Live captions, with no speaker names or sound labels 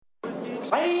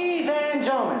Ladies and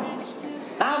gentlemen,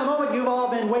 now the moment you've all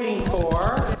been waiting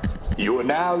for. You are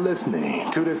now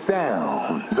listening to the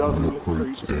sounds of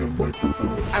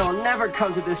I will never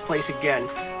come to this place again.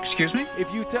 Excuse me?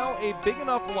 If you tell a big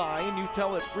enough lie and you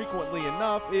tell it frequently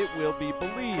enough, it will be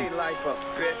believed. Hey, life up,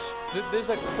 bitch. There's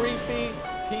a creepy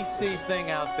PC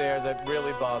thing out there that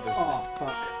really bothers me. Oh,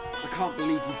 fuck. I can't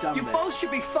believe you've done this. You both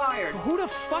should be fired. Who the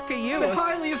fuck are you? It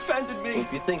highly offended me.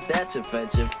 If you think that's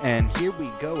offensive. And here we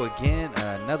go again,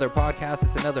 another podcast.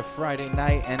 It's another Friday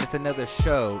night, and it's another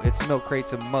show. It's Milk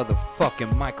Crates and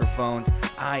motherfucking microphones.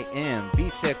 I am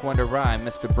B-Sick Wonder Rye,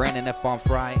 Mr. Brandon F. Bomb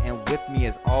Fry, and with me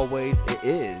as always, it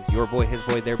is your boy, his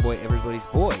boy, their boy, everybody's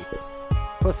boy.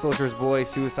 Plus Soldier's boy,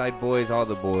 Suicide Boys, all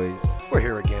the boys. We're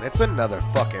here again. It's another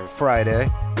fucking Friday.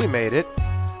 We made it.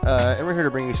 And we're here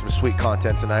to bring you some sweet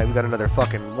content tonight. We got another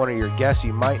fucking one of your guests.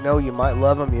 You might know, you might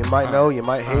love them, you might know, you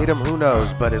might hate them, who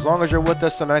knows. But as long as you're with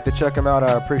us tonight to check them out,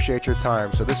 I appreciate your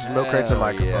time. So this is Milk Crates and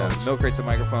Microphones. Yeah. Milk Crates and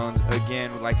Microphones.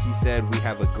 Again, like he said, we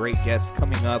have a great guest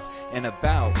coming up in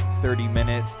about 30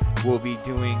 minutes. We'll be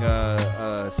doing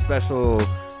a special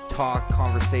talk,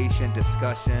 conversation,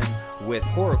 discussion with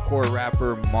horrorcore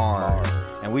rapper Mars.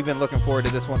 And we've been looking forward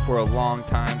to this one for a long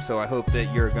time, so I hope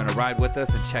that you're going to ride with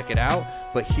us and check it out.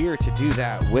 But here to do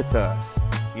that with us,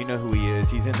 you know who he is.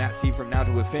 He's in that seat from Now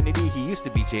to Infinity. He used to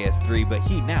be JS3, but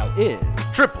he now is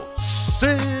Triple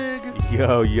Sig.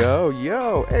 Yo.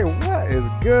 Hey, what is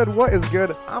good? What is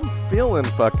good? I'm feeling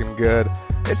fucking good.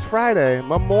 It's Friday,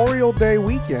 Memorial Day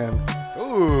weekend.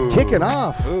 Ooh. Kicking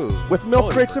off with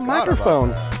Milk Crates and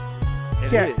Microphones.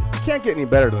 Can't get any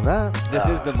better than that. This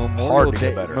is the Memorial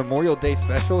Day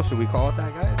special. Should we call it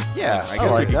that, guys? Yeah, I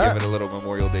guess we could give it a little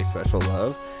Memorial Day special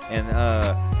love. And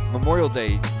Memorial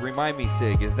Day, remind me,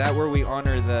 Sig, is that where we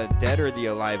honor the dead or the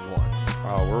alive ones?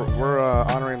 Oh, we're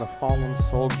honoring the fallen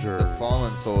soldiers. The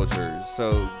fallen soldiers.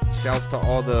 So shouts to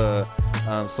all the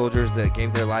soldiers that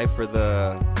gave their life for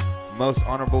the most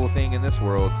honorable thing in this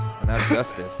world, and that's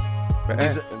justice.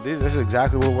 This is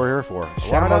exactly what we're here for.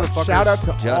 Shout out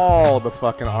to all the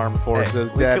fucking armed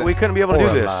forces. We couldn't be able to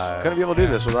do this. Couldn't be able to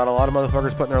do this without a lot of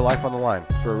motherfuckers putting their life on the line.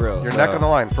 For real. Your neck on the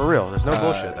line. For real. There's no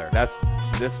bullshit there.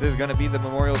 This is going to be the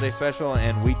Memorial Day special,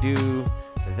 and we do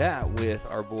that with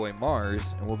our boy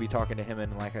Mars, and we'll be talking to him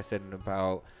in, like I said, in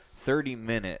about 30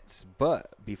 minutes. But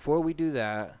before we do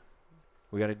that,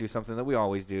 we got to do something that we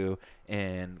always do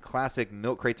in classic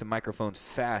Milk Crates and Microphones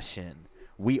fashion.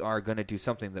 We are going to do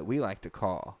something that we like to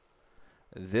call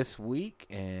This Week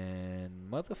in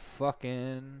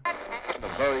Motherfucking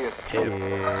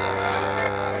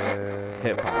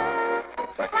Hip Hop.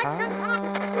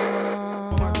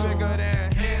 Much bigger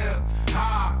than hip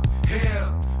hop.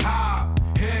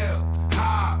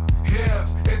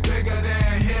 It's bigger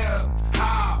than hip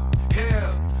hop.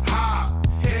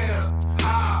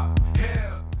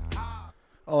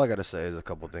 All I gotta say is a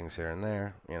couple things here and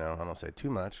there. You know, I don't say too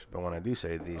much, but when I do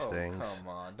say these things,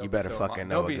 you better fucking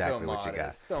know exactly what you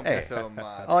got. Don't be so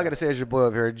modest. All I gotta say is your boy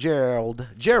over here,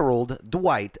 Gerald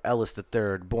Dwight Ellis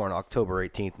III, born October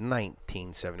 18th,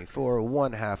 1974.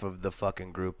 One half of the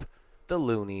fucking group, the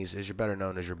Loonies, is better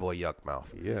known as your boy Yuckmouth.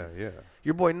 Yeah.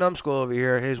 Your boy Numbskull over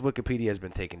here, his Wikipedia has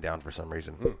been taken down for some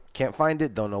reason. Can't find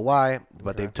it, don't know why,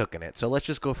 but they've taken it. So let's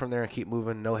just go from there and keep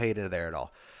moving. No hate there at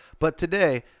all. But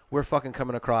today, we're fucking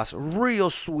coming across real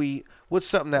sweet with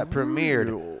something that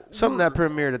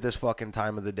premiered at this fucking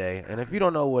time of the day. And if you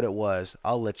don't know what it was,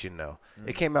 I'll let you know.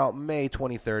 It came out May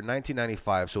 23rd,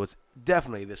 1995, so it's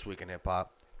definitely This Week in Hip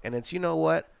Hop. And it's, you know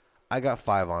what? I got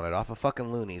 5 on it off of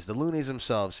fucking Loonies. The Loonies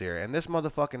themselves here. And this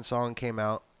motherfucking song came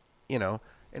out, you know,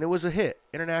 and it was a hit,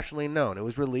 internationally known. It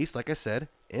was released, like I said,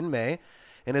 in May.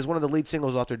 And is one of the lead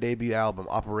singles off their debut album,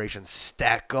 Operation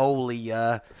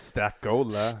Stackola.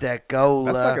 Stackola.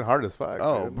 That's fucking hard as fuck.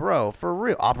 Oh, dude. bro, for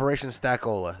real. Operation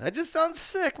Stackola. That just sounds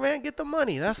sick, man. Get the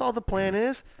money. That's all the plan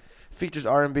is. Features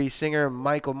R&B singer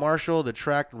Michael Marshall. The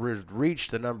track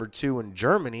reached the number 2 in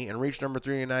Germany and reached number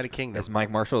 3 in the United Kingdom. Is Mike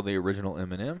Marshall the original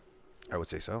Eminem? I would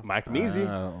say so. Mike Measy.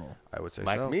 I would say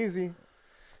Mike so. Measy.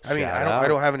 I mean, I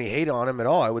don't have any hate on him at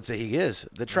all. I would say he is.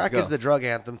 The track is the drug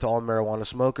anthem to all marijuana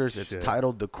smokers. It's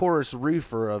titled The Chorus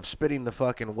Reefer of spitting the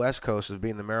fucking West Coast as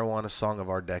being the marijuana song of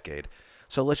our decade.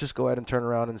 So let's just go ahead and turn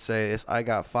around and say this. I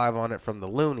got 5 on it from the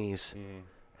Loonies,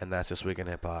 and that's This Week in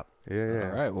Hip Hop.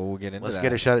 Yeah. All right, well, we'll get into that. Let's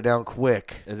get it, shut it down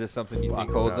quick. Is this something you think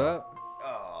holds up?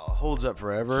 Holds up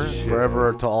forever.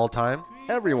 Forever to all time.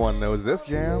 Everyone knows this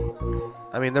jam.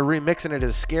 I mean, they're remixing it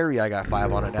as Scary. I got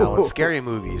 5 on it now in Scary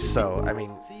movies. So, I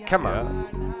mean, come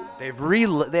on. They've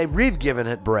re-given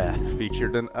it breath.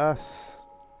 Featured in Us.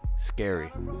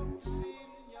 Scary.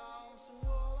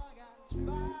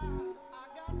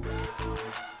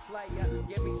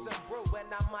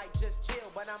 when I might just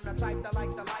chill. But I'm the type that like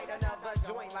to light another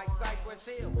joint like Cypress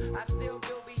Hill. I still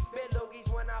do be spit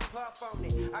loogies when I puff on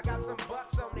it. I got some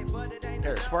bucks on it, but it ain't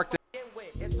Here, enough spark the- to begin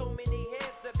with. It's too many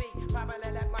heads to be. Probably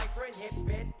let my friend hit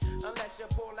bit. Unless you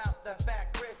pull out the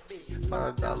fat crispy.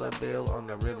 $5 bill on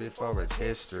the ribbon for its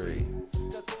history.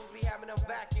 Cause fools be having them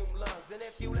vacuum lungs. And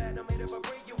if you let them hit it for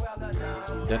free, you hella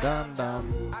dumb.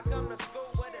 Da-dum-dum. I come to school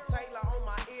with a Taylor on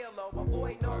my earlobe.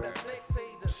 Avoiding all the click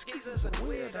teasers, skeezers, and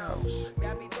weirdos.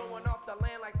 Got me throwing off the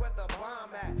land like where the bomb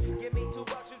at. Give me $2,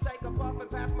 you take a puff and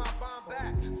pass my bomb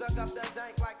back. Suck up the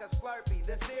dank like a Slurpee.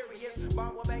 The serious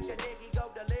bomb will make a nigga go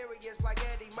delirious like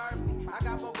Eddie Murphy. I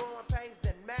got more growing pains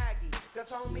than Maggie. Cause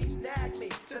homies snagged me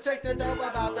to take the dope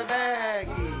about the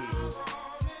baggies.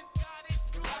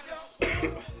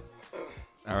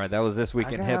 All right, that was This Week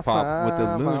I in got Hip Hop with the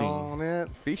 5 Looney. on it,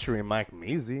 featuring Mike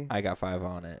Measy. I got 5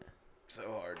 on it. So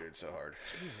hard, dude. So hard.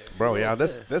 Bro, yeah,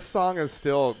 this song is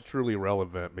still truly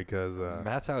relevant because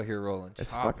Matt's out here rolling it's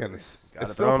choppers. fucking it's Gotta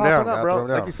still throw 'em popping down, up, gotta bro. throw 'em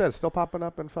Like down. you said, it's still popping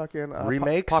up in fucking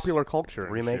Remakes? popular culture.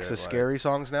 And Remakes shit, of like- scary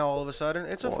songs now. All of a sudden,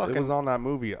 it's a Well, fucking. It was on that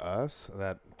movie Us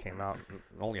that came out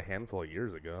only a handful of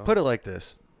years ago. Put it like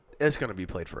this: it's gonna be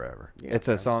played forever. Yeah, It's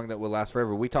a song that will last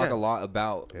forever. We talk Yeah. a lot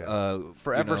about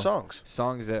Forever songs.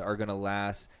 songs that are gonna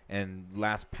last and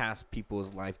last past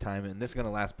people's lifetime, and this is gonna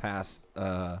last past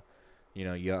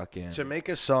Yuck and To make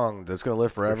a song that's gonna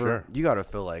live forever, sure. you gotta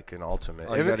feel like an ultimate.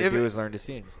 all you Even- gotta even- do is learn to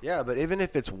sing. Yeah, but even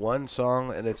if it's one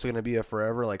song and it's gonna be a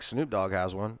forever, like Snoop Dogg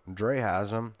has one, Dre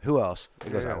has them. Who else?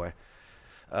 It goes Yeah. that way.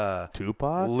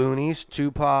 Tupac. Loonies,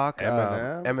 Tupac,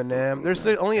 Eminem. Eminem. There's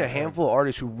only a handful of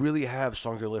artists who really have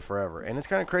songs that live forever, and it's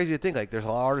kind of crazy to think like there's a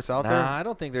lot of artists out there. Nah, I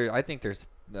don't think there. I think there's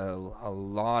a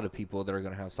lot of people that are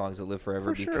gonna have songs that live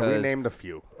forever For because sure, we named a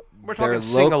few. We're they're talking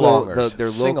sing-alongers. They're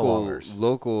Sing-alongers.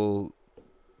 local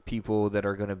people that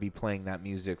are gonna be playing that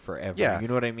music forever. Yeah. You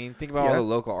know what I mean? Think about Yeah. all the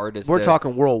local artists. We're that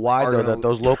talking worldwide are though. gonna- That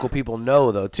those local people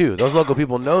know though too. Those local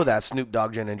people know that Snoop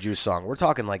Dogg Gin and Juice song. We're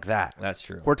talking like that. That's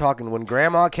true. We're talking when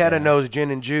Grandma Ketta knows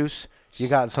Gin and Juice, you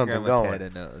got something Grandma going.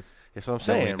 Ketta knows. That's what I'm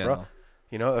Then we saying, know. bro.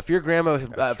 You know, if your grandma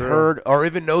have true. heard or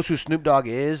even knows who Snoop Dogg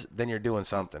is, then you're doing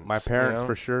something. My parents you know?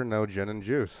 for sure know Gin and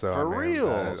Juice. So For I mean, real.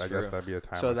 I That's guess true. that'd be a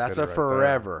time. So that's a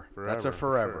forever. That's a for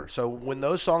forever. sure. So when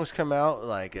those songs come out,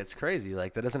 like it's crazy.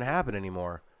 Like that doesn't happen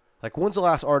anymore. Like when's the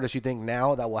last artist you think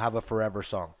now that will have a forever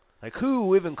song? Like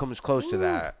who even comes close to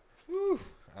that?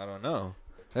 I don't know.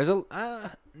 There's a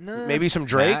no. Maybe some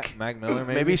Drake. Mac Miller.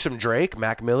 Maybe some Drake,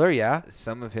 Mac Miller, yeah.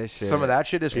 Some of his shit. Some of that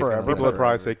shit is He's forever. People would but-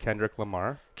 probably say Kendrick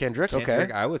Lamar. Kendrick, okay.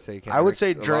 Kendrick, I would say. Kendrick. I would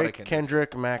say A lot of Drake,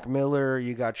 Kendrick, Mac Miller.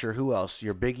 You got your who else?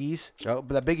 Your Biggies. Oh,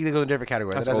 but that Biggie goes in a different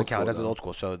category. That's that doesn't old count. school, That's though. old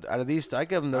school. So out of these, I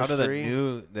give them those Out of three.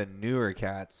 the newer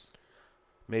cats.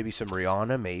 Maybe some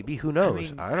Rihanna. Maybe who knows?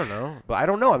 mean- I don't know. But I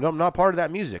don't know. I'm not part of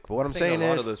that music. But what I'm I think saying a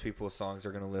lot is, of those people's songs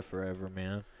are gonna live forever,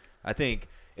 man. I think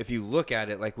if you look at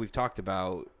it, like we've talked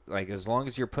about, like as long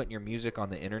as you're putting your music on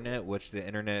the internet, which the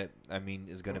internet, I mean,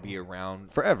 is gonna be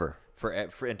around forever. for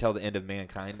until the end of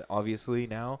mankind, obviously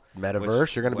now. Metaverse,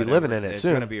 which- you're gonna be whatever, living in it it's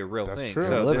soon. gonna be a real That's thing. true.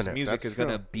 So Living this it. music That's is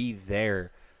gonna true. be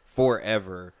there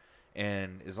forever,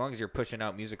 and as long as you're pushing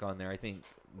out music on there, I think.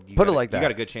 You Put it got like You got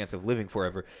that. a good chance of living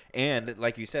forever. And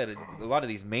like you said, a lot of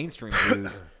these mainstream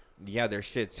dudes, yeah, their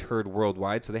shit's heard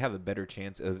worldwide, so they have a better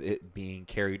chance of it being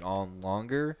carried on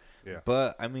longer. Yeah.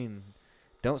 But I mean,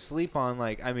 don't sleep on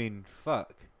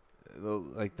fuck.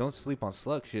 Like, don't sleep on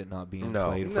Slug shit not being No.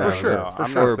 played No, forever. for sure. No, For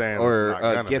I'm sure. not saying Or it's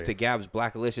not gonna Gift be. to Gab's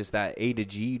Blackalicious, that A to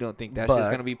G. You don't think that But- shit's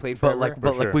gonna be played forever?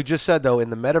 but sure. like we just said though,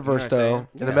 in the metaverse what I'm though, saying?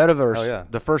 in the Yeah. metaverse, Oh, yeah.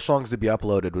 the first songs to be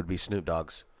uploaded would be Snoop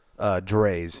Dogg's,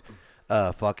 Dre's,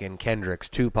 fucking Kendrick's,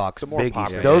 Tupac's, The more Biggie's.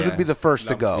 popular. those Yeah. would be the first to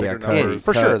Numbers, go. bigger In, numbers.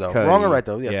 for sure though. Wrong or right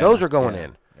though. Yeah, those are going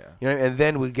in. Yeah. You know, and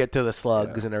then we'd get to the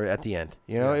slugs and at the end.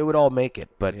 You know, it would all make it,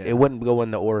 but Yeah. it wouldn't go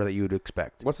in the order that you would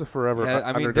expect. What's the forever Yeah, I mean,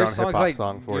 underground there's hip songs hop like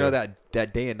song for you know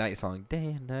that Day and Night song,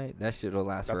 Day and Night. That shit will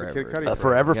last That's a forever. Kid Cudi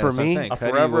Forever Yeah, for that's what I'm me. saying. A Cudi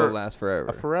forever- will last forever.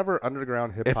 A forever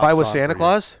underground hip hop. If I was song Santa for you.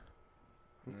 Claus,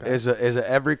 is a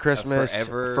every Christmas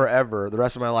forever- forever the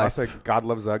rest of my I life. say God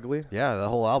Loves Ugly. Yeah, the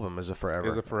whole album is a forever.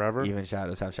 Is it forever? Even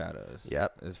Shadows Have Shadows.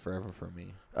 Yep. Is forever for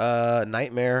me.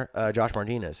 Nightmare, Josh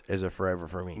Martinez is a forever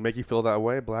for me. Make you feel that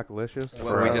way, Blackalicious. What we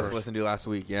Forever. just listened to last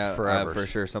week, yeah, Forevers. for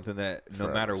sure. Something that no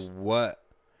Forevers. matter what,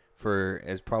 for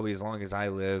as probably as long as I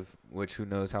live, which who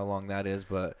knows how long that is,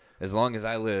 but as long as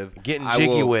I live, Getting I jiggy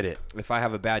will- with it. If I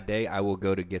have a bad day, I will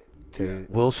go to get to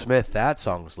Will Smith, that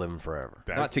song's living forever.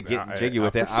 not to get jiggy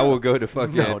with it. I will go to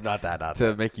fucking No, not that. Not to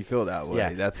that. make you feel that way.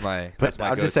 Yeah. That's my. But That's my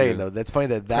I'm just saying though, that's funny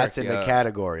that's in the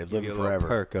category of Give you living a little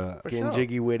forever. perk up. Getting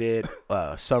jiggy with it,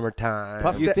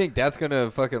 summertime. You think that's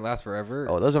gonna fucking last forever?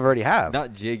 Oh, those already have.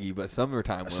 Not jiggy, but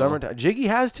summertime. Will. Summertime. Jiggy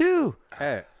has too.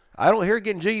 Hey, I don't hear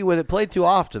getting jiggy with it played too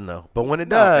often though. But when it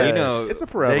does, you know, it's a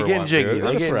forever they getting one, jiggy. dude. They It's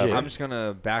a getting forever. jiggy. I'm just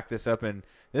gonna back this up, and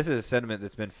this is a sentiment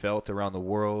that's been felt around the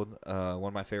world. One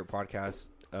of my favorite podcasts,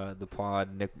 The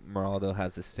Pod, Nick Moraldo,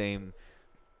 has the same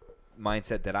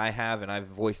mindset that I have, and I've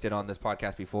voiced it on this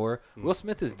podcast before. Will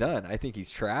Smith is done. I think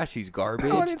he's trash. He's garbage.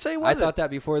 No, I didn't say he I wasn't. thought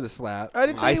that before the slap. I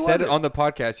didn't say I he said it wasn't. on the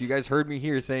podcast. You guys heard me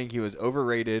here saying he was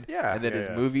overrated. Yeah. and that his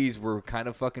Yeah. movies were kind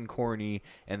of fucking corny,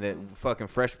 and that fucking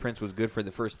Fresh Prince was good for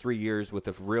the first 3 years with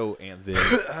the real Aunt Viv,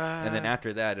 and then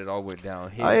after that it all went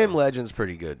downhill. I Am Legend's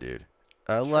pretty good, dude.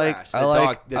 I like The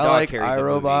dog carried the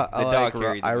movie. iRobot. The I dog like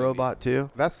carried the movie. iRobot too.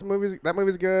 That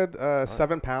movie's good.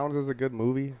 7 Pounds is a good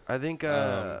movie. I think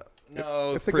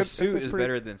No, It's a good- Pursuit it's a is pretty-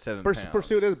 better than 7 Pounds.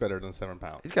 Pursuit is better than 7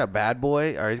 Pounds. he's got Bad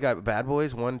Boy, or he's got Bad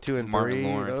Boys 1, 2, and Martin 3.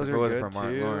 Lawrence. Those If are it wasn't good for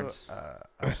Martin too. Lawrence.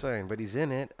 I'm saying, but he's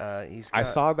in it. He's. I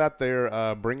got- saw that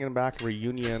they're bringing back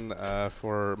reunion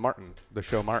for Martin, the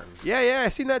show Martin. Yeah, I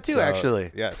seen that too. So,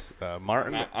 actually, yes,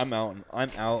 Martin. I'm out. I'm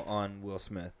out on Will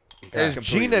Smith. is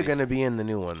Completely. Gina gonna be in the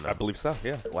new one though? I believe so.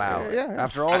 Yeah. Wow. Yeah.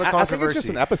 After all the I think it's just controversy.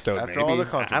 an episode. After maybe. all the I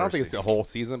don't think it's controversy. a whole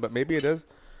season, but maybe it is.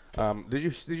 Did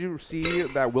you see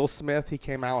that Will Smith? He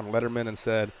came out on Letterman and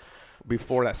said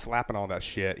before that slap and all that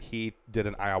shit, he did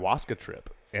an ayahuasca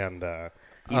trip and.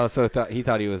 So he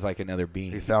thought he was like another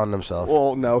being. He found himself.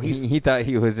 Well, no, He thought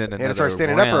he was in another. had to start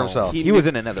standing up for realm. himself. He was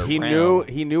in another. He realm.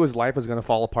 knew his life was going to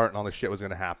fall apart and all this shit was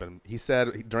going to happen. He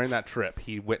said during that trip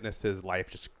he witnessed his life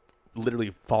just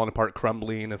literally falling apart,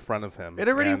 crumbling in front of him. It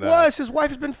already And, was. His wife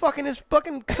has been fucking his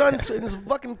fucking sons and his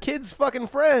fucking kids' fucking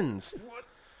friends.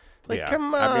 Like, yeah.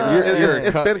 come on. I mean,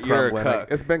 it's been you're a crumbling. cuck.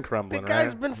 It's been The crumbling. guy's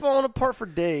right? been falling apart for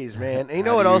days, man. And you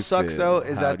know How what do you else sucks, feel? though,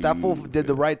 is How that do that fool you did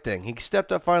the right thing. He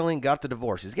stepped up finally and got the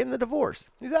divorce. He's getting the divorce.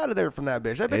 He's out of there from that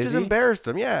bitch. That bitch Is has he? embarrassed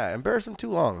him. Yeah, embarrassed him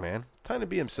too long, man. Time to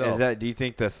be himself. Is that? Do you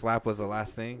think the slap was the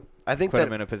last thing? I think Put that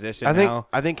him in a position I now.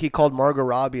 think he called Margot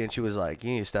Robbie and she was like, "You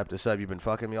need to step this up. You've been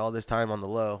fucking me all this time on the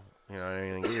low. You know,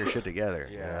 and get your shit together."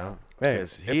 You know, Hey,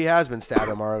 because he has been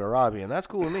stabbing Margot Robbie, and that's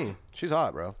cool with me. She's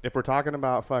hot, bro. If we're talking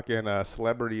about fucking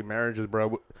celebrity marriages, bro,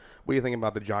 what do you think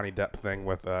about the Johnny Depp thing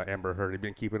with Amber Heard? You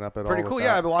been keeping up at all? Pretty with cool. that?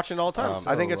 Yeah, I've been watching it all the time.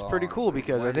 I think it's So pretty long. cool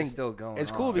because Why I is it think still going it's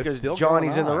cool on? because It's still Johnny's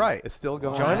going in the on. right. It's still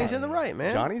going Johnny's on. in the right,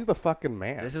 man. Johnny's the fucking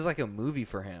man. This is like a movie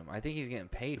for him. I think he's getting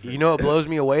paid. For You know what blows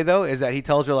me away though is that he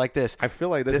tells her like this. I feel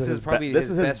like This this is his probably this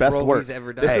his is his best role work. he's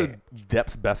ever This done. is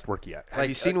Depp's best work yet. Have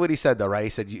you seen what he said though? Right? He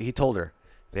said he told her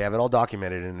they have it all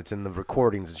documented and it's in the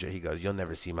recordings and shit. He goes, "You'll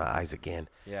never see my eyes again."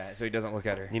 Yeah, so he doesn't look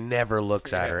at her. He never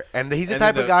looks at her, and he's the And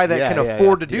type then of guy that yeah, can yeah,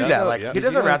 afford yeah. to do Yeah, that. no, Like yeah. he Did you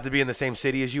doesn't know- have to be in the same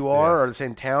city as you are, or the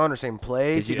same town, or same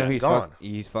place. Did you know he's gone?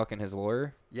 he's fucking his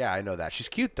lawyer? Yeah, I know that. She's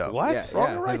cute though. What? Yeah, Wrong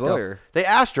yeah, or right his though. lawyer. They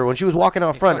asked her when she was walking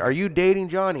out front, fucking- "Are you dating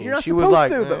Johnny?" You're And not she was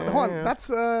supposed like, to. Hold on, "Eh."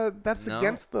 that's No.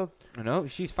 against the. No,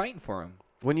 she's fighting for him.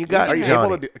 When you got Are you Johnny,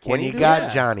 able to do- can when you you do got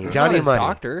that? Johnny, It's Johnny not his money.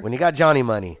 doctor. When you got Johnny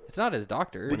money, It's not his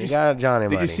doctor. when you got Johnny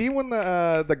Did money. you see when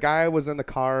the guy was in the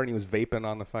car and he was vaping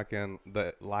on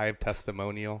the live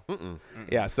testimonial?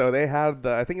 Yeah, so they had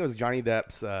I think it was Johnny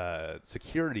Depp's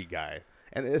security guy.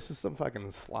 And this is some fucking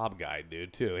slob guy,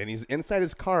 dude, too. And he's inside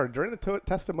his car during the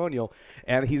testimonial,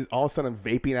 and he's all of a sudden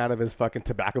vaping out of his fucking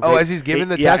tobacco. Oh, vape. as he's giving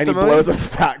the yeah, testimony? and he blows a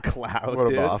fat cloud. What a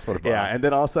dude. boss, what a Yeah, boss. and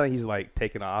then all of a sudden he's like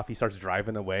taking off. He starts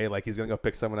driving away like he's gonna go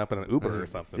pick someone up in an Uber or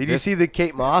something. Did you see the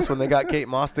Kate Moss when they got Kate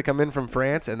Moss to come in from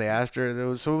France and they asked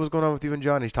her, "So what was going on with you and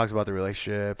Johnny?" She talks about the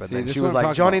relationship, and See, then this she is was what I'm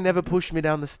like, talking "Johnny about. never pushed me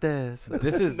down the stairs."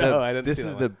 This is No, I didn't see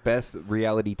that the one. best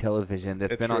reality television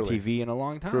that's It been on truly- TV in a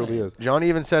long time. Truly is. Johnny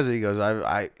even says it. He goes,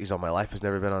 he's on my life has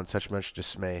never been on such much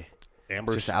dismay.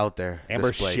 Amber's Just out there,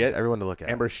 Amber's displays, shit. everyone to look at.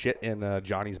 Amber's shit in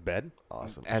Johnny's bed.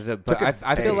 Awesome. But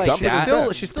I feel like dump it that, in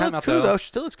bed. She still time looks out, cool though. She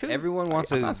still looks cool. Everyone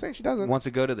wants I'm not saying she doesn't. wants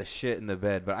to go to the shit in the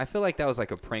bed, but I feel like that was like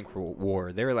a prank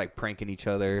war. They were like pranking each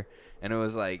other, and it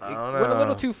was like it don't went a little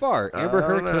know. too far. Amber I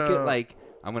Heard don't took it know. like,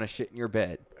 "I'm gonna shit in your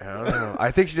bed." I don't know.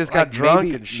 I think she just got Like, drunk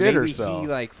maybe, and shit maybe herself. he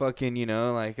like fucking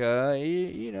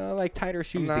like tied her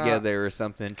shoes Nah. together or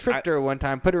something. Tricked her one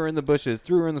time, put her in the bushes,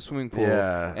 threw her in the swimming pool,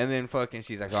 Yeah. and then fucking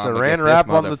she's like, "Oh, I'm gonna Saran get this wrap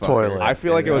on the motherfucker." toilet. I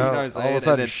feel like it was- You know what I'm all of saying? a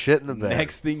sudden And then shit in the bed.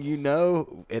 Next thing you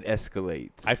know, it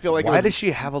escalates. I feel like Why it was, does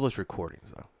she have all those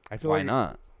recordings though? I feel Why like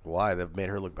not? Why? They've made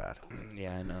her look bad.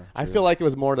 Yeah, I know. I feel like it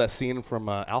was more that scene from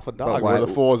Alpha Dog why- where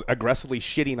the fool is aggressively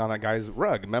shitting on that guy's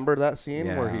rug. Remember that scene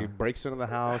where Yeah. he breaks into the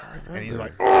house and he's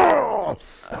like, oh,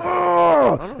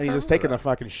 oh, and he's just taking a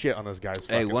fucking shit on this guy's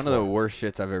Hey, fucking one of the floor. worst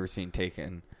shits I've ever seen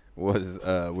taken was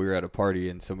we were at a party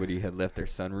and somebody had left their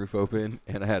sunroof open,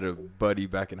 and I had a buddy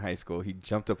back in high school. He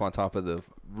jumped up on top of the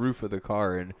roof of the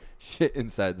car and shit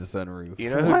inside the sunroof. You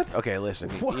know What? who? Okay, listen.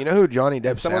 You know who Johnny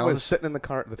Depp Someone was sounds? sitting in the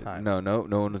car at the time. No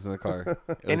one was in the car.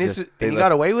 It And, was this, just- they and he left-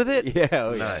 got away with it? Yeah,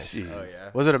 oh, Nice. yeah. Oh, yeah.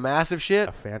 Was it a massive shit?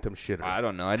 A phantom shitter. I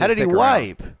don't know. I How did he stick around.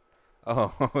 wipe?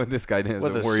 Oh, this guy doesn't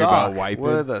With a worry sock. about wiping.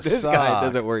 With a This sock. guy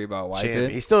doesn't worry about wiping.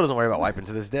 Jim, he still doesn't worry about wiping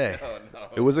to this day.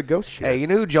 It was a ghost shit. Hey, you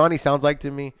know who Johnny sounds like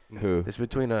to me? Who? It's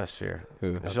between us here.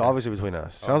 Who? It's obviously between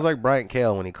us. Sounds like Brian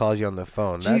Cale when he calls you on the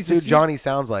phone. That's who Jesus, Johnny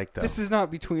sounds like, though. This is not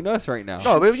between us right now.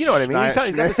 No, but you know what I mean. He's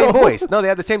Schneider- got the same voice. No, they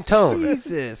have the same tone.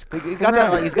 Jesus. He's got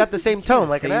that. Like, he's got the same tone,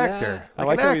 like an say that. actor. I Like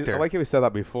like, an how he, actor. I like how he said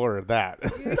that before that.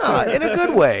 Nah, in a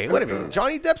good way. What do you mean?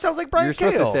 Johnny Depp sounds like Brian You're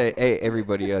supposed Cale. to say, "Hey,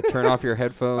 everybody, turn off your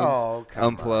headphones, Oh,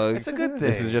 come unplug." on. It's a good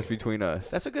This thing. is just between us.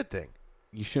 That's a good thing.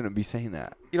 You shouldn't be saying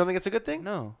that. You don't think it's a good thing?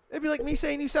 No. It'd be like me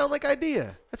saying you sound like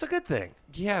Idea. That's a good thing.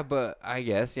 Yeah, but I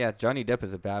guess Johnny Depp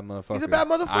is a bad motherfucker. He's a bad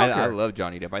motherfucker. I love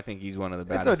Johnny Depp. I think he's one of the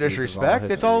There's baddest. no dudes of disrespect.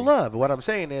 It's all history. love. What I'm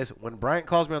saying is, when Bryant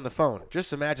calls me on the phone,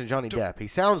 just imagine Johnny Depp. He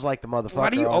sounds like the motherfucker. Why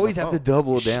do you on always the have to phone.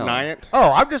 double down? Schneiant.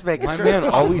 Oh, I'm just making My sure. man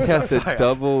always has to Sorry.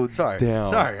 double Sorry. down.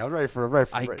 Sorry, I was ready for.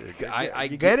 I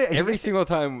you get it? Every single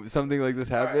time something like this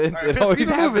happens, All right, it let's always keep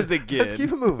happens moving. again. Let's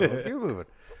keep it moving. Let's keep it moving.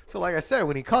 So, like I said,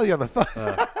 when he calls you on the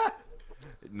phone,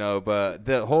 No, but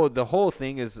the whole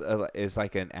thing is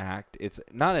like an act. It's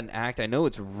not an act. I know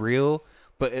it's real,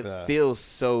 but it feels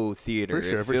so theater. For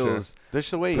sure, it for sure. feels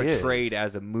that's the way he is. portrayed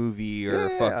as a movie or a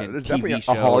fucking there's TV definitely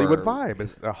show. a Hollywood or- vibe.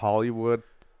 It's a Hollywood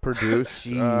produced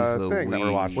Jeez thing that we're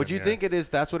Louise. watching. Would you here. think it is?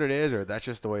 That's what it is, or that's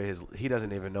just the way he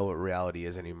doesn't even know what reality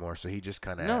is anymore. So he just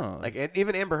kind of No. like, and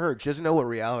even Amber Heard, she doesn't know what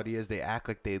reality is. They act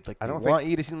like they don't want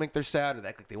you to seem like they're sad, or they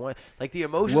act like they want like the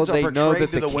emotions Well, are they portrayed know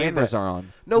that to the way cameras that, are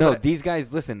on. No, No, but- these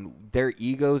guys, listen, their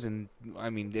egos, and I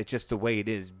mean, it's just the way it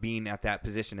is, being at that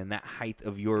position and that height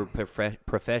of your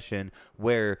profession,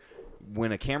 where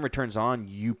when a camera turns on,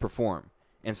 you perform.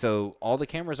 And so all the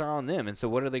cameras are on them. And so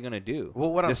what are they going to do?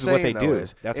 Well, what this I'm is saying what they though, do.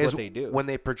 That's is what they do. when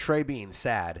they portray being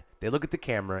sad. They look at the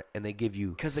camera and they give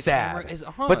you 'Cause the sad, camera is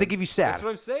but they on. give you sad. That's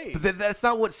what I'm saying. But that's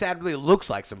not what sad really looks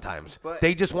like. Sometimes But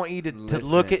they just want you to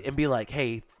look listen. at and be like,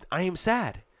 "Hey, I am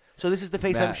sad." So this is the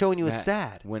face I'm Matt, showing you is Matt,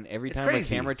 sad. When every It's time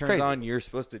crazy. a camera It's turns crazy. on, you're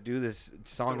supposed to do this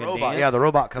song The and robot- dance. yeah, the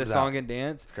robot comes The song out. and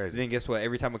dance. It's crazy. Then guess what?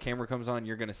 Every time a camera comes on,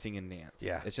 you're going to sing and dance.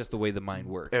 Yeah. It's just the way the mind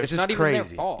works. It's just not crazy. even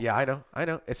their fault. Yeah, I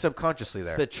know. It's subconsciously It's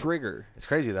there. the trigger. It's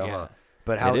crazy though, Yeah. huh?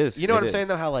 But how It is. you know what It I'm saying is.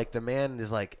 though? How like the man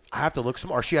is like, I have to look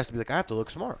smart. Or she has to be like, I have to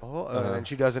look smart. Oh, and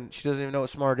she doesn't even know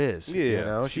what smart is. Yeah, you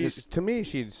know, she she's just to me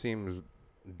she seems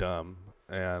dumb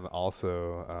and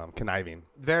also conniving.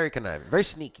 very conniving, very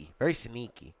sneaky, very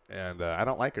sneaky. And I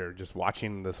don't like her. Just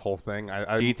watching this whole thing,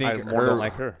 I Do you think I more don't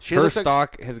like her. She her looks like-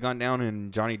 stock has gone down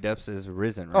and Johnny Depp's has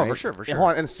risen, right? Oh, for sure, for sure.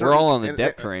 Hold on, in We're all on the in-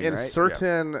 Depp in- train, in right?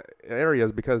 certain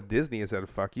areas, because Disney has said,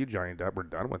 "Fuck you, Johnny Depp. We're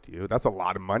done with you." That's a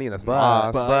lot of money. That's But-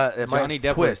 lost. but it might Johnny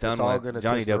Depp twist. was done It's all with gonna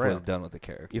Johnny twist Depp was around. done with the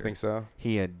character. You think so?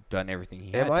 He had done everything he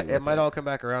It had might to. it might all come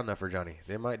back around though for Johnny.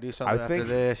 They might do something I after think-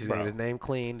 this. He's gonna bro. get his name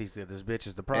cleaned. He's this bitch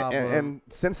is the And, problem. and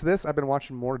since this, I've been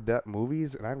watching more Depp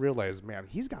movies, and I realized, man,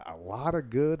 he's got a lot of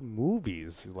good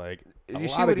movies. Like a you lot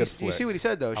see of what he good you see what he flicks.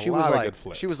 said though. A She was lot of like good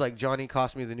flicks. she was like Johnny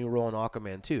cost me the new role in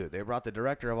Aquaman 2. They brought the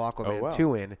director of Aquaman wow.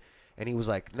 2 in, and he was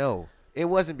like, no, it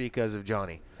wasn't because of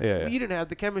Johnny. Yeah, yeah. You didn't have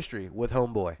the chemistry with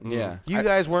Homeboy. Yeah. You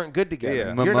guys weren't good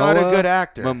together. Yeah. You're not a good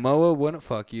actor. Momoa wouldn't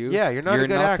fuck you. Yeah, you're not a good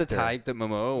not actor. the type that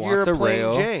Momoa wants You're to plain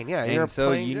rail. Jane. Yeah, and you're so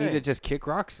plain you need to Jane. just kick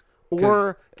rocks. 'cause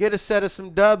Or get a set of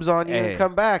some dubs on you Hey. and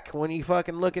come back when you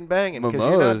fucking looking banging because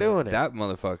you're not Momoa's doing it. that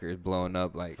motherfucker is blowing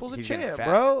up like Fool's a he's getting champ, fat.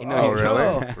 bro. You know, Oh, he's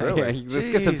really? getting- Really? Yeah, let's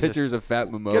get some Jesus. pictures of fat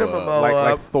Momoa. Get a Momoa like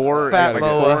up. Thor, Fat like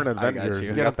Moa. Thor and I got Avengers. you.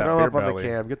 You Get got him that throw beer up on the belly.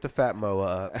 cam. Get the fat Moa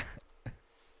up.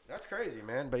 That's crazy,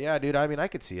 man. But yeah, dude. I mean, I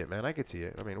could see it, man. I could see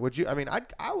it. I mean, would you? I mean,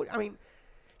 I would. I mean,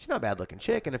 she's not a bad looking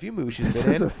chick, and a few movies she's This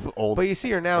been is in. a old. But you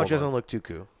see her now, and Hold she doesn't on. look too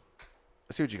cool.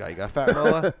 Let's see what you got. You got fat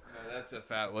Moa. No, that's a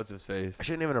fat. What's his face? I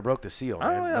shouldn't even have broke the seal, Oh,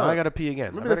 man. yeah. Now I gotta pee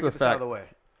again. Maybe I better that's get a this out of fact. the way.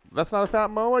 That's not a fat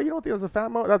Moa. You don't think that's a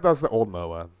fat Moa? That's the old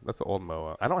Moa. That's the old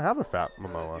Moa. I don't have a fat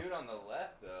Momoa. The dude on the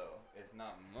left though is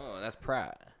not Momoa. That's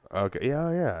Pratt. Okay.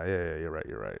 Yeah. You're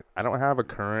right. I don't have a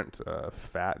current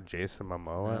fat Jason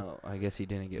Momoa. No, I guess he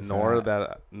didn't get Nor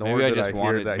fat. Nor maybe I did just hear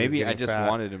wanted. that he's Maybe I getting just fat.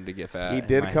 wanted him to get fat. He in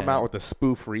did my come head. out with a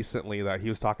spoof recently that he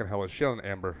was talking how much shit on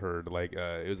Amber Heard. Like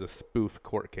it was a spoof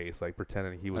court case, like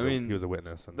pretending he was I mean, he was a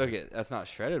witness. And Look at that's not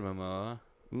shredded Momoa.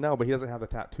 No, but he doesn't have the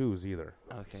tattoos either.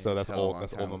 Okay, So that's so a old. long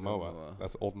That's time old ago, Momoa. Momoa.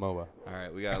 That's old Momoa. All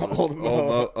right, we got Old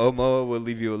Momoa. Momoa will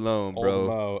leave you alone, bro. Old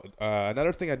Mo.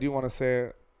 Another thing I do want to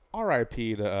say,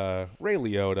 R.I.P. to Ray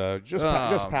Liotta. Just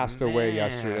passed away Man,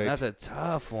 yesterday. That's a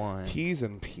tough one. T's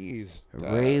and P's.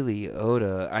 Ray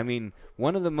Liotta. I mean,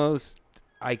 one of the most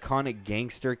iconic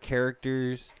gangster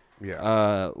characters.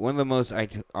 Yeah. One of the most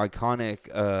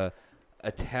iconic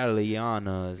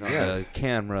Italianas on the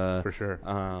camera. For sure.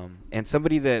 And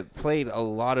somebody that played a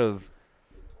lot of.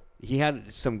 He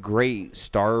had some great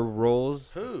star roles.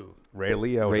 Who? Ray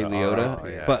Liotta. Ray Liotta. Oh,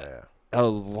 yeah, but a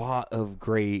lot of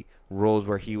great roles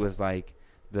where he was like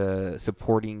the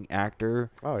supporting actor.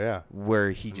 Oh yeah.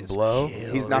 Where he just Blow.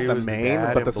 killed. He's not He the was main,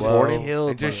 dad but in the Blow. supporting.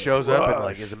 It just shows up and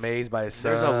like is amazed by his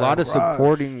son. There's a lot of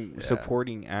Rush.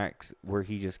 supporting acts where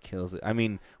he just kills it. I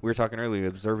mean, we were talking earlier,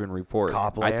 Observe and Report.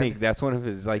 Copland. I think that's one of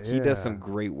his. Like he does Yeah. some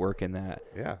great work in that.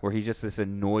 Yeah. Where he's just this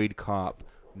annoyed cop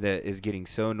that is getting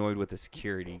so annoyed with the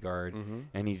security guard,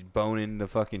 and he's boning the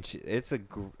fucking shit. It's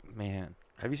man.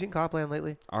 Have you seen Copland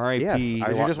lately? R.I.P. Yes, Did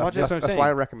you wa- just watch it? that's, That's what I'm that's why I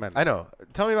saying. recommend. I know.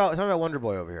 Tell me about Wonder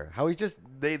Boy over here. How he just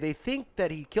they think that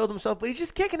he killed himself, but he's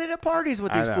just kicking it at parties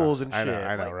with I these know, fools and I shit. know,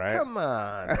 I know, Like, right? Come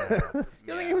on. Man. You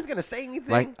don't think he was gonna say anything?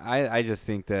 Like I just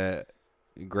think that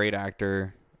great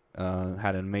actor,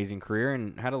 had an amazing career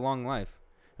and had a long life.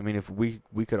 I mean, if we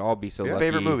could all be so Yeah. lucky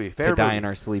Favorite movie? to Favorite die movie? in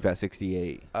our sleep at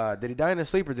 68. Did he die in his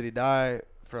sleep or did he die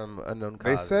from unknown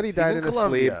They causes? said he He's died in in his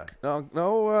Colombia. sleep.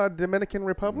 No, Dominican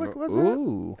Republic was it?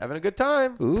 Ooh. Having a good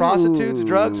time. Ooh. Prostitutes,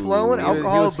 drugs flowing, He was-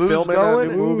 alcohol, was booze filming a going.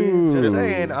 new movie. Just Ooh.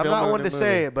 saying. I'm Filming not a one new to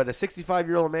say movie. it, but a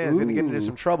 65-year-old man is going to get into Ooh.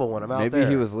 some trouble when I'm out Maybe there.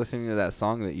 he was listening to that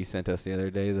song that you sent us the other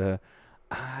day. The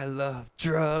I love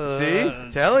drugs.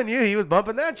 See? Telling you, he was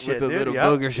bumping that shit, the dude. little Yep.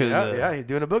 booger sugar. Yeah, he's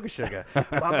doing a booger sugar.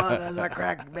 My mother's a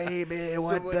crack baby.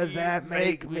 What does that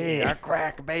make me? A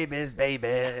crack baby's baby.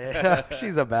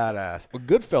 She's a badass. Well,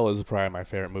 Goodfellas is probably my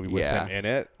favorite movie with Yeah. him in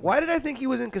it. Why did I think he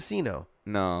was in Casino?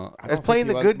 No, I As don't playing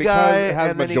think the he was, good because guy, it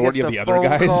has and then he majority gets of the the other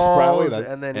phone guys, calls, probably, that-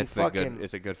 and then it's he fucking.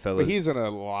 It's a good fellow. But he's in a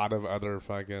lot of other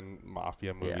fucking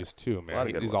mafia movies too, A lot man. of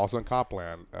good He's ones. also in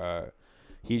Copland.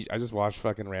 I just watched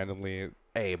fucking randomly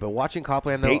Hey, but watching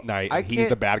Copland though, Date Night. I And he's can't.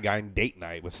 the bad guy in Date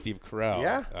Night with Steve Carell.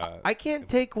 Yeah, I can't and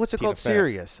take what's it Tina called Fey.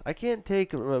 serious. I can't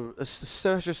take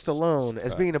Sylvester Stallone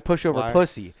as being a pushover Sly.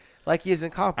 pussy like he is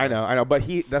in Copland. I know, but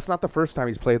that's not the first time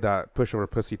he's played that pushover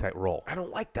pussy type role. I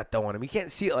don't like that though on him. You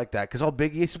can't see it like that because how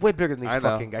big he is. He's way bigger than these I know.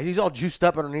 fucking guys. He's all juiced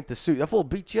up underneath the suit. That fool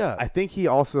beat you up. I think he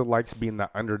also likes being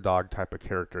that underdog type of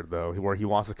character, though, where he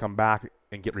wants to come back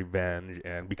and get revenge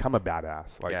and become a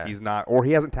badass. Like Yeah. he's not, or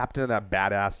he hasn't tapped into that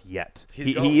badass yet.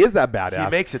 He's He is that badass.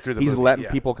 He makes it through the He's movie, letting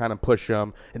yeah. people kind of push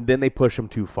him, and then they push him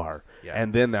too far. Yeah.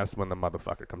 And then that's when the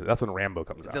motherfucker comes. That's when Rambo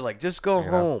comes out. They're like, just go You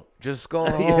know? home. Just go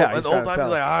home. Yeah, and he's the whole trying to time tell.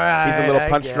 he's like, all right. He's a little I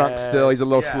punch drunk still. He's a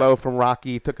little guess." slow from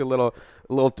Rocky. Took a little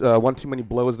one too many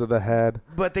blows to the head.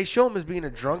 But they show him as being a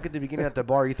drunk at the beginning at the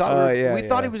bar. You thought we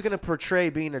thought he was going to portray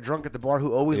being a drunk at the bar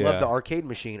who always loved Yeah. the arcade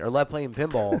machine or loved playing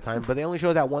pinball all the time. But they only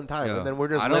show that one time, Yeah. and then we're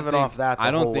just I don't living think- off that. The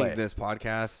I don't whole think way. this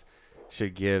podcast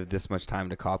should give this much time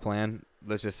to Copland.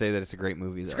 Let's just say that it's a great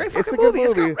movie. Though. It's a great It's fucking a good movie.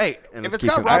 It's movie. got, hey, And if let's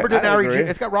it's got keep it- Robert De I Niro, agree.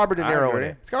 it's got Robert De I Niro in agree.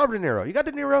 it. It's got Robert De Niro. You got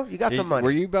De Niro. You got some money.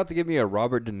 Were you about to give me a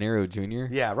Robert De Niro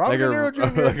Jr.? Yeah, Robert like De a- Niro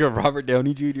Jr. like a Robert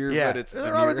Downey Jr. Yeah, but it's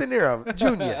Robert De Niro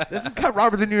Jr. This has got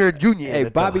Robert De Niro Jr. in Hey,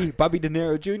 it, though. Bobby De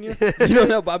Niro Jr. You don't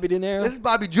know Bobby De Niro? This is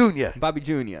Bobby Jr. Bobby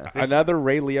Jr. Another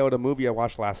Ray Liotta movie I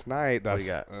watched last night. What That's, do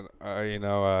you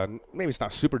got? Maybe it's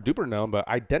not super duper known, but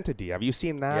Identity. Have you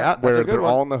seen that? Yeah, that's Where a good they're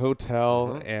one. all in the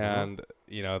hotel Mhm, and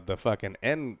the fucking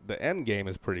end game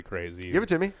is pretty crazy. Give it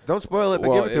to me. Don't spoil it, but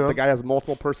Well, give it to the him. guy has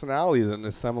multiple personalities, and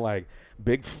there's some like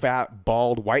big fat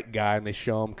bald white guy, and they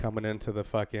show him coming into the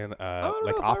fucking don't know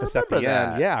if I office at the remember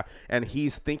that. end. Yeah, and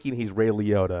he's thinking he's Ray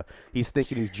Liotta. He's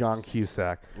thinking he's John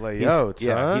Cusack.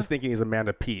 Liotta, huh? He's thinking he's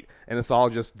Amanda Peet, and it's all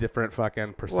just different fucking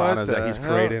What personas the that he's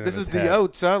hell? created. This in is his the head.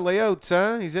 Oates, huh? Leotes,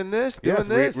 huh? He's in this, doing Yes,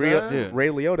 this. huh? Dude. Ray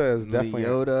Liotta is definitely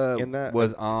Liotta in that.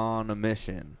 was on a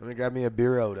mission. Let me grab me a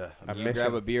beer Oda. You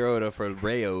grab a beer Oda for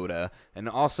Ray Oda. And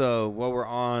also, while we're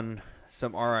on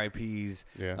some RIPs,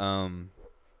 Yeah.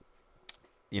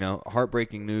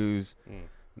 heartbreaking news.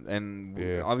 And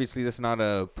Yeah. obviously, this is not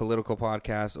a political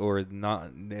podcast or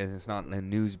not. It's not a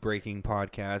news breaking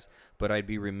podcast. But I'd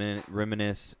be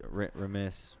remiss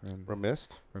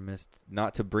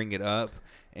not to bring it up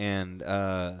and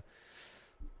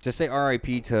just say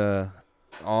RIP to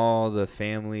all the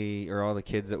family or all the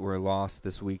kids that were lost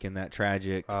this week in that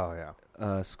tragic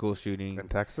school shooting in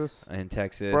Texas.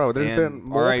 Bro, there's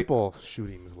been all right, multiple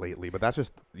shootings lately, but that's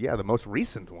just the most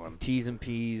recent one. T's and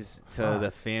P's to the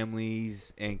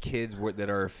families and kids that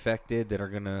are affected that are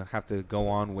gonna have to go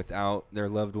on without their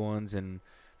loved ones and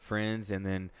friends, and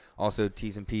then also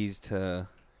T's and P's to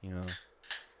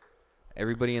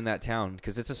everybody in that town,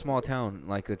 because it's a small town,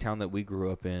 like the town that we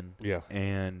grew up in. Yeah.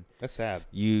 And that's sad.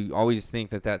 You always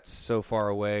think that that's so far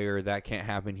away, or that can't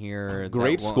happen here. Or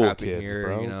grade that won't school happen kids, here,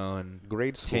 bro. And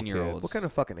grade school 10-year-olds. What kind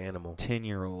of fucking animal?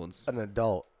 10-year-olds. An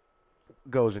adult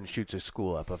goes and shoots a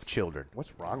school up of children.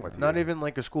 What's wrong with you? Not even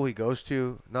like a school he goes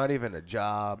to. Not even a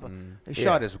job. He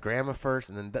shot his grandma first,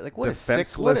 and then what a sick,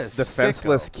 what a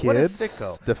defenseless sicko. kids. What a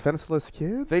sicko. Defenseless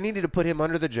kids. They needed to put him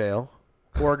under the jail,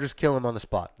 or just kill him on the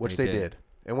spot, which They they did. did.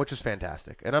 And which is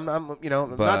fantastic. And I'm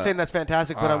not saying that's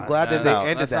fantastic, but I'm glad that they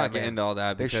ended let's that. not get into all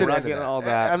that. They because should not have getting all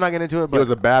that. I'm not getting into it. But He was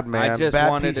a bad man. I just bad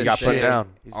wanted piece to of got put shit.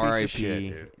 down. He's a piece of R.I.P. shit,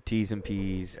 dude. T's and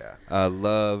P's, Yeah.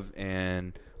 love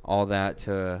and all that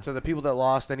to So the people that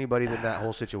lost anybody in that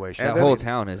whole situation. that And whole then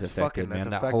town is it's affected, fucking- man.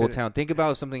 that's That whole affected. town. Think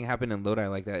about if something happened in Lodi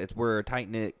like that. We're a tight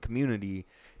knit community,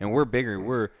 and we're bigger.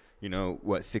 We're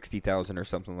 60,000 or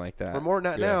something like that. We're more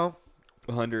than that now.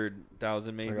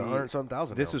 100,000 maybe. Like 100-some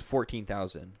thousand This now. was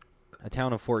 14,000. A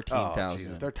town of Oh, 14,000.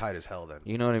 Jesus. They're tight as hell then.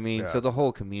 You know what I mean? Yeah. So the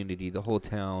whole community, the whole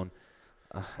town.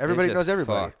 Everybody they're knows just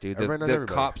everybody. fucked, dude. Everybody knows the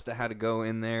everybody. cops that had to go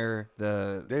in there,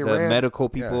 the They ran. medical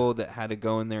people that had to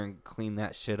go in there and clean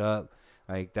that shit up.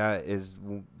 Like, that is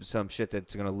some shit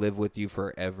that's going to live with you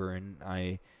forever. And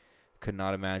I could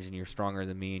not imagine you're stronger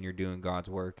than me and you're doing God's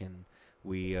work. And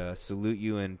we salute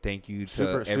you and thank you to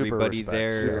Super everybody respect,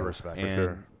 there. super respect, for and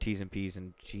sure. T's and P's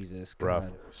and Jesus. Rough.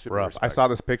 God. Super Rough. I respect. saw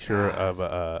this picture of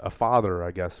a father,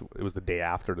 I guess it was the day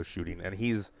after the shooting, and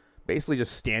he's basically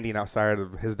just standing outside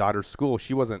of his daughter's school.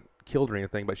 She wasn't killed or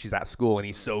anything, but she's at school, and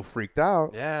he's so freaked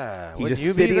out. Yeah. He's Wouldn't just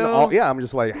you be, sitting though? I'm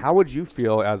just like, how would you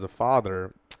feel as a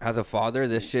father? As a father,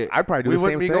 this shit. I'd probably do We the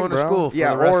wouldn't same be thing, going to bro. school for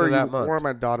yeah, the rest or of that you- month. or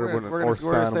my daughter We're wouldn't, gonna or stay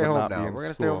son would home not now. be in We're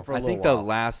gonna stay school. home for a I little think the while.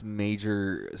 last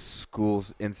major school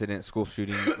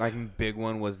shooting, like big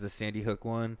one, was the Sandy Hook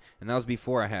one, and that was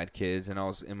before I had kids, and I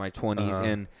was in my 20s,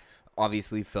 and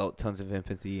obviously felt tons of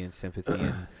empathy and sympathy,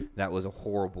 and that was a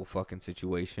horrible fucking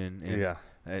situation, and Yeah.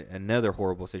 another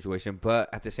horrible situation. But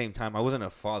at the same time, I wasn't a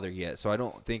father yet, so I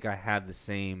don't think I had the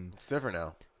same. It's different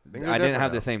now. I didn't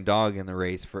have the same dog in the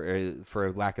race,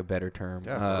 for lack of a better term.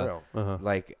 Yeah, for real.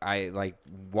 Like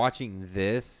watching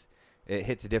this, it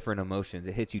hits different emotions.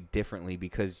 It hits you differently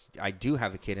because I do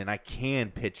have a kid and I can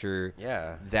picture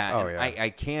that. Oh, And yeah. I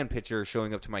can picture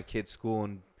showing up to my kid's school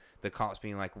and the cops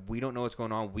being like, "We don't know what's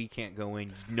going on. We can't go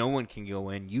in. No one can go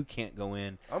in. You can't go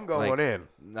in." I'm going in.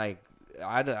 Like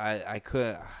I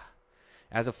could.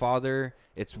 As a father,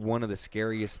 it's one of the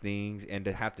scariest things, and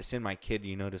to have to send my kid,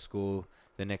 to school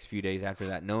the next few days after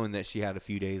that, knowing that she had a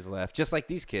few days left, just like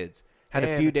these kids had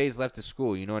a few days left of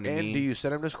school. You know what I mean? And do you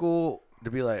send them to school to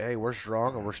be like, hey, we're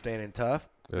strong and we're standing tough?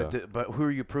 Yeah. But who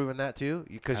are you proving that to?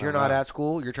 Because I you're don't not know. at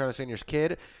school. You're trying to send your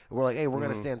kid. We're like, hey, we're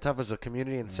going to stand tough as a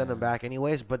community and send them back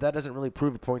anyways. But that doesn't really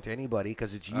prove a point to anybody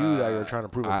because it's you that you're trying to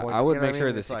prove a point. I would You know what make sure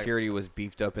mean? the It's like- security was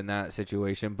beefed up in that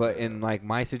situation. But in like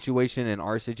my situation and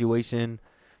our situation,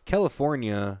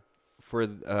 California, for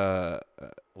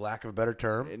lack of a better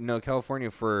term,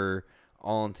 California for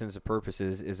all intents and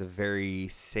purposes is a very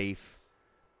safe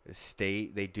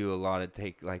state. They do a lot of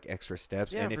take like extra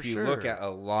steps, Yeah, and if for you look sure. at a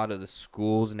lot of the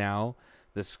schools now,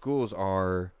 the schools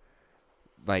are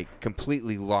like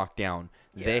completely locked down.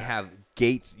 They have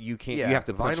gates. You can't. Yeah, You have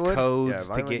to punch Vinewood? codes Yeah,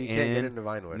 to Vinewood, get you in. can't get into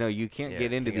Vinewood. No, you can't Yeah,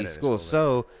 get into can't get these into schools.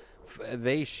 schools So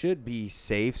they should be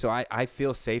safe. So I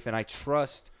feel safe, and I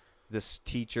trust the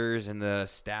teachers and the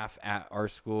staff at our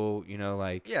school.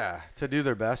 Yeah, to do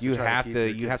their best. You try have keep to your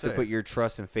you kids have to safe. put your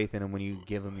trust and faith in them when you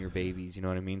give them your babies. You know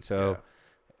what I mean? So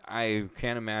I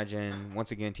can't imagine,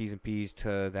 once again, T's and P's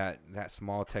to that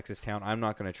small Texas town. I'm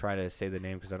not going to try to say the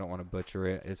name because I don't want to butcher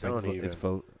it. It's like Don't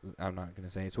even. I'm not going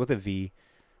to say it. It's with a V.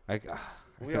 I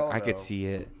all could know. see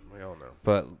it. We all know.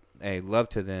 But hey, love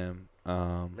to them.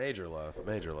 Major love.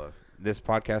 This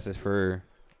podcast is for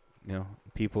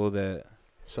people that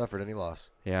suffered any loss.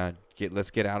 Yeah, let's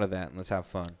get out of that and let's have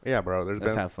fun. Yeah, bro.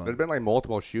 Let's have fun. There's been like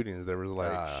multiple shootings. There was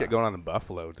like shit going on in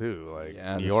Buffalo too, like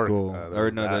New the York. school there or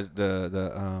was no,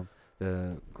 that.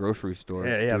 the grocery store.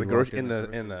 Yeah, the Dude grocery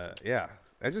walked in the yeah.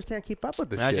 I just can't keep up with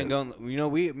this Imagine shit.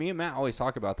 going. Me and Matt always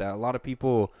talk about that. A lot of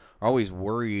people are always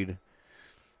worried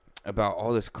about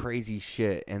all this crazy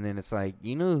shit, and then it's like,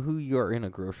 who you're in a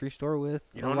grocery store with.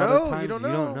 You A don't lot of know. times You don't know.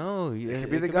 You don't know. It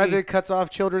could be the guy that cuts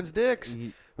off children's dicks.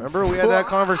 Remember we had that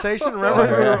conversation? Remember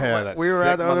that we were sick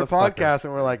at the other motherfucker. podcast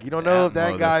and we're like, you don't know if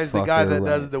that guy's the guy that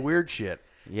does the weird shit.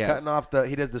 Yeah. Cutting off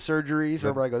he does the surgeries.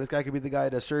 Remember I go, this guy could be the guy that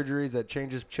does surgeries that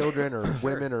changes children or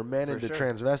women or men into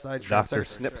transvestites. Dr.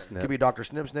 Snip Snip. It could be Dr.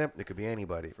 Snip Snip. It could be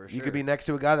anybody. For You sure. could be next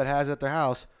to a guy that has at their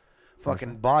house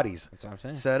fucking bodies. That's what I'm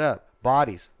saying. Set up.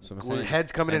 Bodies. That's what I'm saying.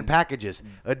 Heads coming in packages.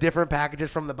 Different packages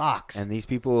from the box. And these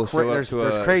people Cra- show up there's- to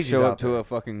there's a crazies show out up to there. a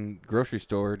fucking grocery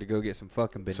store to go get some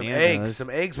fucking some bananas.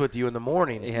 eggs with you in the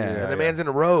morning. Yeah. And the man's in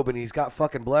a robe and he's got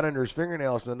fucking blood under his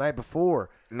fingernails from the night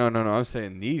before. No. I'm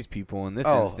saying these people in this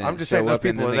Oh, instance. I'm just show saying those up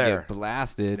and people then are they there. get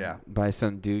blasted Yeah. by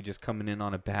some dude just coming in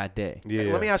on a bad day.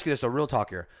 Yeah. Let me ask you this, though, real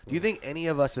talk here. Do you think any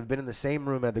of us have been in the same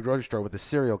room at the grocery store with a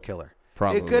serial killer?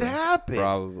 Probably. It could happen.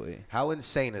 Probably. How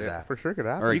insane is Yeah, that? for sure could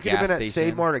happen. Or a You could have gas been at Save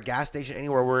station. Mart, a gas station,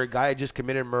 anywhere where a guy had just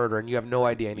committed murder and you have no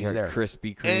idea and he's Or there.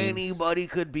 Krispy Kremes. Anybody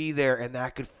could be there and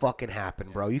that could fucking happen,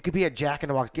 bro. You could be at Jack in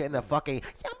the Box getting a fucking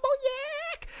Jumbo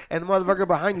Yak and the motherfucker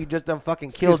behind you just done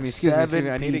fucking killed Excuse seven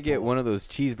me. I need to get people. one of those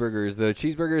cheeseburgers. The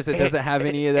cheeseburgers that doesn't have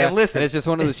any of that. And listen, it's just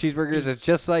one of those cheeseburgers that's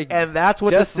just like. And that's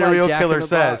what the just like serial Jack in killer the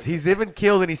says. Box. He's even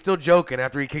killed and he's still joking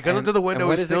after he comes into the window.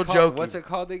 what He's is it still called? joking. What's it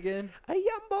called again? A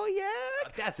Jumbo Yak.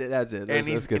 That's it. That's it. And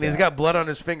he's got blood on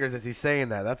his fingers as he's saying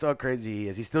that. That's how crazy he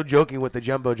is. He's still joking with the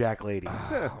Jumbo Jack lady.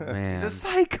 Oh, man. He's a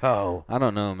psycho. I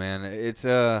don't know, man. It's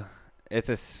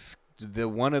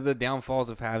one of the downfalls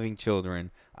of having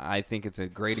children. I think it's a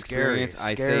great Scary, experience.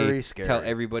 I scary, say scary. tell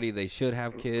everybody they should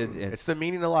have kids. It's the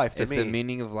meaning of life to it's me. the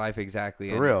meaning of life, exactly.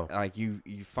 For And, real. like you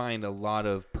find a lot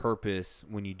of purpose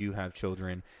when you do have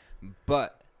children,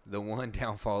 but the one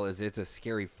downfall is it's a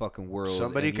scary fucking world.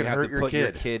 Somebody and can you have hurt to your put kid.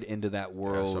 your kid into that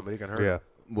world. somebody can hurt. Yeah.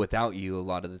 Without you, a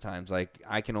lot of the times, like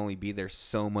I can only be there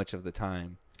so much of the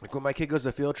time. Like when my kid goes to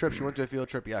a field trip, she went to a field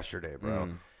trip yesterday, bro.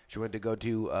 She went to go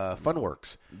to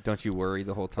Funworks. Don't you worry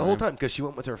the whole time? The whole time, because she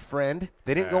went with her friend.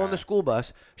 They didn't go on the school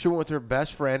bus. She went with her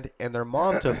best friend, and their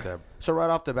mom took them. So right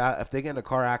off the bat, if they get in a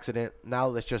car accident,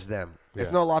 now it's just them.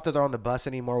 It's not a lot that they're on the bus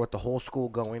anymore with the whole school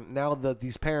going. Now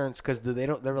these parents, because they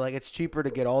were like, it's cheaper to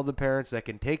get all the parents that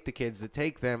can take the kids to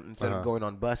take them instead of going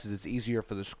on buses. It's easier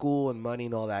for the school and money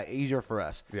and all that. Easier for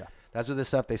us. Yeah. That's what the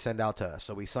stuff they send out to us.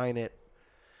 So we sign it.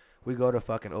 We go to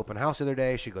fucking open house the other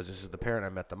day. She goes, this is the parent. I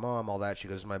met the mom, all that. She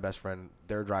goes, this is my best friend.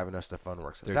 They're driving us to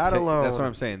Funworks. That alone That's what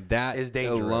I'm saying. That is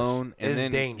dangerous. alone, and is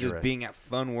then dangerous. just being at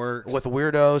Funworks with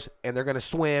weirdos, and they're gonna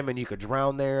swim, and you could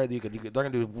drown there. They're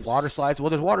gonna do water slides. Well,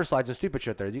 there's water slides and stupid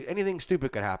shit there. Anything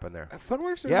stupid could happen there.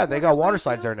 Funworks. Yeah, they got water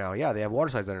slides there now. Yeah, they have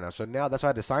water slides there now. So now that's what I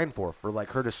had to sign for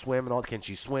like her to swim and all. Can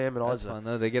she swim and all That's this? fun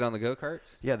though. They get on the go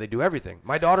karts. Yeah, they do everything.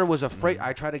 My daughter was afraid.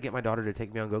 I tried to get my daughter to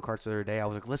take me on go karts the other day. I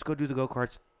was like, let's go do the go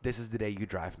karts. This is the day you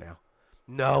drive now.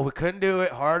 No, we couldn't do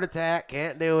it. Heart attack,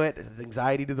 can't do it. It's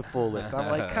anxiety to the fullest. I'm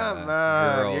like, come on.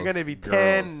 Girls, You're going to be girls.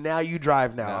 10. Now you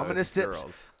drive now. No, I'm going to it's sit.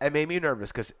 girls. It made me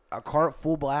nervous because a car at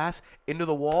full blast into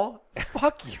the wall.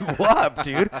 Fuck you up,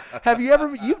 dude.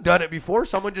 You've done it before.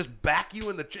 Someone just back you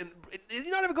in the chin.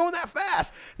 You're not even going that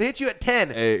fast. They hit you at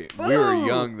 10. Hey, we were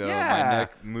young though. Yeah. My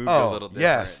neck moved a little different.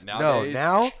 Yes. Nowadays,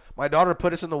 Now my daughter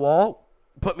put us in the wall,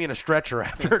 put me in a stretcher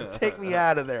after, take me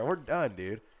out of there. We're done,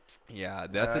 dude. Yeah,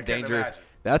 that's I a can't dangerous. imagine.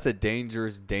 That's a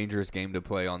dangerous game to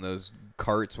play on those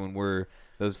carts when we're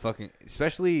those fucking.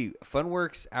 Especially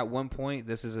Funworks. At one point,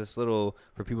 this is this little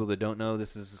for people that don't know.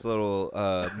 This is this little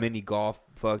mini golf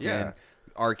fucking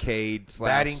arcade slash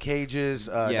Batting cages.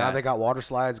 Now they got water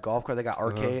slides, golf cart. They got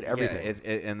arcade, everything.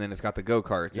 Yeah, and then it's got the go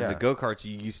karts. Yeah. And the go karts,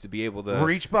 you used to be able to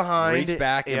Reach behind, reach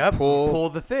back, and yep, pull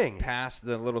the thing past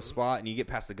the little spot, and you get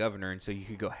past the governor, and so you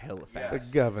could go hella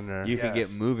fast. The governor. You could get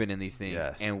Yes. moving in these things,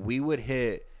 Yes. and we would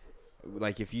hit.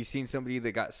 Like if you seen somebody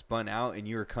that got spun out and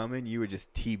you were coming, you would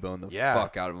just T-bone the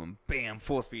fuck out of them, bam,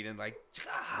 full speed, and like,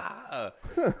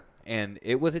 and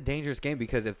it was a dangerous game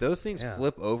because if those things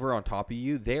flip over on top of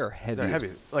you, they are heavy. They're as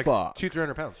heavy, like fuck.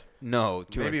 200-300 pounds. No,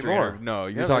 Maybe 200, more. 300. No,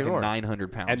 you're Yeah, talking maybe more.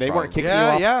 900 pounds. And they weren't probably. kicking you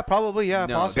off. Yeah, probably, yeah,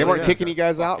 No, possibly. They weren't yeah. kicking you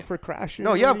guys out for crashing.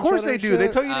 No, yeah, of each course other they and do. They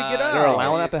shit? tell you to get out. They're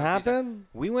allowing Yeah, that to happen.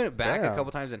 We went back a Damn.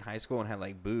 couple times in high school and had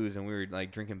like booze, and we were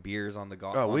like drinking beers on the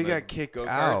golf. Oh, on we the got kicked go-karts.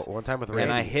 out one time with Randy.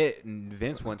 And I hit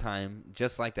Vince one time,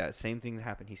 just like that. Same thing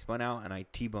happened. He spun out, and I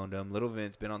T-boned him. Little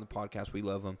Vince, been on the podcast. We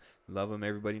love him. Love him.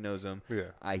 Everybody knows him. Yeah.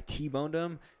 I T-boned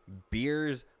him.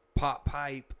 Beers, pop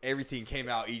pipe, everything came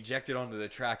out, ejected onto the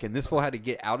track, and this fool had to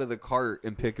get out of the cart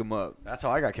and pick him up. That's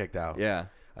how I got kicked out. Yeah.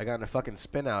 I got in a fucking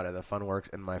spin out at the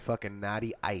Funworks, and my fucking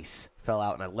natty ice fell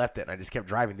out, and I left it, and I just kept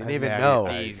driving. Didn't even Natty know.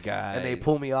 Ice. These guys. And they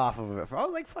pulled me off of it. I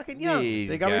was like fucking young. These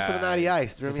They got me for the natty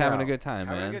ice. Threw Just me having out. a good time,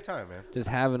 Having man. a good time, man. Just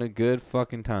having a good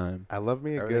fucking time. I love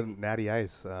me a Everything- good natty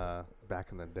ice back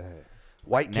in the day.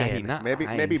 White Natty, can. not Maybe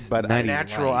ice. Bud Natty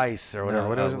Natural Light. ice or whatever. No,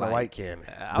 What is in the light. white can?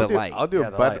 I'll do Yeah,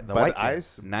 a the Bud, light- the Bud white can.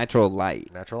 Ice. Natural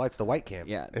light. Natural light's the white can.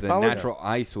 Yeah, If the I was- natural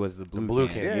ice was the blue, blue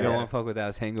can. can, You don't yeah. want to fuck with that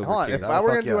as hangover Hold on, kid. if That'll I were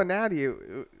fuck gonna you do a up. natty, it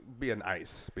would be an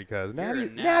ice because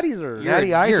natties are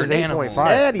Natty ice you're is an animal. 8.5.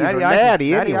 Natties are ice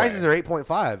natty natty anyway. ices are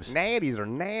 8.5s. natties are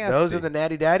nasty. Those are the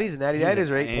natty daddies, and natty He's daddies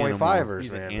are an animal. 8.5ers.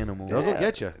 He's an man. animal. Those will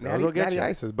get you. Those will get natty you.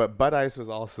 ices, but Bud Ice was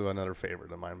also another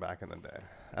favorite of mine back in the day.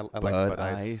 I like Bud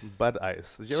Ice. Bud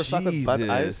Ice. Did you ever fuck with Bud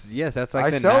Ice? Yes, that's I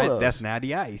like sell those. that's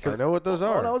natty ice. I know what those Oh,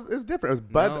 are. no, it's different. It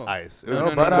was Bud No. Ice. It No,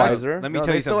 was no, no, no. Budweiser. Let me No, tell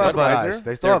they you still something. have Bud Budweiser? Ice.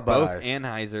 They still They're have Bud both Ice.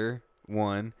 Anheuser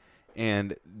one,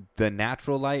 and the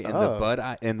natural light and Oh. the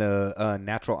Bud and the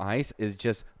natural ice is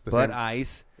just The Bud same-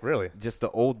 Ice. Really? Just the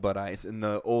old Bud Ice and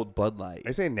the old Bud Light.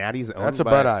 They say Natty's owned That's a by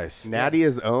Bud Ice. Natty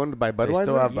is owned by Budweiser. They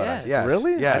still have Bud Ice. Yes.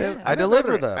 Really? Yes. I I didn't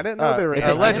deliver know them. I didn't know they were. it's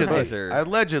owned by allegedly. Budweiser. I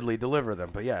allegedly deliver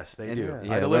them, but yes, they do.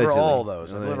 Yeah, I deliver allegedly. all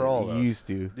those. I deliver all those. Used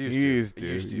to. Used to.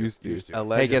 Used to. Hey,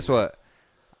 Allegedly. guess what?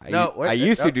 No, wait, I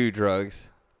used no. to do drugs.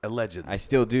 Allegedly. I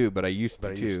still do, but I used to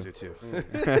But I too. used to too.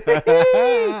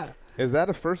 Is that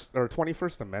a first or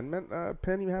 21st Amendment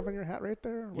pin you have on your hat right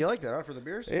there? You like that, huh, for the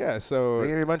beers? Yeah. They So,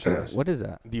 give me a bunch of those. What is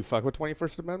that? do you fuck with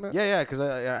 21st Amendment? Yeah, yeah, because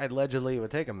I allegedly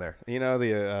would take them there. You know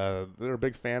they're a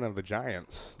big fan of the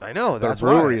Giants. I know. Their That's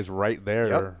brewery why. is right there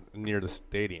Yep. near the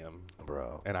stadium,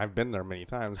 Bro. and I've been there many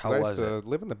times. 'cause How I was used to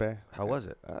live in the Bay. How was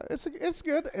it? It's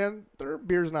good, and their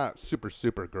beer's not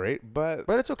super great, but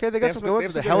But it's okay. They got They some have good some- ones. they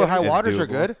have The some Hell or good High ones. Waters It's are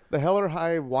good. the Hell or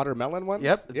High watermelon ones.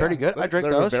 Yep, pretty good. I drink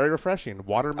they're those. Very refreshing.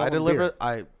 Watermelon. I deliver.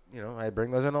 Beer. I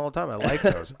bring those in all the time. I like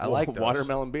those. I like those.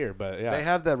 watermelon beer, but yeah. They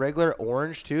have the regular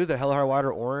orange too. The Hell or High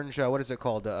Water orange. What is it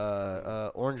called?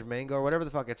 Orange mango or whatever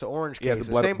the fuck. It's an orange case. Yeah, it's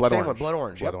the blood- same blood same orange. one. Blood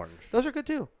orange. Blood Yep. orange. Those are good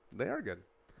too. They are good.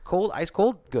 Cold, ice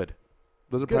cold, good.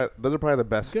 Those are probably the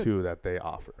best two that they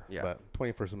offer. Yeah. But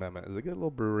 21st Amendment is a good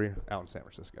little brewery out in San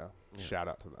Francisco. Shout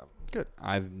out to them. Good.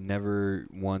 I've never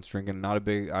once drinking.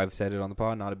 I've said it on the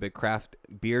pod. Not a big craft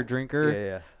beer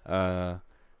drinker. Yeah.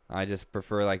 I just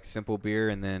prefer like simple beer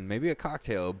and then maybe a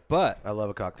cocktail. But I love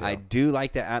a cocktail. I do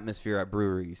like the atmosphere at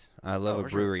breweries. I love a For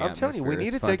sure. brewery. I'm telling you, we atmosphere. need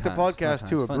It's to fun take the times, fun podcast times,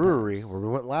 to a fun brewery times. where we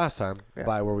went last time.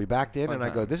 Yeah. Where we backed in, Fun and I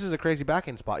go, times. "This is a crazy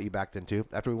back-in spot you backed into."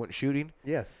 After we went shooting,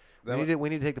 Yes. we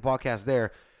need to take the podcast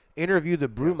there, interview the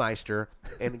brewmeister,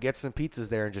 and get some pizzas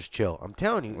there and just chill. I'm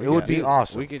telling you, it would be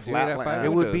awesome. We could do it Flatland. at Five It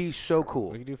Windows. would be so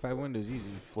cool. We could do 5 Windows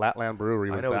easy. Flatland Brewery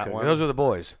was I know we that could. one. Those are the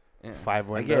boys. Yeah. 5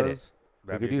 I windows. get it. We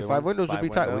That'd could be a do good 5 one. windows. Would be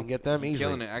tight. We window. can get them Killing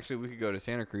easily. it. Actually, we could go to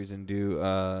Santa Cruz and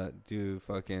do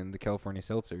fucking the California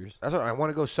seltzers. That's what I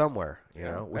want to go somewhere. You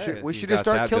know, we Hey, should so we you should got just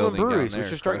start that killing building down breweries. We there.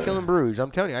 should start killing breweries.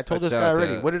 I'm telling you, I told this Shout guy out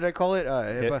already. to- What did I call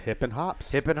it? Hip and hops.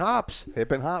 Hip and hops.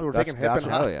 Hip and hops. We're That's- taking hip that's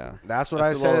and what- hops. Hell yeah. That's what That's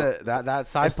I the said. little- That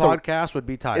side it's the- podcast would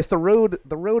be tight. It's the road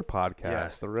podcast.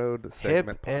 Yes. The road Hip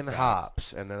segment and podcast.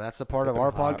 hops, and then that's the part Hip of our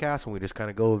and hops. podcast, and we just kind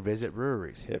of go visit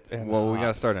breweries. Hip and Well, we got to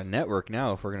hops. start a network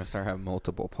now if we're going to start having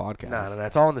multiple podcasts. No,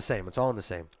 it's all in the same. It's all in the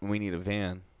same. We need a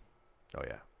van. Oh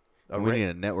yeah. We need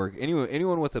a network.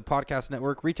 Anyone with a podcast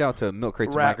network, reach out to Milk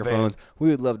Crates and Rap Microphones. We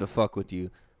would love to fuck with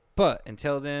you. But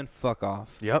until then, fuck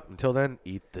off. Yep. Until then,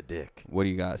 eat the dick. What do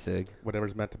you got, Sig?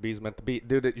 Whatever's meant to be is meant to be.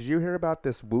 Dude, did you hear about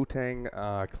this Wu-Tang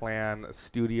Clan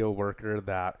studio worker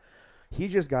that he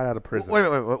just got out of prison? Wait.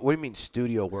 What do you mean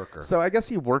studio worker? So I guess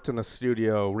he worked in the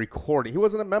studio recording. He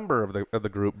wasn't a member of the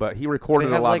group, but he recorded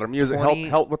They a have lot like of their music. 20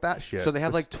 Helped with that shit. So they have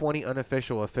This- like 20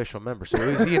 unofficial official members. So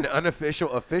is he an unofficial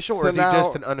official, or So is he now,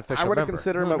 just an unofficial I wouldn't member?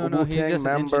 consider him No, a no, he's Wu-Tang just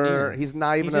an member. engineer. He's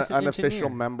not even He's just an an unofficial engineer.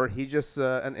 member. He's just an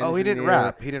engineer. Oh, he didn't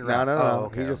rap. He didn't rap. No. Oh,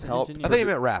 okay, He just okay. helped. I thought you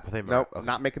meant rap. I think you No, meant rap. Okay.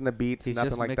 not making the beats, He's nothing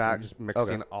just like that. mixing. Just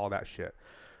mixing Okay. all that shit.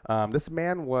 This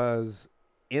man was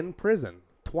in prison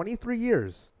 23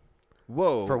 years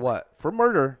Whoa. For what? for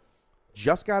murder.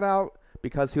 Just got out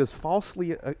because he was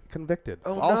falsely convicted.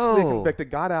 Oh, falsely no. convicted.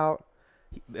 Got out.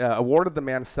 Awarded the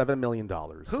man $7 million.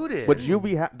 Who did? Would you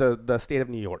be the state of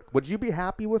New York? Would you be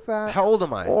happy with that? How old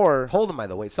am I? Or- how old am I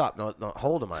though? Wait, stop. No, how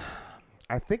old am I?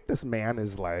 I think this man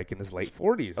is like in his late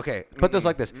 40s. Okay, put this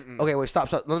like this. Okay, wait,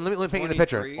 stop. Let me paint you the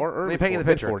picture. 23. Or Let me early paint you the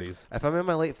mid picture. 40s. If I'm in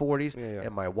my late 40s Yeah.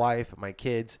 and my wife, my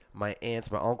kids, my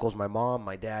aunts, my uncles, my mom,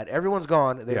 my dad, everyone's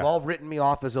gone. They've Yeah. all written me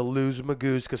off as a loser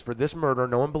magoose because for this murder,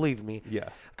 no one believed me. Yeah.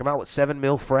 Come out with $7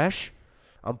 million fresh.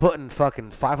 I'm putting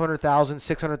fucking $500,000,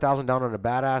 $600,000 down on a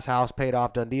badass house, paid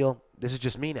off, done deal. This is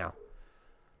just me now.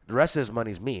 The rest of this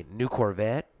money's me. New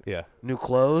Corvette, Yeah. new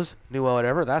clothes, new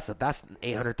whatever. That's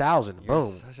 $800,000. You're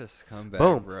Boom. such a scumbag,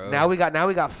 Boom. bro. Now we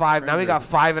got five. Now we got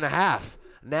 5.5.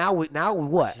 Now what? Now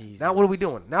what are we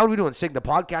doing? Now what are we doing? Sig, the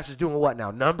podcast is doing what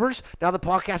now? Numbers? Now the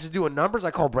podcast is doing numbers.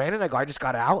 I call Brandon. I go, I just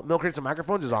got out. Milk Crates and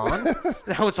Microphones is on.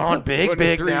 Now it's on big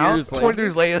now. 23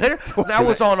 years later. Now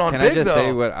it's on Can big, I just though.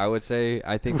 say what I would say?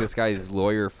 I think this guy's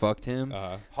lawyer fucked him.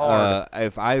 Hard.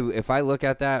 If I look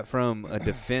at that from a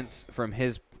defense, from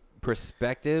his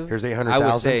perspective, Here's I would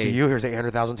 800,000 say to you. Here's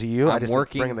 800,000 to you. I I'm just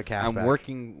working. bringing the cash I'm back.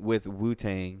 working with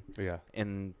Wu-Tang. Yeah.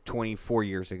 In 24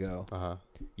 years ago. Uh-huh.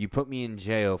 You put me in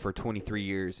jail for 23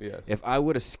 years. Yes. If I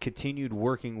would have continued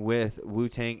working with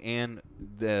Wu-Tang and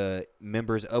the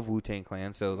members of Wu-Tang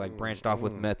Clan, so like branched off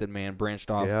with Method Man,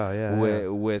 branched off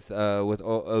with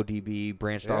ODB,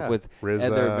 branched off with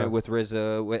RZA. with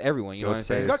RZA, with everyone. You know what I'm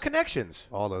saying? He's got connections.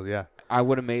 All those, yeah. I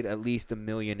would have made at least $1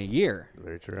 million a year.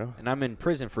 Very true. And I'm in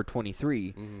prison for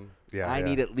 23. Yeah. I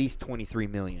need at least 23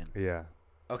 million. Yeah.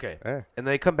 Okay. Eh. And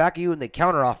they come back at you and they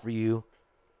counter offer you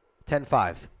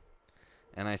 10.5.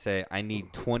 And I say, I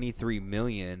need 23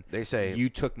 million. They say, you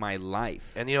took my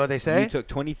life. And you know what they say? You took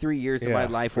 23 years of my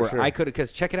life where I could have,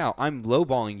 because check it out. I'm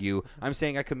lowballing you. I'm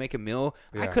saying I could make $1 million.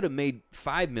 I could have made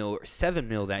 $5 million or $7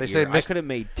 million that year. I could have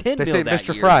made $10 million that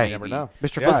Mr. year. Fry. Maybe. Never know.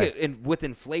 Mr. Look Fry. and with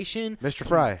inflation, Mr.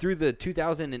 Fry. through the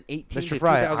 2018 Mr. to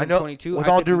Fry, I know, 2022, with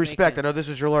I all could due be respect, making- I know this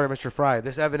is your lawyer, Mr. Fry.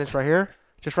 This evidence right here,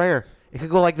 just right here, it could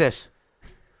go like this.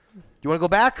 You want to go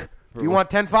back? Do you want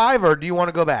 10.5 or do you want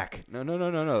to go back? No.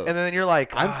 And then you're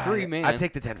like, I'm free, man. I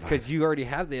take the 10.5. Because you already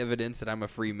have the evidence that I'm a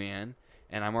free man,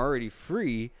 and I'm already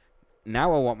free.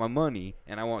 Now I want my money,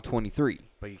 and I want 23.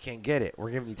 But you can't get it.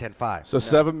 We're giving you 10.5. So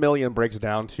 $7 million breaks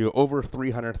down to over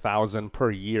 $300,000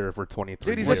 per year for 23.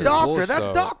 Dude, he's years. a doctor. bullshit. That's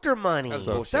doctor money. That's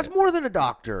bullshit. That's more than a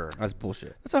doctor. That's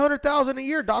bullshit. That's $100,000 a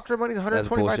year. Doctor money's That's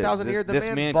bullshit. $125,000 a year. This The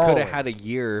man man's could balling. have had a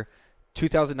year.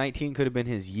 2019 could have been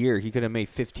his year. He could have made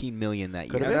 $15 million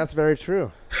that year. And that's very true.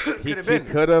 he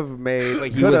could have made.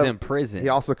 But he was in prison. He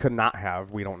also could not have.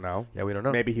 We don't know. Yeah, we don't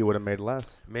know. Maybe he would have made less.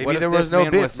 Maybe What if there this was no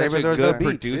man bits. was Maybe such there a was no good beats.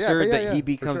 producer Yeah, that yeah, he for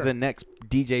becomes sure. the next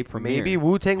DJ Premier. Maybe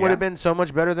Wu-Tang would have been so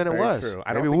much better than it Very was. true.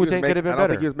 I Maybe don't think Wu-Tang could have been I don't think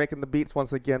better. he was making the beats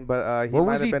once again, but he What might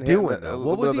was have he been doing, hitting though? a What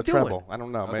little was bit of he the doing? treble. I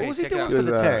don't know. Okay, Maybe. What was he check doing out. for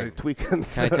the tag? Tweaking.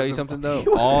 Can I tell you something though? He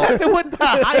was messing with the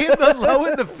high and the low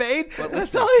and the fade.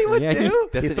 That's all he would do.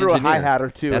 That's He an threw a engineer. hi-hat or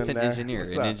two That's in an there. engineer.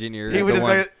 What's An up? engineer. He is would the just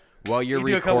one- like, while you're he'd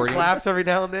do a couple recording. claps every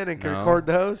now and then and No. record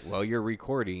those. While you're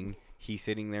recording, he's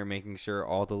sitting there making sure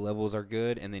all the levels are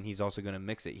good, and then he's also going to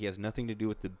mix it. He has nothing to do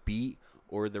with the beat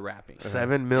or the rapping.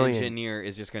 $7 million. Engineer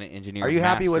is just going to engineer. Are you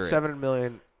happy with master it. $7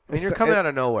 million? I mean, you're coming out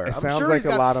of nowhere. It I'm sounds sure like he's a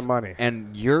got lot of money.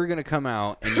 And you're going to come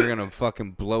out and you're going to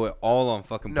fucking blow it all on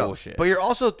fucking No, bullshit. but you're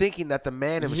also thinking that the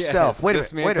man Yes, himself. Wait a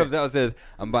this minute. man Wait a comes minute. out and says,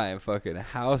 "I'm buying fucking a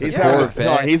house, He's a having a- Corvette,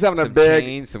 no, he's having a some big-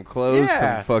 chains, some clothes,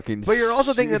 some fucking." But you're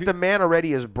also thinking that shoes." the man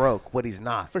already is broke. What he's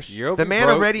not. For You'll The be man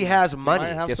broke. already has money.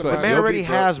 might have Guess some what? The money. man You'll be already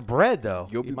broke. has bread, though.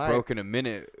 You'll be He might. broke in a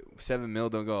minute. $7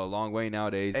 million don't go a long way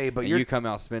nowadays. Hey, but and you're- you come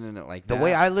out spending it like The that.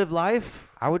 way I live life,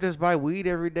 I would just buy weed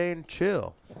every day and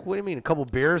chill. What do you mean? A couple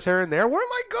beers here and there? Where am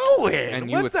I going? and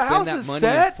you Once would the spend house that is money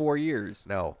set? in 4 years.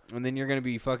 No. And then you're gonna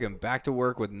be fucking back to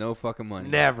work with no fucking money.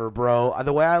 Never, bro.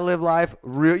 The way I live life,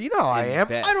 real. You know how I am.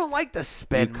 Invest. I don't like to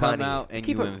spend You come money. out and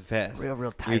Keep you it invest.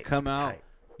 real tight. You come keep it out, tight.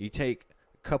 you take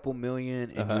a couple million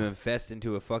and you invest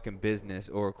into a fucking business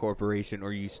or a corporation,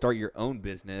 or you start your own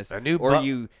business, A new or bu-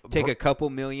 you take a couple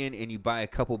million and you buy a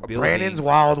couple buildings. Brandon's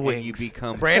Wild and Wings. you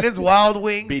become Brandon's Wild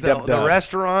Wings, the B-dub-dub.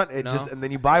 restaurant. It No. just and then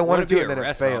you buy one or Wanna two be and a then it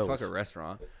restaurant, fails. Fuck a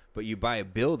restaurant. But you buy a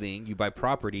building, you buy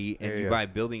property, and you buy a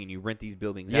building and you rent these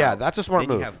buildings out. Yeah, that's a smart then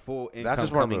move. You have full income That's a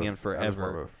smart coming move. in That's a smart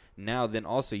forever. move. Now, then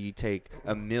also you take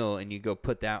a mill and you go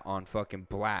put that on fucking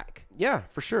black. Yeah,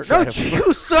 for sure. Try No, to-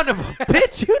 you son of a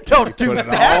bitch! You don't do put it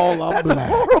that. all on That's black.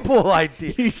 a horrible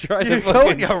idea. You try You to go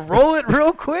fucking and you roll it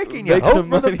real quick and you make hope some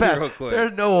for the money best. real quick.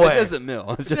 There's no way. It's just a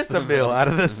mill. It's just a mill out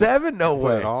of the seven. No Put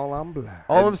way. it all on black.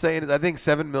 All I'm saying is, I think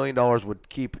 $7 million would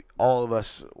keep all of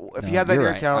us. If you had that in you're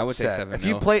your right. account, I would say set. 7 If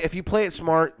you mil. play it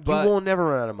smart, But you will never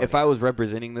run out of money. If I was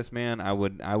representing this man, I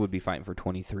would be fighting for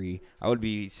 23. I would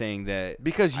be saying that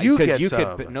Because you get you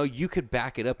some. could no, you could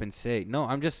back it up and say no.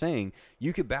 I'm just saying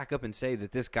you could back up and say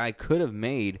that this guy could have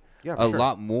made Yeah, a for sure.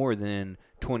 lot more than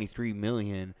 23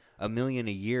 million. $1 million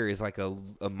a year is like a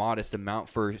modest amount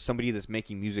for somebody that's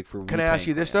making music for. Can I Wu-Tang ask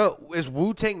you this Clan. though? Is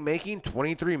Wu-Tang making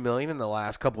 $23 million in the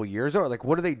last couple of years? Or like,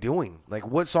 what are they doing? Like,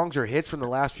 what songs are hits from the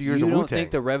last few years You of don't Wu-Tang?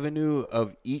 think the revenue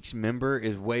of each member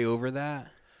is way over that?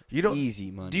 You don't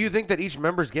easy money. Do you think that each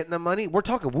member's getting the money? We're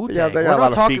talking Wu-Tang. Yeah, they got we're a not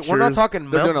lot of talking. We're not features. talking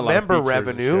They're doing a lot of member features and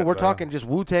revenue. shit, We're though. talking just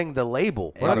Wu-Tang the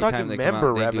label. We're not Every time talking they come member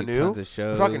out, they do revenue. tons of We're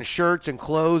shows. talking shirts and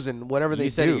clothes and whatever they You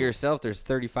said do. it yourself. There's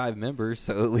 35 members,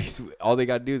 so at least all they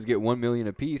got to do is get $1 million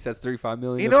a piece. That's 35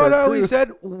 million. You know what I always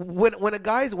said? When a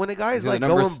guy's Do like the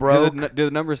going numbers- broke. Do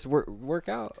the numbers work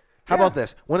out? How about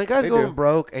this? When a guy's They going do.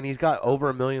 broke and he's got over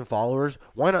 1 million followers,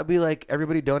 why not be like,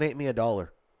 everybody donate me $1?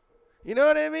 You know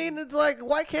what I mean? It's like,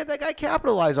 why can't that guy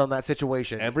capitalize on that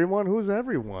situation? Everyone? Who's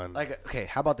everyone? Like, okay,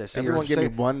 how about this? So Everyone give say,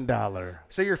 me $1.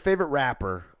 say your favorite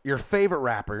rapper,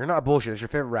 you're not bullshit, it's your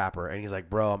favorite rapper, and he's like,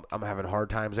 bro, I'm having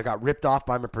hard times. I got ripped off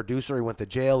by my producer. He went to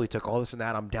jail. He took all this and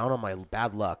that. I'm down on my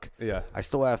bad luck. Yeah. I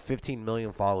still have 15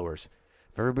 million followers.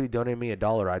 If everybody donated me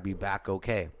 $1, I'd be back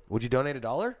okay. Would you donate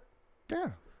 $1? Yeah,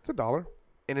 it's $1.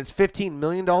 And it's $15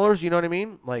 million, you know what I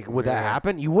mean? Like, would that Yeah.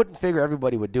 happen? You wouldn't figure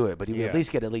everybody would do it, but you would Yeah. at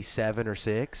least get at least 7 or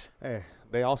 6. Hey,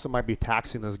 they also might be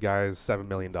taxing this guy's $7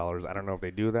 million. I don't know if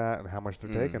they do that and how much they're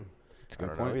taking. It's a I good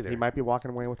don't know point. either. He might be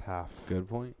walking away with half. Good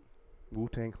point.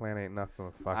 Wu-Tang Clan ain't nothing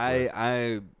to fuck with.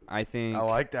 I think I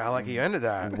like that. I like you ended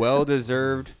that. well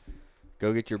deserved.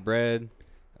 Go get your bread.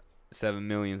 7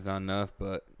 million's not enough,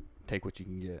 but take what you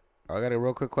can get. I got a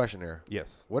real quick question here.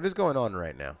 Yes. What is going on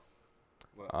right now?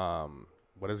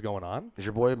 What is going on? Is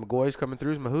your boy McGoy's coming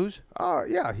through? Mahoos? Oh,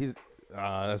 yeah, he's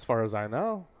as far as I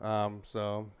know.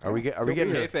 So Are we getting?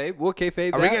 Kayfabe. We'll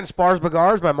kayfabe Are we that. getting Spars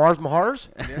Bagars by Mars Mahars?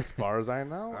 as far as I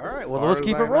know. All right. Well, let's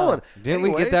keep it rolling. Didn't we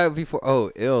Anyways, get that before?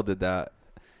 Oh, Ill did that.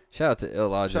 Shout out to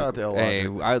Illogic. Shout out to Hey,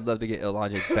 Illogic. I'd love to get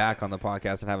Illogic back on the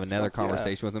podcast and have another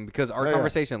conversation with him because our Yeah.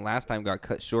 conversation last time got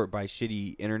cut short by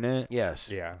shitty internet. Yes.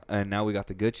 Yeah. And now we got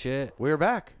the good shit. We're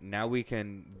back. Now we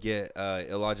can get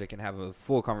Illogic and have a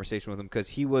full conversation with him because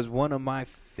he was one of my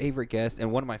favorite guests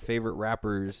and one of my favorite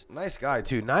rappers. Nice guy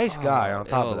too. Nice guy on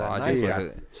top of that. Illogic Nice was guy.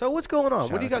 a- So what's going on?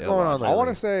 Shout What do you out got to going on Illogic. lately? I want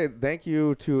to say thank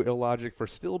you to Illogic for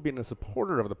still being a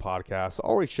supporter of the podcast,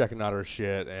 always checking out our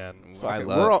shit, and I fucking-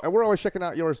 love- we're always checking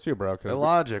out yours too, bro. 'cause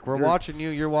Illogic. We're you're- watching you.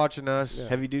 You're watching us.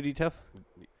 Heavy duty tough.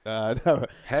 No,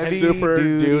 Heavy super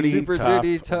duty, duty Super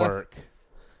duty tough. work.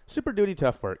 Super duty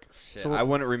tough work. Shit, I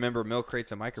wouldn't remember milk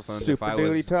crates and microphones if Super I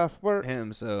duty was tough work.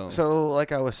 him. So,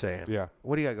 like I was saying, Yeah.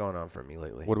 what do you got going on for me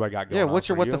lately? What do I got going Yeah, on what's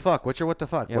your for what you? the fuck? What's your what the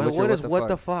fuck? Yeah, What- what's your what what is the what fuck?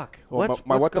 the fuck? Well, What's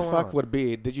my what the going fuck on? would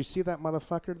be, did you see that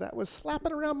motherfucker that was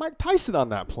slapping around Mike Tyson on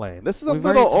that plane? This is a We've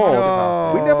little already talked old.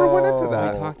 about We never went into We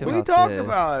that. talked We about talked this.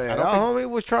 about it. I Our don't homie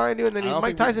was trying to, and then I don't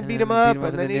Mike think- Tyson beat him Beat up, him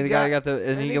and then he got the,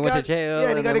 and he went to jail. Yeah,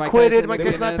 and he got then Mike acquitted. Tyson- Mike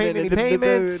Tyson's not paying any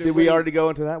payments. Did we already go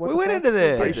into that? What We the went fuck? into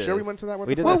this. Are you sure we went to that? We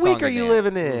the did fuck? What that week song are and you dance.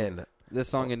 living in? This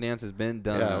song and dance has been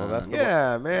done. Yeah, well, that's the-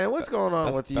 Yeah, man. What's going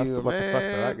on with That's you, the what man? the fuck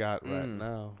that I got right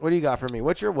now. What do you got for me?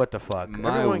 What's your what the fuck?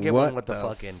 My Everyone get one what the the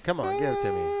fuck in. Come on, give it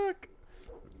to me.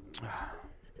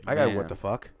 I got a Man. what the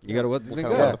fuck. You got to what? What Think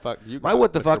kind of good. what the fuck you My got,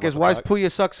 what the Mr. fuck is What the why fuck?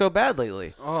 Puya suck so bad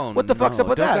lately? Oh, What the fuck's no. up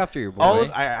with Don't that? go after your boy.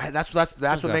 That's what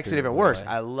Don't makes go it even after worse. your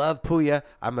boy. I love Puya.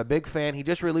 I'm a big fan. He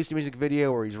just released a music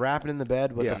video where he's rapping in the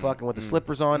bed with Yeah. the fucking with the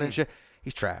slippers on and shit.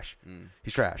 He's trash.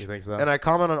 He's trash. You think so? And I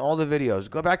comment on all the videos.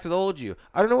 Go back to the old you.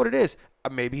 I don't know what it is.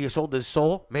 Maybe he sold his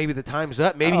soul. Maybe the time's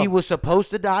up. Maybe he was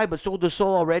supposed to die but sold his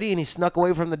soul already and he snuck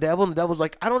away from the devil. And the devil's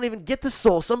like, I don't even get the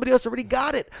soul. Somebody else already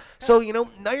got it. So,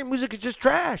 now your music is just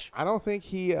trash. I don't think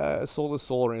he sold his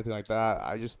soul or anything like that.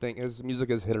 I just think his music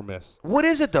is hit or miss. What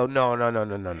is it though? No.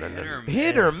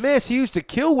 Hit or miss. He used to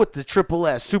kill with the Triple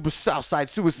S, Super Southside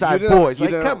Suicide You didn't- Boys. you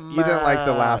Like, didn't- come on. You didn't like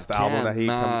the last album that he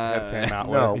Come came out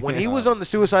No, with. when he was on the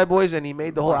Suicide Boys and he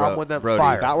made the whole album with them, Brody,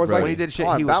 fire. that was Brody. like when he did shit,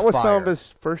 hold on, he was that was fire. some of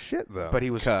his first shit though. But he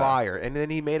was Cut. fire, and then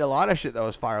he made a lot of shit that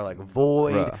was fire, like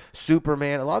Void, Bruh.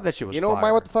 Superman. A lot of that shit was you know fire.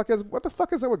 my what the fuck is? What the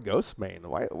fuck is that with Ghostman?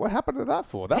 What happened to that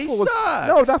fool? That He fool was sucks.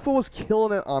 no, that fool was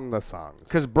killing it on the songs.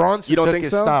 Because Bronson You don't took think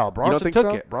his so? style. You don't Bronson think took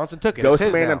so? it. Bronson took it. It's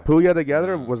his Ghostman now. and Puya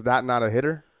together, was that not a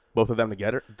hitter? Both of them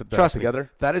together? Trust me,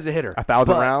 together? that is a hitter.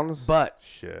 1,000 But- rounds? But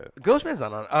Shit. Ghostman's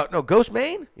not on. No,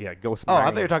 Ghostman. Yeah, Ghostman. Oh, I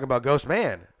thought you were talking about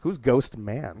Ghostman. Who's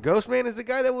Ghostman? Ghostman is the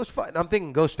guy that was fighting. I'm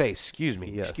thinking Ghostface. Excuse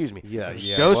me. Yes. Excuse me. Yeah.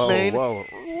 Ghostman. Whoa.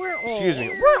 Excuse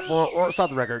me. Stop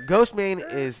the record. Ghostman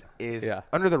is Yeah.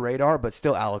 under the radar, but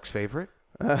still Alex's favorite.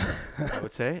 I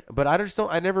would say, but I just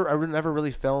don't. I never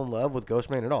really fell in love with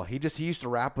Ghostman at all. He used to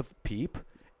rap with Peep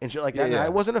and shit like that. Yeah, And yeah. I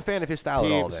wasn't a fan of his style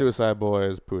at all. Peep, then. Suicide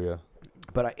Boys, Puya.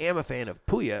 But I am a fan of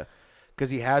Puya because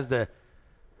he has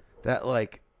that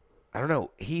like I don't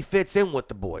know. He fits in with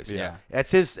the boys. Yeah.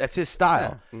 That's his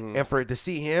style. And for it to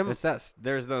see him,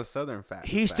 there's no Southern fat.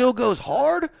 he still goes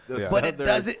hard, but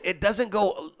it doesn't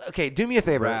go. Okay, do me a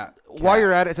favor. Rap While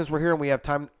you're at it, since we're here and we have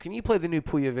time, can you play the new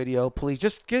Puya video, please?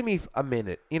 Just give me a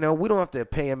minute. You know, we don't have to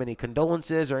pay him any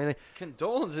condolences or anything.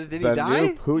 Condolences? Did The he die?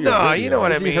 new Puya No, video. you know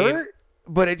what Is I he mean. hurt?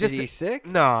 But it just Is he sick?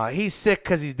 No, he's sick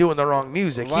because he's doing the wrong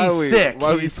music. Why He's are we- sick. why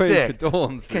are we he's playing sick.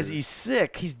 condolences? Because he's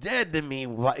sick. He's dead to me.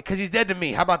 Because he's dead to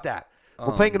me. How about that? We're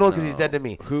Oh, playing condolences because he's no. dead to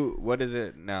me. What is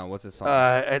it now? What's his song?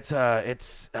 It's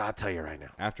I'll tell you right now.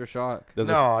 Aftershock.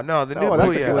 No, the new Oh, that's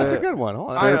Puya. that's a good one.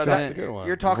 Hold on. I know That's that- a good one.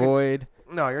 You're talking. Void.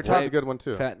 No, you're That's talking. a good one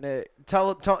too. Fat Nick.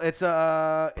 Tell it's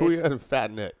Puya and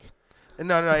Fat Nick.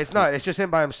 No, it's not. It's just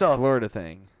him by himself. Florida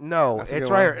thing. No, That's a it's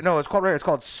good right one. here. No, it's called right here. It's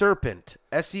called Serpent.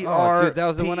 Oh, SER. dude, that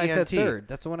was the one I said third.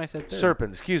 That's the one I said third.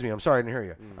 Serpent. Excuse me. I'm sorry, I didn't hear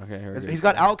you. Okay, here it He's is.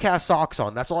 got Outcast socks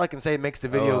on. That's all I can say makes the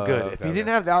video good. If he didn't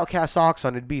have the Outcast socks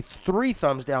on, it'd be 3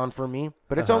 thumbs down for me.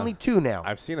 But it's only 2 now.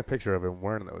 I've seen a picture of him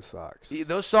wearing those socks.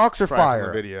 Those socks are Right from the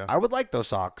fire. video. I would like those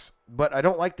socks, but I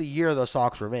don't like the year those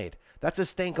socks were made. That's a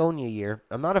Stankonia year.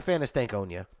 I'm not a fan of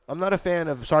Stankonia. I'm not a fan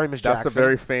of Sorry Miss Jackson. That's a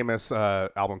very famous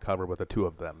album cover with the two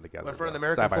of them together. But for an though.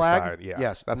 American Side by flag? side, yeah.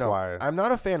 Yes. That's no, why. I'm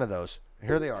not a fan of those.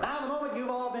 Here they are. Now the moment you've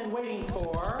all been waiting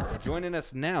for. Joining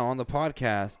us now on the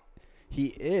podcast, he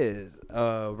is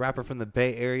a rapper from the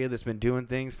Bay Area that's been doing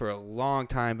things for a long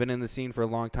time, been in the scene for a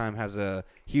long time, has a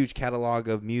huge catalog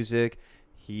of music.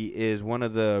 He is one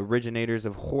of the originators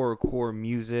of horrorcore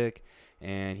music,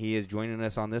 and he is joining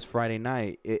us on this Friday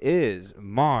night. It is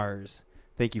Mars.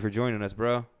 Thank you for joining us,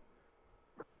 bro.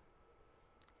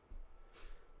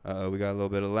 We got a little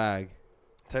bit of lag.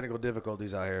 Technical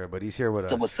difficulties out here, but he's here with us.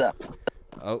 So what's up?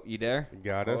 Oh, you there? You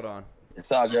got Hold us. on.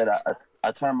 It's all good.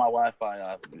 I turned my Wi-Fi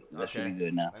off. That should be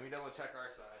good now. Let me double check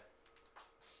our side.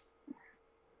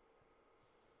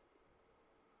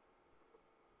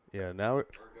 Yeah, now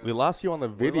we lost you on the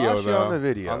video. lost you though. on the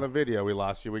video. On the video, we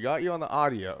lost you. We got you on the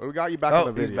audio. We got you back Oh,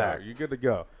 on the he's video. back. You're good to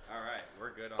go. All right,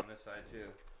 we're good on this side too.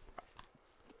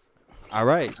 All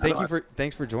right,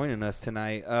 thanks for joining us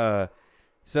tonight.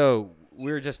 So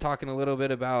we were just talking a little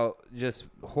bit about just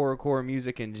horrorcore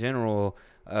music in general.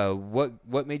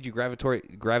 What made you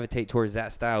gravitate towards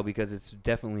that style? Because it's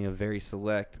definitely a very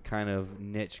select kind of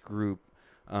niche group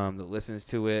that listens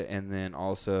to it, and then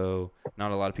also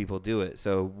not a lot of people do it.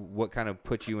 So what kind of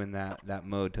put you in that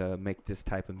mode to make this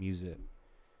type of music?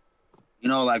 You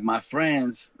know, like my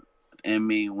friends and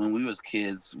me, when we was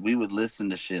kids, we would listen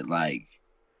to shit like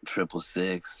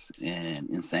 666 and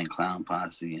Insane Clown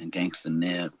Posse and Gangsta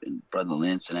Nip and Brother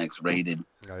Lynch and X-Rated.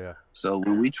 Oh yeah. So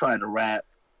when we tried to rap,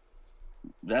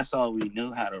 that's all we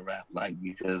knew how to rap like,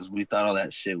 because we thought all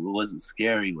that shit wasn't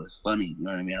scary, it was funny. You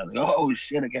know what I mean? I was like, oh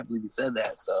shit, I can't believe you said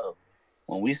that. So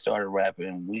when we started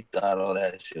rapping, we thought all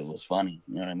that shit was funny.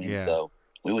 You know what I mean? Yeah. So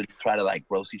we would try to like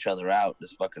roast each other out,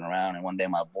 just fucking around. And one day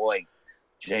my boy,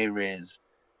 J Riz,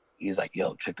 he's like,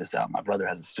 yo, check this out. My brother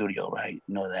has a studio, right?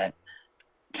 You know that?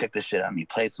 Check this shit out. And he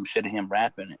played some shit of him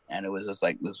rapping, and it was just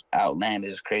like this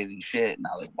outlandish, crazy shit. And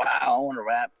I was like, wow, I want to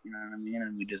rap. You know what I mean?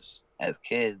 And we just, as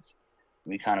kids,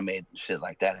 we kind of made shit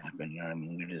like that happen. You know what I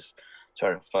mean? We just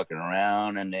started fucking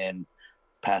around and then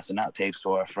passing out tapes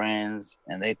to our friends,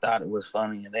 and they thought it was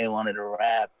funny, and they wanted to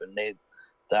rap, and they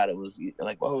thought it was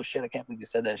like, oh shit, I can't believe you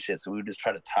said that shit. So we would just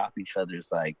try to top each other's,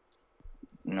 like,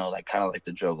 you know, like kind of like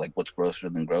the joke, like what's grosser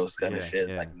than gross kind of shit.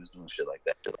 Yeah. Like we was doing shit like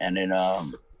that. And then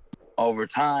over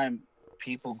time,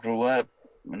 people grew up,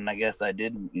 and I guess I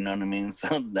didn't, you know what I mean?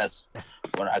 So that's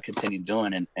what I continued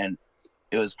doing. And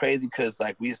it was crazy because,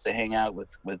 like, we used to hang out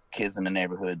with kids in the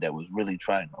neighborhood that was really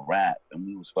trying to rap, and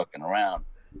we was fucking around.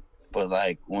 But,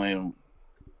 like, when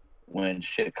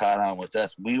shit caught on with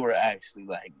us, we were actually,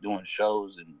 like, doing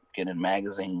shows and getting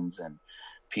magazines, and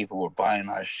people were buying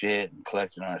our shit and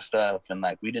collecting our stuff. And,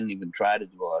 like, we didn't even try to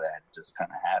do all that. It just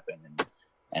kind of happened.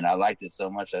 And I liked it so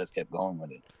much, I just kept going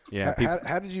with it. Yeah.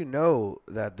 How did you know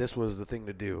that this was the thing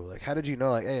to do? Like, how did you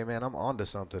know, like, hey, man, I'm onto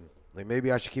something? Like,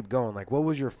 maybe I should keep going. Like, what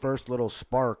was your first little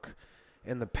spark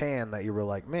in the pan that you were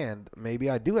like, man, maybe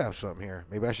I do have something here.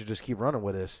 Maybe I should just keep running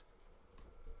with this.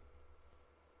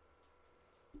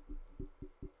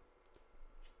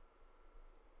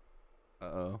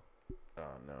 Uh-oh. Oh,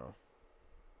 no.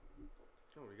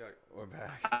 Oh, we're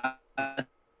back.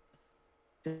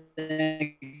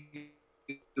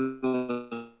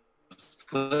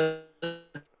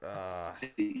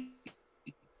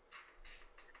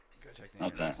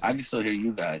 Okay, I can still hear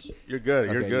you guys. You're good.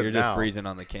 You're Okay, good You're now. just freezing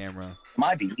on the camera.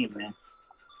 Might be me, man.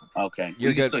 Okay,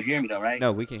 You're you can good. still hear me though, right?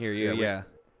 No, we can hear you. Yeah.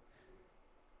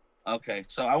 Okay,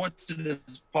 so I went to this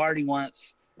party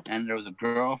once and there was a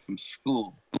girl from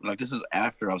school. Like, this is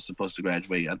after I was supposed to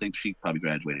graduate. I think she probably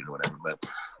graduated or whatever, but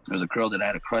there was a girl that I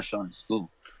had a crush on in school.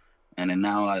 And then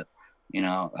now I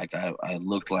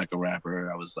looked like a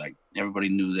rapper. I was like, everybody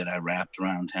knew that I rapped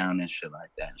around town and shit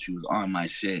like that. She was on my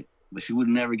shit, but she would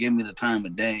never give me the time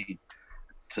of day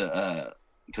to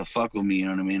fuck with me. You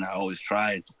know what I mean? I always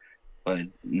tried, but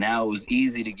now it was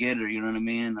easy to get her. You know what I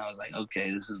mean? I was like, okay,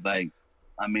 this is like,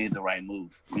 I made the right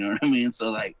move. You know what I mean?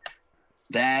 So like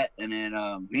that, and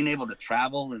then being able to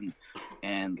travel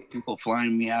and people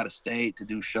flying me out of state to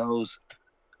do shows,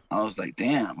 I was like,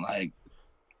 damn, like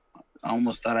I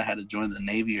almost thought I had to join the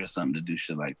Navy or something to do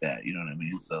shit like that. You know what I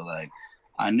mean? So like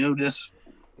I knew just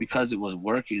because it was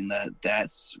working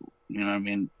that's, you know what I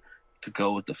mean, to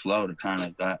go with the flow, to kind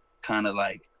of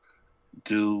like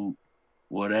do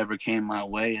whatever came my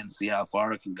way and see how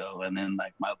far it can go. And then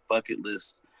like my bucket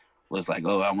list was like,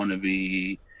 oh, I want to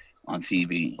be on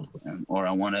TV, or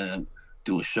I want to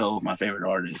do a show with my favorite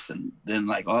artists. And then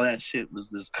like all that shit was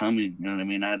just coming, you know what I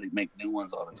mean? I had to make new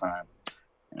ones all the time.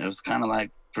 And it was kind of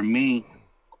like, for me,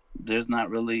 there's not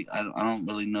really, I don't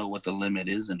really know what the limit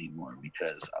is anymore,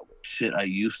 because shit I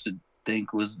used to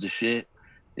think was the shit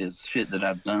is shit that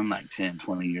I've done like 10,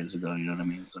 20 years ago, you know what I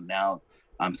mean? So now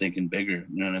I'm thinking bigger,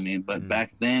 you know what I mean? But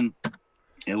back then,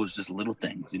 it was just little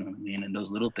things, you know what I mean? And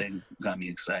those little things got me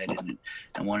excited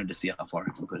and wanted to see how far I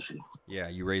can push it. Yeah,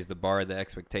 you raise the bar, the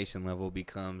expectation level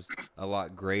becomes a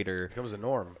lot greater. Becomes a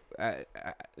norm.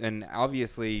 And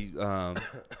obviously,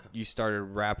 you started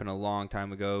rapping a long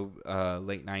time ago,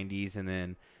 late 90s, and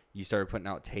then you started putting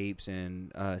out tapes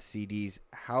and CDs.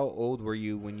 How old were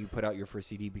you when you put out your first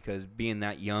CD? Because being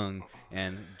that young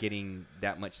and getting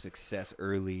that much success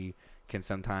early can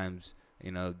sometimes,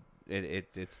 you know,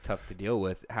 it's tough to deal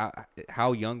with.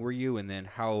 How young were you, and then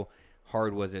how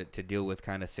hard was it to deal with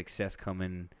kind of success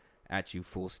coming at you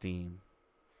full steam?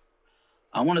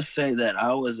 I want to say that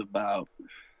I was about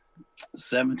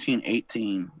 17,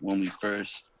 18 when we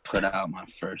first put out my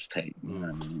first tape. You know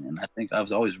what I mean? And I think I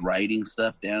was always writing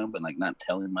stuff down, but like not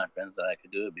telling my friends that I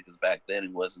could do it, because back then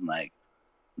it wasn't like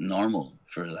normal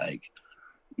for like,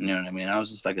 you know what I mean? I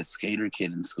was just like a skater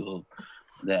kid in school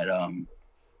that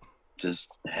just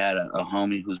had a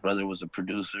homie whose brother was a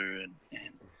producer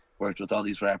and worked with all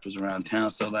these rappers around town.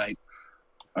 So like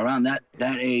around that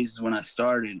age is when I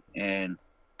started, and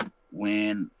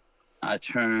when I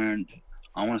turned,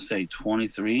 I want to say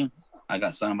 23, I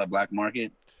got signed by Black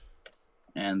Market.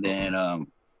 And then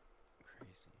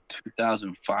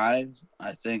 2005,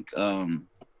 I think I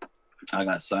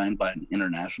got signed by an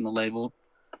international label,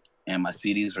 and my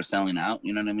CDs were selling out,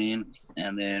 you know what I mean?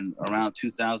 And then around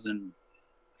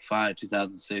 2005,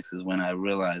 2006 is when I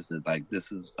realized that like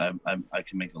this is, I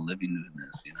can make a living doing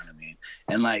this, you know what I mean?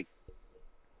 And like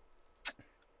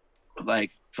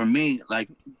for me, like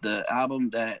the album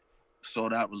that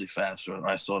sold out really fast, or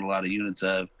I sold a lot of units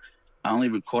of, I only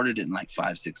recorded it in like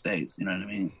 5-6 days, you know what I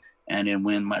mean? And then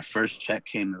when my first check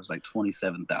came, it was like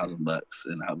 $27,000,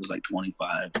 and I was like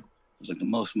 25. It was like the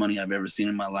most money I've ever seen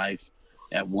in my life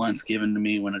at once, given to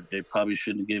me when they probably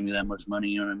shouldn't have given me that much money,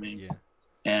 you know what I mean? Yeah.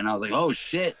 And I was like, oh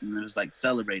shit, and it was like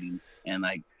celebrating. And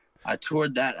like I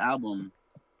toured that album,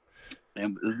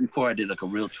 and it was before I did like a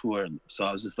real tour, so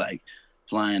I was just like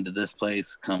flying to this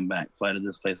place, come back, fly to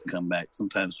this place and come back,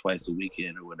 sometimes twice a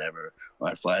weekend or whatever. Or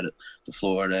I'd fly to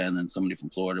Florida, and then somebody from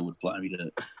Florida would fly me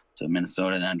to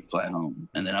Minnesota, and I'd fly home.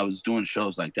 And then I was doing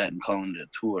shows like that and calling it a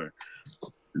tour.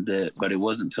 But it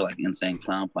wasn't until like Insane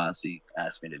Clown Posse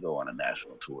asked me to go on a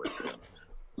national tour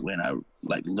when I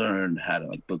like learned how to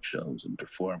like book shows and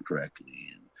perform correctly,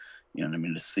 and you know what I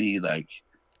mean, to see like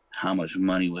how much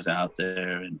money was out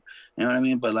there, and you know what I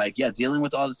mean. But like, yeah, dealing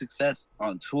with all the success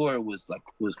on tour was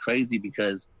crazy,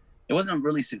 because it wasn't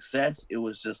really success. It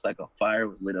was just like a fire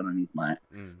was lit underneath my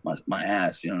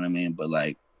ass, you know what I mean? But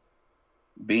like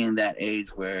being that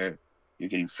age where you're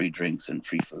getting free drinks and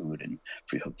free food and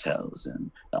free hotels and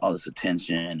all this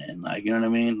attention, and like, you know what I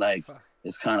mean? Like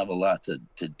it's kind of a lot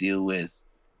to deal with,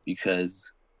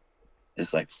 because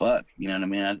it's like, fuck, you know what I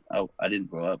mean? I didn't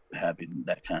grow up having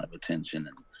that kind of attention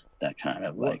and that kind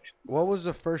of like. What was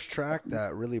the first track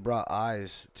that really brought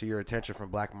eyes to your attention from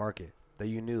Black Market, that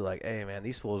you knew like, hey man,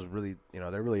 these fools really, you know,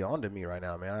 they're really on to me right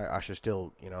now, man. I should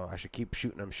still, you know, I should keep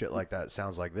shooting them shit like that.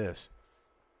 Sounds like this.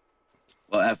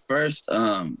 Well, at first,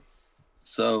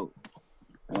 so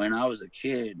when I was a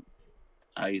kid,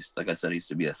 I used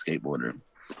to be a skateboarder,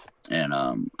 and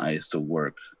I used to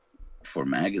work for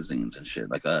magazines and shit.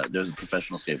 Like there's a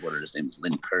professional skateboarder, his name is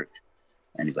Lenny Kirk,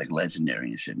 and he's like legendary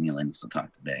and shit. Me and Lenny still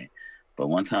talk today. But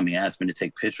one time he asked me to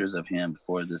take pictures of him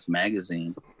for this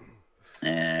magazine,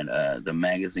 and the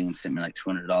magazine sent me like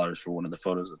 $200 for one of the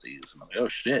photos that they used. And I was like, oh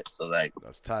shit! So like,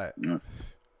 that's tight.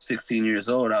 16 years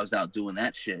old, I was out doing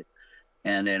that shit,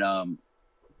 and then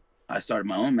I started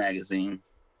my own magazine.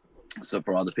 So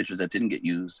for all the pictures that didn't get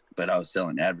used, but I was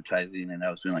selling advertising and I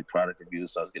was doing like product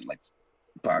reviews. So I was getting like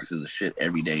boxes of shit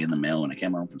every day in the mail when I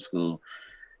came home from school.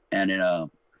 And then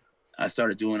I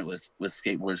started doing it with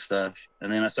skateboard stuff.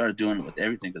 And then I started doing it with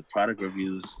everything, with product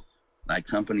reviews. Like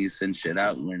companies send shit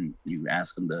out when you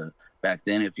ask them to, back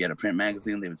then, if you had a print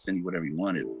magazine, they would send you whatever you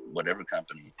wanted, whatever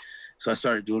company. So I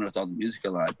started doing it with all the music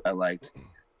I liked.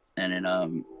 And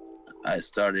then I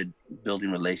started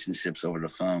building relationships over the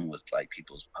phone with like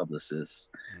people's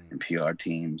publicists and PR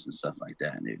teams and stuff like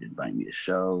that. And they'd invite me to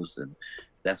shows. And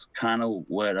that's kind of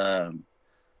what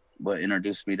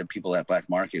introduced me to people at Black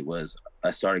Market. Was I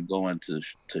started going to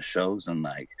shows and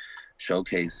like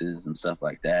showcases and stuff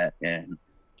like that, and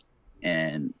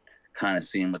kind of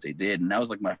seeing what they did. And that was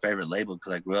like my favorite label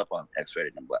because I grew up on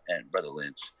X-Rated and Brother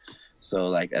Lynch. So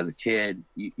like as a kid,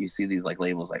 you see these like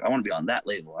labels, like I want to be on that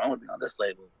label, I want to be on this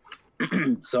label.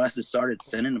 So I just started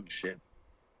sending them shit.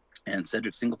 And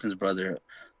Cedric Singleton's brother,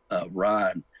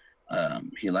 Rod,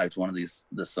 he liked one of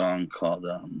the song called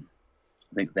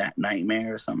I think That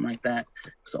Nightmare or something like that.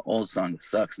 It's an old song. It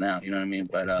sucks now, you know what I mean?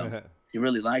 But he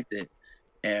really liked it.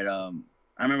 And I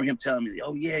remember him telling me,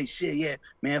 oh yeah, shit, yeah,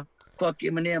 man, fuck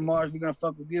Eminem, Mars, we're gonna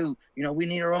fuck with you. You know, we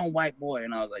need our own white boy.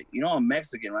 And I was like, you know, I'm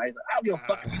Mexican, right? He's like, I don't give a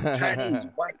fuck,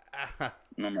 Chinese, white.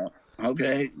 And I'm like,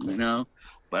 okay, you know.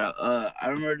 But I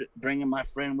remember bringing my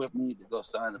friend with me to go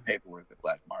sign the paperwork at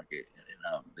Black Market. And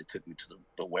then they took me to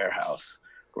the warehouse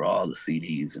where all the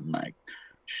CDs and like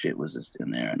shit was just in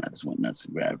there. And I just went nuts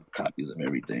and grabbed copies of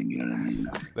everything. You know what I mean?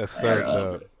 That's so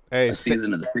dope. Hey, a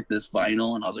Season of the Sickness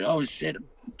vinyl. And I was like, oh shit, I'm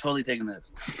totally taking this.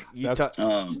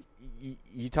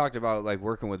 You talked about like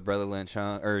working with Brother Lynch,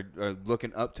 huh? Or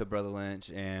looking up to Brother Lynch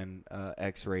and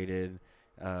X-Rated.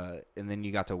 And then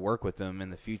you got to work with them in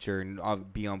the future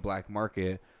and be on Black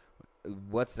Market.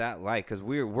 What's that like? Because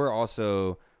we're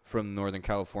also from Northern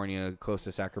California, close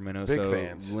to Sacramento. Big so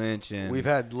fans. Lynch and we've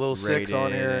had Lil Six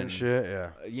on here and shit. Yeah,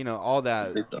 you know all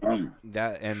that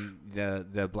and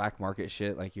the Black Market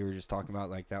shit, like you were just talking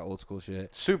about, like that old school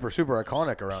shit. Super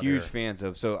iconic around here. Huge fans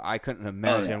of. So I couldn't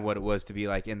imagine what it was to be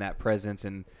like in that presence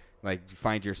and like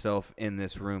find yourself in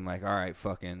this room. Like, all right,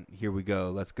 fucking here we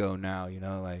go. Let's go now. You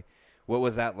know, like. What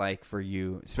was that like for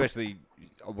you, especially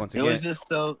once again? It was just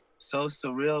so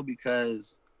surreal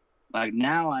because, like,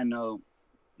 now I know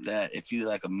that if you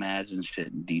like imagine shit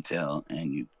in detail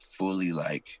and you fully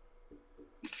like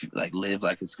live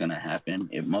like it's gonna happen,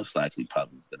 it most likely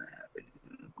probably is gonna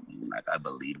happen. Like I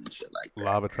believe in shit like that.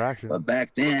 Law of attraction. But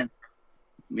back then,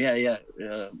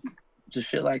 just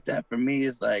shit like that for me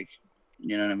is like,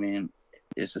 you know what I mean?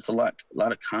 It's just a lot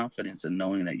of confidence in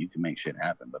knowing that you can make shit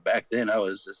happen. But back then, I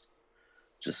was just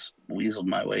weaseled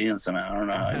my way in somehow. I don't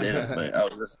know how I did it, but I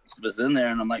was just in there,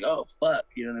 and I'm like, oh fuck,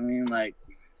 you know what I mean? Like,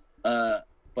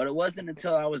 but it wasn't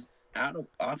until I was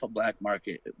off of Black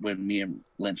Market when me and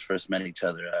Lynch first met each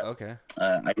other. Okay.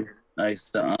 I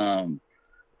used to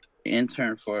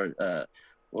intern for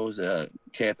what was it,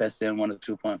 KFSN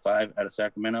 102.5 out of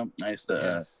Sacramento. I used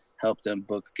to help them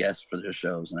book guests for their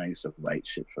shows, and I used to write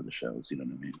shit for the shows. You know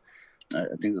what I mean?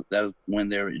 I think that was when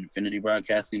they were Infinity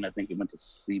Broadcasting. I think it went to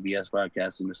CBS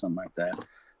Broadcasting or something like that.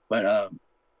 But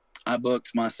I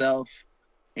booked myself,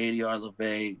 ADR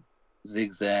LeVay,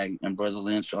 Zigzag, and Brother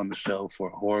Lynch on the show for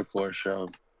a horrorcore show.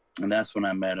 And that's when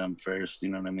I met him first, you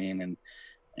know what I mean?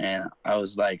 And I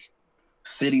was like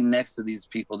sitting next to these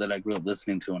people that I grew up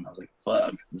listening to, and I was like,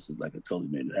 fuck, this is like, I totally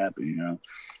made it happen, you know?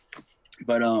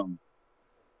 But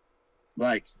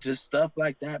like just stuff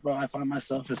like that, bro. I find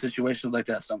myself in situations like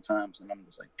that sometimes, and I'm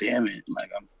just like, damn it,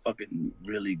 like I'm fucking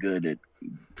really good at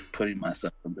putting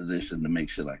myself in position to make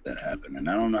shit like that happen, and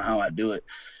I don't know how I do it.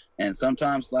 And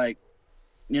sometimes, like,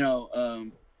 you know,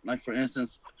 like for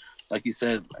instance, like you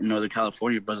said, Northern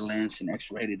California, Brother Lynch and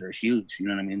X-Rated are huge. You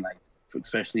know what I mean? Like,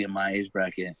 especially in my age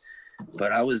bracket.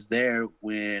 But I was there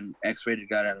when X-Rated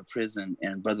got out of prison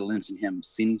and Brother Lynch and him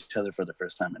seen each other for the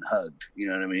first time and hugged. You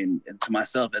know what I mean? And to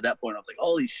myself at that point, I was like,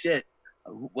 holy shit,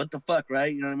 what the fuck,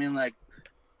 right? You know what I mean? Like,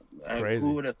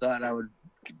 who would have thought I would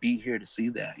be here to see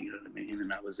that? You know what I mean?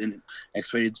 And I was in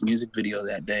X-Rated's music video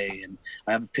that day. And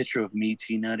I have a picture of me,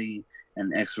 T-Nutty,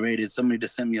 and X-Rated. Somebody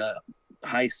just sent me a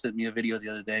video the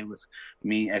other day with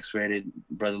me, X-Rated,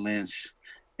 Brother Lynch,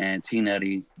 and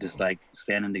T-Nutty just like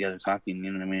standing together talking,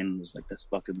 you know what I mean? It was like this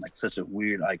fucking like such a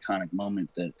weird iconic moment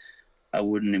that I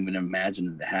wouldn't even imagine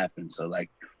it to happen. So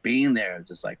like being there,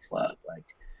 just like fuck, like,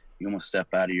 you almost step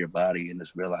out of your body and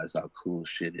just realize how cool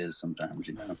shit is sometimes,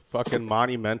 you know? Fucking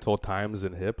monumental times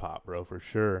in hip hop, bro, for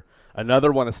sure.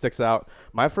 Another one that sticks out.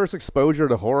 My first exposure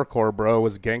to horrorcore, bro,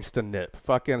 was Gangsta Nip.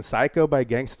 Fucking Psycho by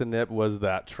Gangsta Nip was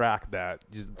that track that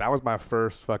was my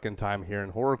first fucking time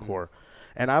hearing horrorcore.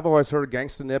 And I've always heard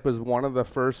Gangsta Nip is one of the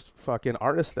first fucking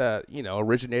artists that, you know,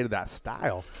 originated that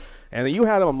style. And you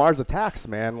had him on Mars Attacks,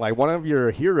 man, like one of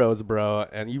your heroes, bro.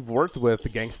 And you've worked with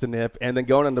Gangsta Nip, and then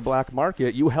going into Black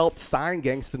Market, you helped sign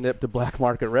Gangsta Nip to Black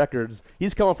Market Records.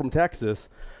 He's coming from Texas.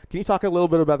 Can you talk a little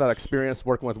bit about that experience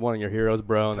working with one of your heroes,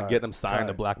 bro, and then getting him signed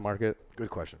to Black Market? Good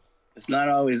question. It's not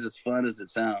always as fun as it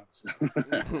sounds.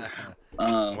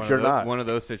 One of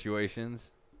those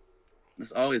situations.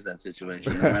 It's always that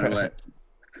situation, no matter what.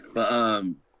 But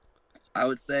I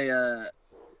would say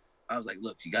I was like,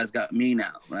 look, you guys got me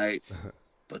now, right?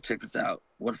 But check this out.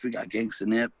 What if we got Gangsta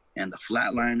Nip and the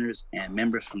Flatliners and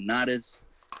members from Nadas?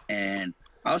 And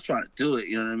I was trying to do it,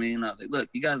 you know what I mean? I was like, look,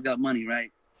 you guys got money, right?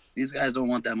 These guys don't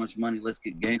want that much money. Let's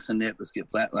get Gangsta Nip. Let's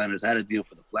get Flatliners. I had a deal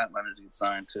for the Flatliners to get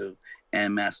signed too,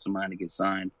 and Mastermind to get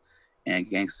signed, and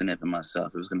Gangsta Nip and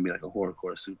myself. It was going to be like a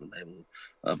horrorcore super label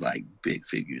of like big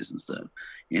figures and stuff,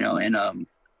 you know? And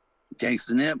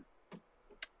Gangsta Nip,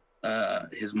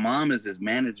 his mom is his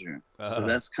manager, so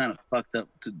that's kind of fucked up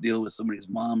to deal with somebody's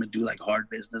mom and do like hard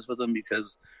business with them,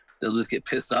 because they'll just get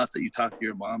pissed off that you talk to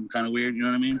your mom kind of weird, you know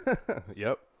what I mean?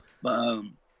 Yep. But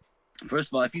first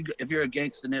of all, if you're a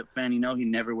Gangsta Nip fan, you know he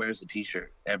never wears a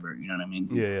t-shirt ever, you know what I mean?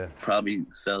 Yeah. Probably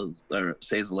sells or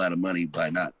saves a lot of money by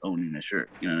not owning a shirt,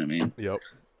 you know what I mean? Yep.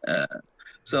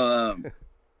 So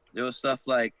there was stuff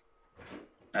like,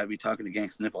 I'd be talking to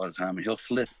Gangsta Nip all the time, and he'll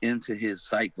flip into his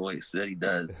psych voice that he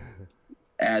does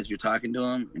as you're talking to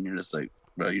him, and you're just like,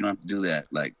 bro, you don't have to do that.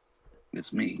 Like,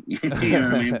 it's me. You know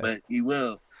what I mean? But he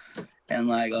will. And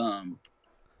like,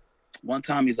 one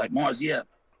time he's like, Mars, yeah,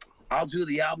 I'll do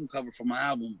the album cover for my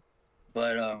album,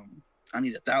 but I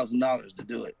need $1,000 to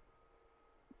do it.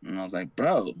 And I was like,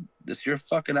 bro, this is your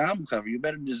fucking album cover. You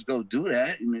better just go do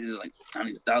that. And he's like, I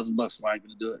need $1,000. Why are you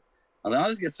gonna do it? I was like,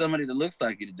 I'll just get somebody that looks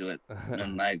like you to do it.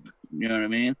 And like, you know what I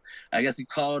mean? I guess he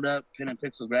called up Pen and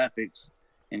Pixel Graphics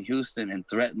in Houston and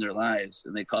threatened their lives.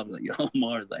 And they called me like, yo,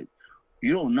 Mars, like,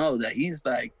 you don't know that he's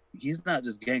not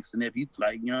just Gangsta Nip. He's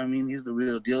like, you know what I mean? He's the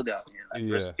real deal down here. Like,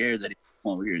 we're scared that he's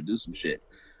come over here to do some shit.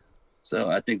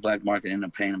 So I think Black Market ended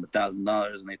up paying him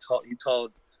 $1,000. And he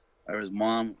told his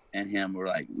mom and him were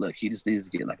like, look, he just needs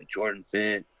to get like a Jordan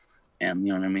fit. And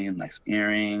you know what I mean? Like some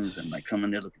earrings and like come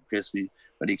in there looking crispy.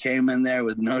 But he came in there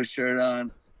with no shirt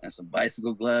on and some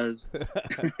bicycle gloves.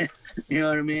 You know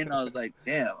what I mean? I was like,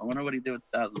 damn, I wonder what he did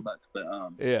with $1,000. But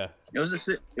yeah, it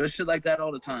was shit like that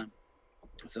all the time.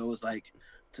 So it was like,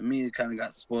 to me, it kind of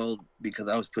got spoiled because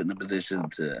I was put in a position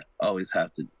to always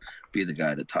have to be the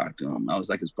guy to talk to him. I was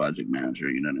like his project manager,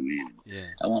 you know what I mean? Yeah.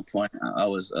 At one point, I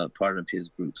was a part of his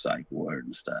group Psych Ward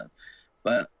and stuff.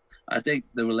 But I think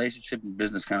the relationship and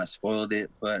business kind of spoiled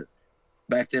it. But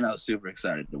back then, I was super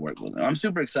excited to work with him. I'm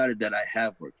super excited that I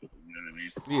have worked with him, you know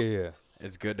what I mean? Yeah.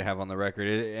 It's good to have on the record.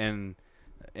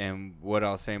 And what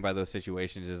I was saying by those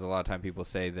situations is a lot of time people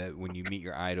say that when you meet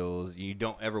your idols, you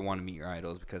don't ever want to meet your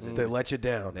idols because they let you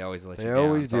down. They always let you down. They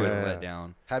always do. It's always let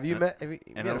down. Have you met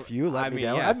a few let me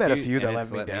down? Yeah, I've met a few that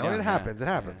let me down. It happens. Yeah, it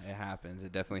happens. It happens.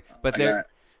 It definitely. But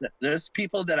there's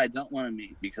people that I don't want to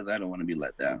meet because I don't want to be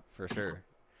let down. For sure.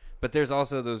 But there's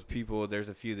also those people. There's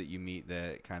a few that you meet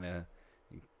that kind of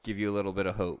give you a little bit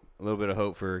of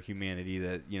hope for humanity.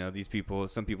 That these people.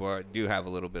 Some people do have a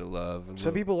little bit of love.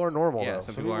 Some people are normal. Yeah, though.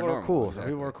 some people are cool.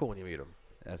 Exactly. Some people are cool when you meet them.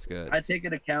 That's good. I take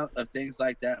an account of things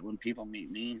like that when people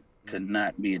meet me to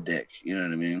not be a dick. You know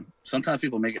what I mean? Sometimes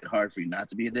people make it hard for you not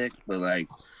to be a dick, but like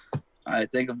I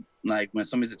think of like when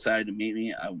somebody's excited to meet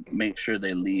me, I make sure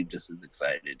they leave just as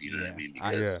excited. You know what I mean?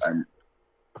 Because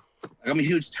I'm a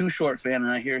huge Too Short fan,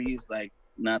 and I hear he's like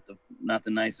not the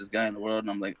nicest guy in the world,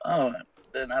 and I'm like, oh,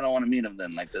 then I don't want to meet him.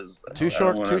 Then like, cause Too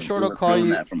Short will call you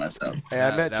that for myself. Hey,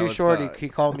 I met Too Short. He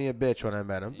called me a bitch when I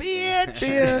met him. Bitch.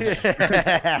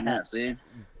 Yeah, see.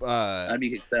 I'd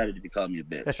be excited if he called me a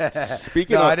bitch.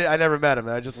 I never met him.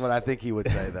 That's just what I think he would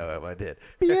say, though, if I did.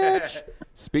 Bitch.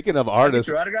 Speaking of artists,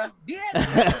 your autograph?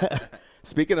 Yeah.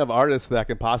 Speaking of artists that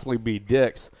can possibly be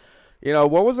dicks,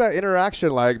 what was that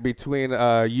interaction like between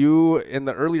you in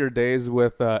the earlier days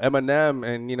with Eminem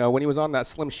and when he was on that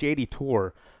Slim Shady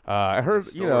tour? I heard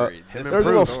there's a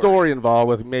little story involved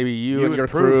with maybe you and your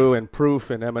crew and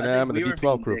Proof and Eminem and the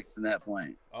D12 crew. Dicks in that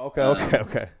point.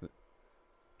 Okay.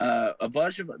 A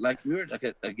bunch of we were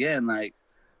again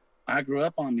I grew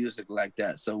up on music like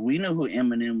that, so we knew who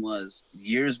Eminem was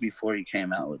years before he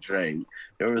came out with Dre.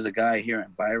 There was a guy here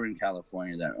in Byron,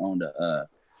 California, that owned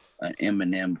an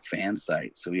Eminem fan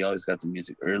site, so we always got the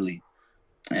music early.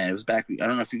 And it was back. I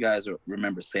don't know if you guys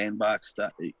remember Sandbox.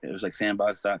 It was like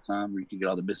Sandbox.com, where you could get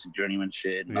all the Mystic Journeyman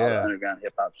shit and all the underground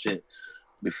hip hop shit.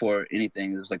 Before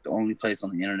anything, it was like the only place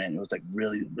on the internet. It was like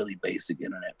really, really basic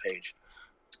internet page.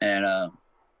 And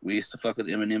we used to fuck with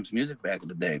Eminem's music back in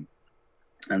the day.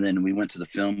 And then we went to the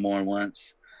Fillmore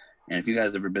once. And if you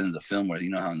guys ever been to the Fillmore, you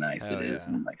know how nice it is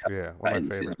and like how high the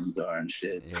ceilings are and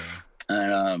shit. Yeah.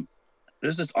 And it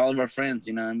was just all of our friends,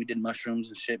 you know, and we did mushrooms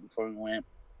and shit before we went.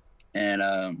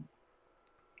 And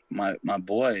my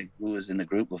boy who was in the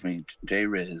group with me, J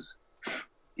Riz,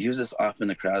 he was just off in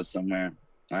the crowd somewhere.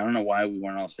 I don't know why we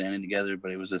weren't all standing together,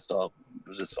 but it was just all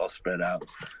spread out.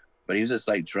 But he was just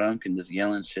like drunk and just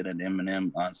yelling shit at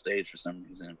Eminem on stage for some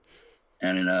reason.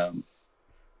 And then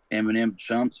Eminem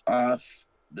jumped off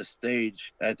the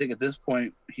stage. I think at this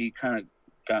point he kind of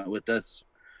got with us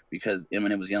because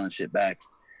Eminem was yelling shit back.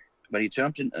 But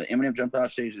Eminem jumped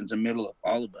off stage into the middle of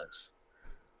all of us.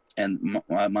 And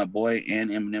my boy and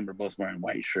Eminem were both wearing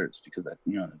white shirts because,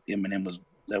 you know, Eminem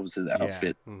that was his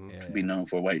outfit, to be known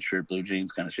for white shirt, blue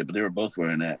jeans kind of shit. But they were both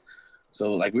wearing that.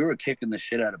 So, like, we were kicking the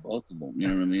shit out of both of them. You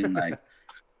know what I mean? Like,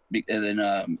 and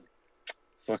then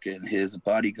fucking his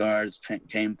bodyguards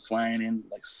came flying in,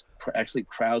 like, actually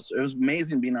crowds. It was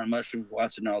amazing being on mushrooms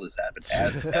watching all this happen.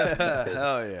 As it's happening.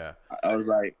 Hell yeah. I was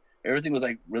like, everything was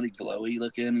like really glowy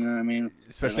looking, you know what I mean?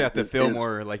 Especially at the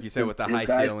Fillmore, like you said, with the high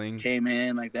ceilings. Came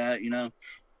in like that, you know,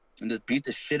 and just beat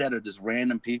the shit out of just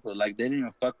random people. Like they didn't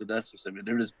even fuck with us or something.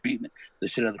 They were just beating the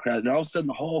shit out of the crowd. And all of a sudden,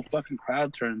 the whole fucking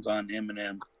crowd turns on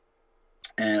Eminem.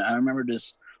 And I remember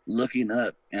just looking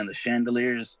up, and the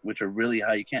chandeliers, which are really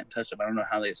high, you can't touch them. I don't know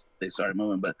how they started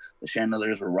moving, but the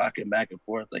chandeliers were rocking back and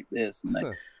forth like this, and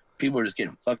like people were just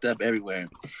getting fucked up everywhere.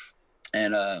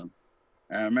 And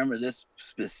I remember this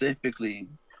specifically.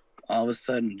 All of a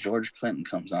sudden, George Clinton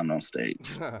comes on stage,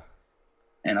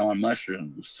 and I'm on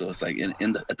mushrooms. So it's like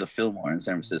at the Fillmore in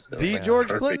San Francisco. The like, George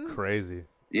Clinton, crazy.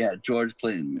 Yeah, George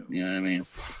Clinton. You know what I mean?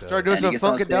 Started doing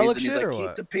some funkadelic shit, or what?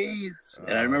 Keep the peace.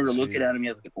 And I remember looking at him. He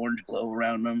had like an orange glow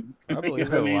around him. I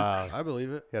believe it. Wow, I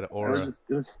believe it. He had an aura.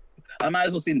 I might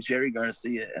as well seen Jerry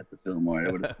Garcia at the Fillmore.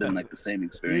 It would have been like the same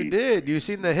experience. You did. You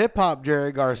seen the hip hop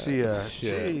Jerry Garcia?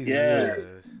 Jeez. Yeah,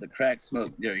 the crack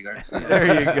smoke Jerry Garcia.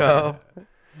 There you go.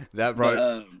 That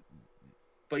brought.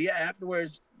 But yeah,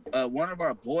 afterwards, one of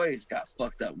our boys got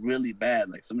fucked up really bad.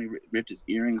 Like somebody ripped his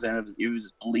earrings out of his ears, he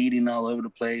was bleeding all over the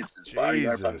place. His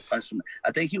bodyguard punched him.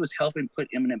 I think he was helping put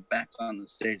Eminem back on the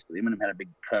stage because Eminem had a big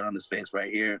cut on his face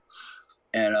right here.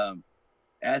 And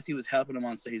as he was helping him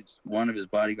on stage, one of his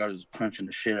bodyguards was punching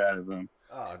the shit out of him.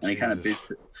 Oh, and he kind of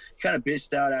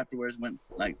bitched out afterwards. Went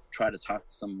like tried to talk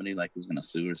to somebody like he was gonna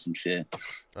sue or some shit.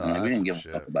 We didn't give a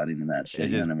fuck about any of that shit.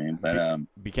 You know what I mean?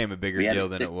 But became a bigger deal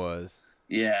than it was.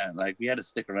 Yeah, like we had to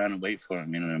stick around and wait for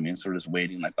him. You know what I mean? So we're just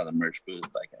waiting like by the merch booth,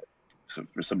 like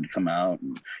for somebody to come out,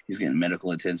 and he's getting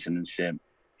medical attention and shit.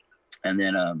 And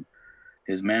then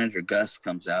his manager Gus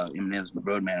comes out. Eminem's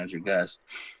road manager Gus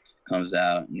comes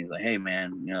out, and he's like, "Hey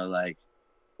man, you know, like,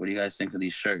 what do you guys think of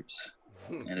these shirts?"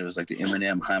 And it was like the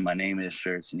Eminem "Hi, my name is"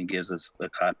 shirts, and he gives us a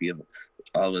copy of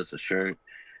all of us a shirt.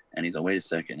 And he's like, "Wait a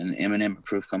second." And Eminem and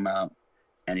Proof come out,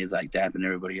 and he's like dapping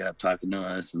everybody up, talking to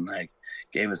us, and like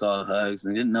gave us all hugs.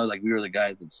 And didn't know like we were the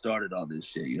guys that started all this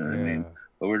shit, you know what I mean?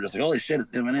 But we're just like, holy shit,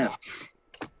 it's Eminem.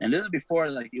 And this is before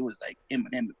like it was like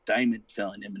Eminem Diamond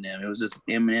selling Eminem. It was just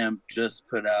Eminem just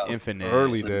put out Infinite,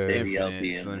 early days,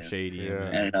 Infinite, Slim Shady,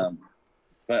 and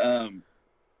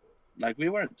like we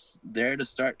weren't there to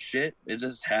start shit. It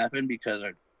just happened because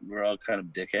we're all kind of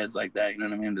dickheads like that, you know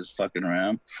what I mean? Just fucking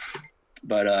around.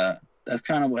 But that's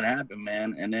kind of what happened,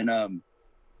 man. And then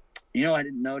you know, I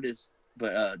didn't notice,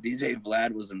 but DJ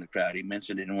Vlad was in the crowd. He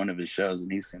mentioned it in one of his shows,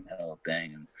 and he seen the whole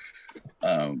thing.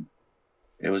 And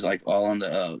it was like all on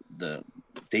the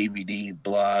DVD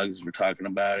blogs were talking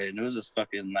about it, and it was just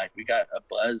fucking like we got a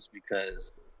buzz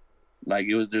because like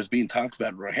there's being talked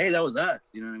about. We're, hey, that was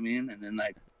us, you know what I mean? And then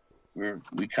like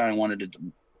we kind of wanted to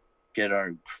get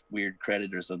our weird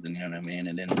credit or something, you know what I mean?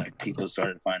 And then like people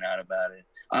started to find out about it.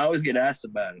 I always get asked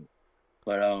about it,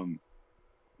 but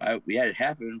we had it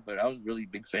happen, but I was really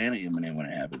big fan of Eminem when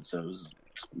it happened, so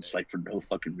it's like for no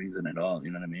fucking reason at all,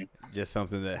 you know what I mean? Just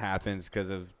something that happens because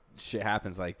of shit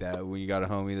happens like that. When you got a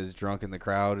homie that's drunk in the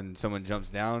crowd and someone jumps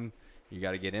down, you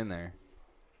got to get in there.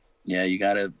 Yeah, you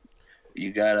gotta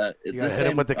hit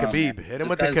him with the Khabib. Hit him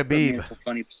with the Khabib. Some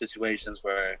funny situations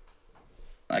where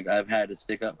like I've had to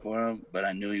stick up for him, but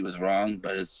I knew he was wrong.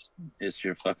 But it's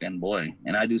your fucking boy,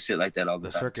 and I do shit like that all the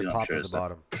time. The circuit too, pop sure, at the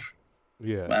bottom.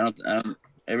 Yeah, but I don't.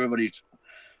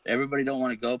 Everybody don't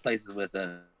want to go places with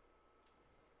us.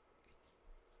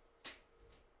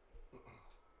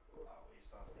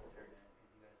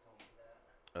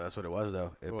 That's what it was,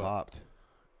 though. It What? popped.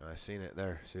 I seen it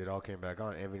there. See, it all came back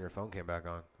on. Envy, your phone came back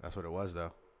on. That's what it was,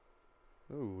 though.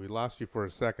 Ooh, we lost you for a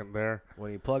second there.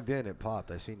 When you plugged in, it popped.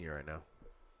 I seen you right now.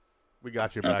 We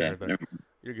got you back Okay. right there.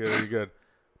 You're good. You're good.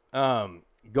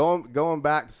 Going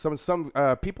back to some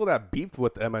people that beefed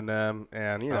with Eminem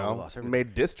and lost everything.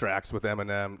 made diss tracks with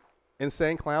Eminem.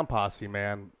 Insane Clown Posse,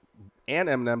 man, and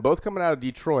Eminem both coming out of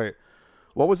Detroit.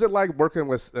 What was it like working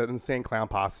with Insane Clown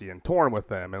Posse and touring with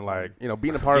them and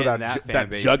being a part of Getting that fan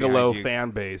base Juggalo behind you.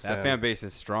 fan base? That and, fan base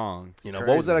is strong. what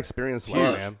was that experience like,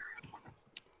 Huge. man?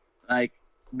 Like,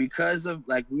 because of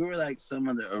we were like some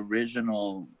of the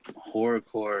original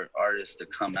horrorcore artists to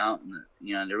come out, and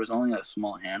there was only a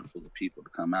small handful of people to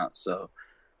come out. So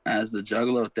as the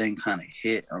Juggalo thing kind of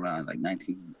hit around like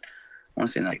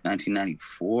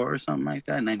 1994 or something like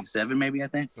that, 97 maybe, I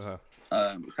think. It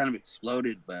kind of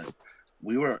exploded, but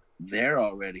we were there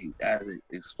already as it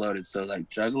exploded. So like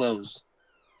Juggalos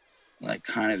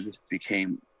kind of just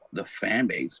became the fan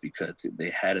base because they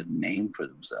had a name for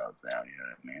themselves now, you know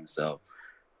what I mean? So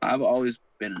I've always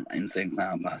been an Insane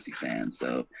Clown Posse fan,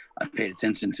 so I paid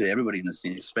attention to everybody in the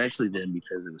scene, especially then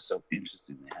because it was so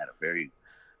interesting. They had a very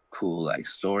cool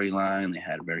storyline. They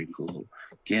had a very cool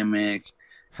gimmick.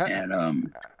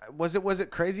 And was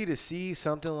it crazy to see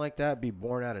something like that be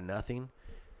born out of nothing?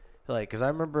 Because I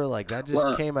remember that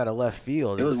just came out of left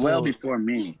field. It was well before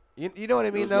me. You know what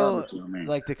I mean, well though? before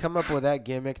me. To come up with that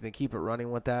gimmick and to keep it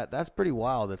running with that's pretty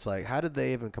wild. It's how did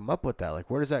they even come up with that?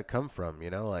 Where does that come from?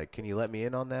 Can you let me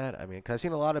in on that? I mean, because I've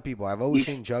seen a lot of people. I've always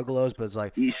seen Juggalos, but it's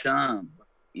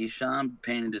Esham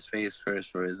painted his face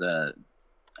first for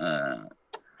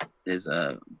his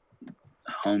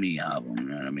homie album. You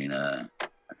know what I mean? I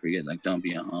forget, Don't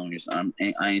Be a Homie or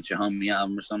something. I Ain't Your Homie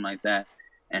album or something like that.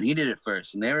 And he did it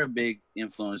first. And they were a big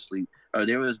influence,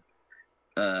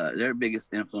 their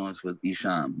biggest influence was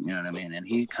Esham, you know what I mean? And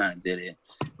he kind of did it.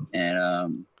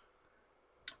 And,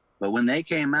 but when they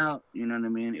came out, you know what I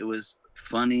mean? It was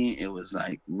funny. It was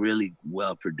really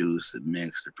well produced and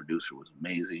mixed. The producer was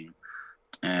amazing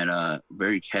and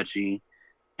very catchy.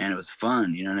 And it was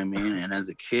fun, you know what I mean? And as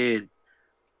a kid,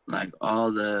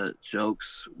 all the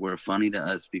jokes were funny to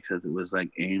us because it was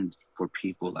aimed for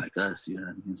people like us, you know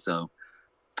what I mean? So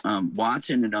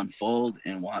watching it unfold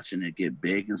and watching it get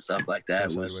big and stuff like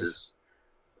that it was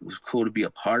cool to be a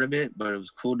part of it, but it was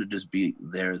cool to just be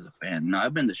there as a fan.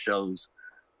 I've been to shows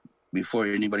before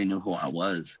anybody knew who I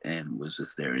was and was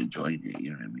just there enjoying it,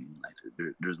 you know what I mean?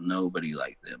 There's nobody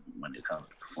like them when it comes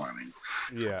to performing.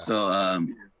 Yeah. So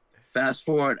fast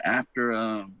forward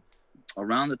after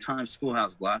around the time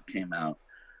Schoolhouse Block came out,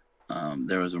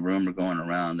 there was a rumor going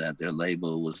around that their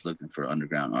label was looking for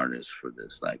underground artists for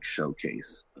this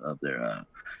showcase of their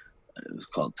it was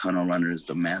called Tunnel Runners,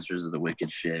 the Masters of the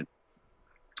Wicked shit.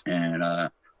 And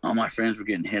all my friends were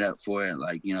getting hit up for it,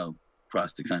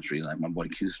 across the country. My boy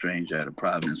Q Strange out of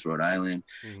Providence, Rhode Island,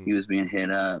 he was being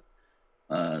hit up.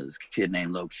 This kid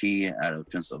named Low Key out of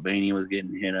Pennsylvania was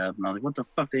getting hit up, and I was like, what the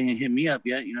fuck, they ain't hit me up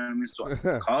yet, you know what I mean? So I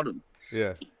called him.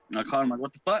 Yeah. And I called him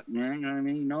what the fuck, man? You know what I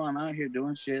mean? I'm out here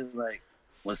doing shit.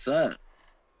 What's up?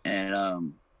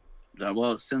 And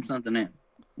well, send something in.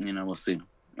 We'll see.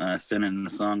 Sent in the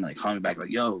song. Call me back.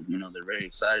 Yo, they're very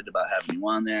excited about having you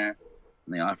on there.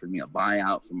 And they offered me a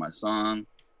buyout for my song.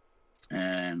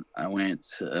 And I went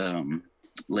to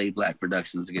Lay Black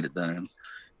Productions to get it done.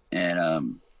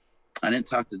 And I didn't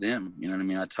talk to them. You know what I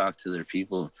mean? I talked to their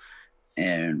people.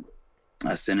 And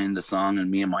I sent in the song,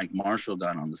 and me and Mike Marshall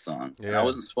got on the song. Yeah. And I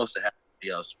wasn't supposed to have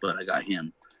anybody else, but I got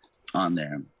him on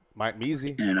there. Mike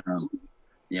Measy. And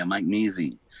Mike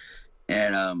Measy.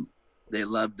 And they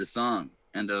loved the song.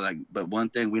 And they're like, but one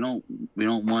thing, we don't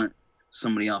want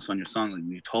somebody else on your song.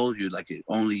 We told you,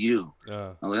 only you.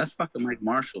 I'm like, that's fucking Mike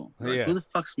Marshall. Yeah. Who the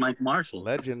fuck's Mike Marshall?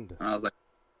 Legend. And I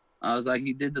was like,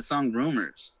 he did the song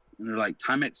Rumors. And they're like,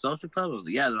 Timex Social Club? I was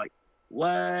like, yeah. They're like,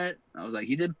 what? I was like,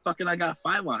 he did fucking I Got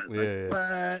Five on it. Yeah.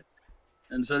 What?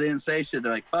 And so they didn't say shit.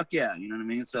 They're like, fuck yeah. You know what I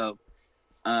mean? So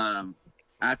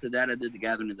after that, I did the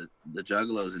Gathering of the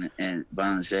Juggalos, and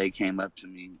Bon Jay came up to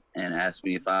me and asked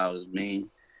me if I was me.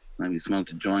 And we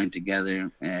smoked a joint together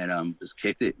and just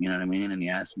kicked it, you know what I mean? And he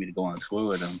asked me to go on tour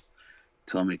with him,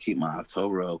 told me to keep my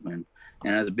October open.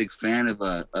 And as a big fan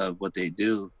of what they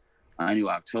do, I knew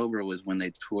October was when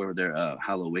they tour their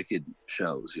Hollow Wicked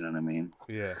shows, you know what I mean?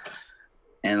 Yeah.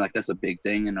 And that's a big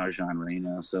thing in our genre,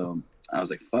 So I was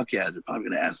like, fuck yeah, they're probably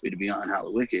gonna ask me to be on Hollow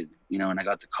Wicked, and I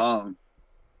got the call,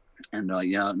 and they're like,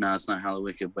 yeah, no, it's not Hollow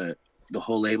Wicked, but the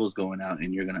whole label's going out,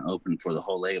 and you're gonna open for the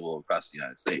whole label across the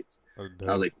United States. I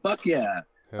was like, fuck yeah.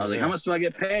 I was like, how much do I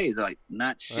get paid? They're like,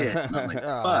 not shit. And I'm like,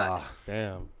 fuck.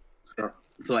 Damn. So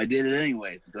So I did it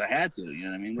anyway because I had to. You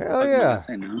know what I mean? What the Hell fuck am I yeah. gonna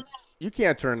say no? You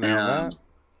can't turn down that.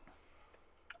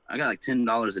 I got like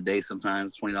 $10 a day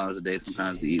sometimes, $20 a day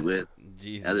sometimes to eat with.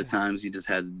 Jesus. Other times you just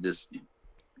had to just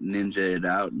ninja it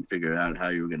out and figure out how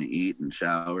you were gonna eat and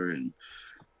shower, and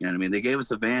you know what I mean. They gave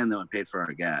us a van though and paid for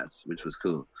our gas, which was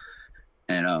cool.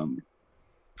 And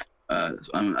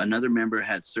another member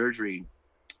had surgery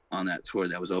on that tour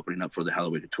that was opening up for the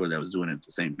Halloween tour that was doing it at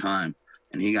the same time,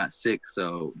 and he got sick,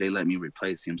 so they let me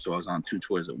replace him. So I was on 2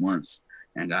 tours at once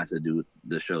and got to do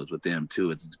the shows with them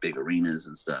too at these big arenas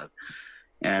and stuff.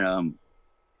 And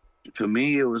for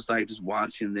me, it was like just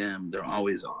watching them. They're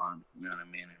always on, you know what I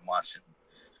mean, and watching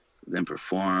them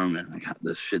perform and like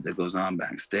the shit that goes on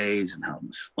backstage and how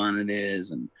much fun it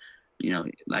is. And you know,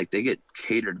 like they get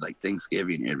catered like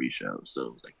Thanksgiving every show, so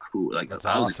it was like cool. Like That's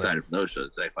I was awesome. excited for those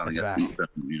shows. I finally got to meet them,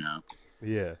 you know.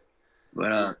 Yeah.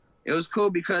 But it was cool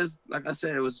because, like I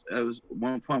said, it was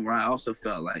one point where I also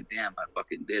felt like, damn, I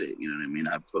fucking did it. You know what I mean?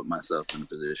 I put myself in a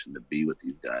position to be with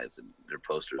these guys, and their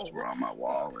posters were on my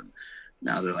wall, and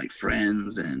now they're like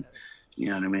friends, and you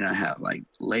know what I mean? I have like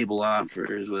label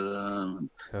offers with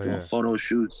them, and photo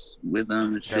shoots with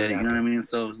them and shit. You know what I mean?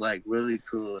 So it was like really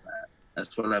cool.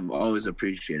 That's what I've always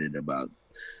appreciated about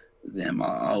them.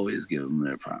 I always give them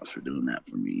their props for doing that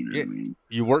for me. You know what I mean?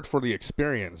 You worked for the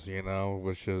experience, you know,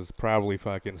 which is probably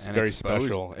fucking And very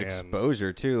special.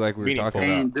 Exposure too, like we were meaningful. talking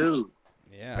Paying about. dues.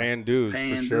 Yeah. Paying dues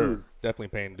Paying for sure. dues. Definitely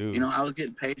paying dues. You know, I was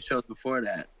getting paid shows before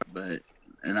that,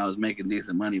 and I was making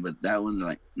decent money, but that one,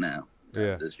 like, no.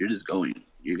 Yeah. You're just going.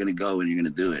 You're going to go and you're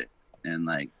going to do it. And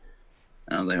like,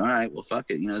 and I was like, all right, well, fuck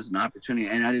it. You know, it's an opportunity.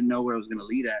 And I didn't know where I was going to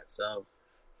lead at. So,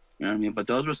 you know what I mean? But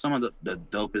those were some of the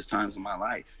dopest times of my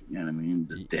life. You know what I mean?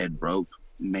 Just dead broke,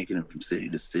 making it from city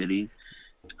to city.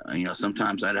 You know,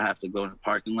 sometimes I'd have to go in the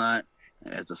parking lot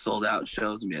at the sold out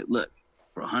shows and be like, look,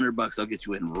 for $100, I'll get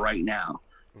you in right now.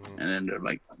 And then they're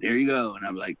like, there you go. And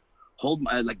I'm like,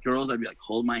 girls, I'd be like,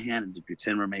 hold my hand and just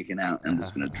pretend we're making out. And I'm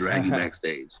just going to drag you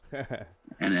backstage.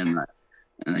 And then,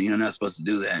 you're not supposed to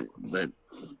do that. But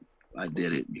I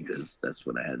did it because that's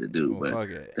what I had to do. Well,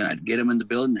 but then I'd get them in the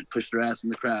building and push their ass in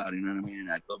the crowd. You know what I mean?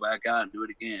 And I'd go back out and do it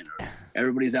again. Or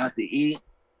everybody's out to eat.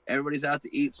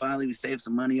 Finally, we saved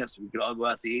some money up so we could all go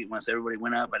out to eat. Once everybody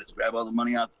went up, I just grabbed all the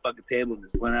money off the fucking table and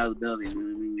just went out of the building. You know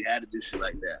what I mean? We had to do shit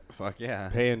like that. Fuck yeah.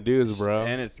 Paying dues, bro.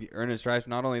 And it's earning stripes.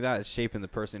 Not only that, it's shaping the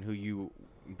person who you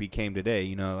became today.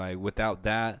 You know, like without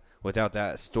that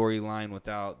storyline,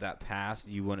 without that past,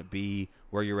 you wouldn't be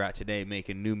where you're at today,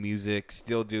 making new music,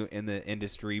 still in the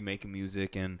industry, making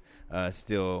music, and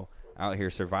still out here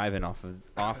surviving off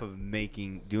of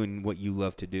doing what you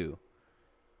love to do.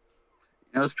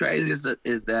 You know, what's crazy is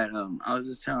that I was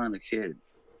just telling a kid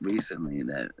recently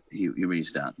that he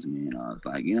reached out to me, and I was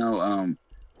like, you know,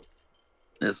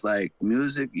 it's like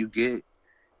music, you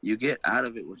get out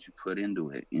of it what you put into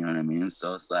it. You know what I mean?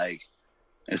 So it's like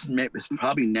it's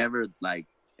probably never like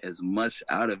as much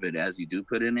out of it as you do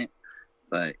put in it.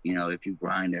 But you know, if you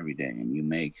grind every day and you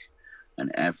make an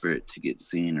effort to get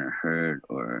seen or heard,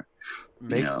 or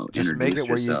just make it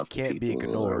where you can't be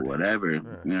ignored or whatever. You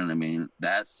know what I mean?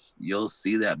 You'll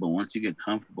see that. But once you get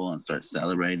comfortable and start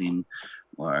celebrating,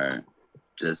 or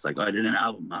just like, oh, I did an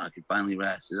album, I can finally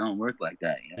rest. It don't work like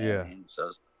that. You know what I mean? So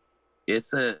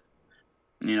it's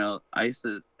I used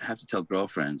to have to tell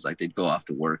girlfriends, like they'd go off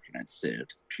to work and I'd sit at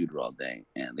the computer all day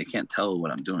and they can't tell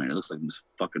what I'm doing. It looks like I'm just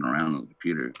fucking around on the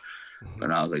computer.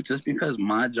 But I was like, just because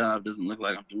my job doesn't look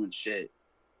like I'm doing shit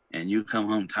and you come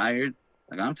home tired,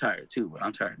 like I'm tired too, but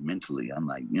I'm tired mentally. I'm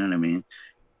like, you know what I mean?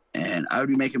 And I would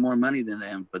be making more money than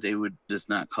them, but they would just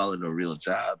not call it a real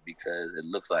job because it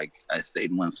looks like I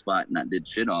stayed in one spot and I did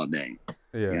shit all day.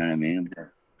 Yeah. You know what I mean? But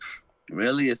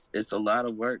really, it's a lot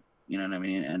of work. You know what I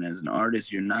mean? And as an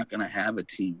artist, you're not going to have a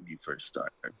team when you first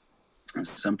start. And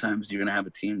sometimes you're going to have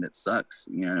a team that sucks.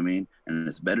 You know what I mean? And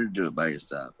it's better to do it by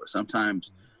yourself. Or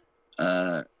sometimes, you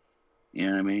know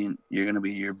what I mean? You're going to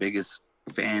be your biggest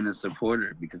fan and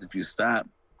supporter, because if you stop,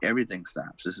 everything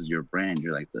stops. This is your brand.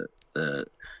 You're like the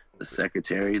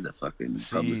secretary, the fucking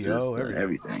publicist,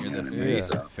 everything. You're you know the what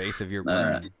I mean? face of your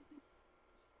brand.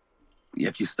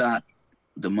 If you stop,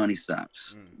 the money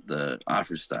stops. The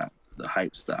offers stop. The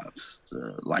hype stops.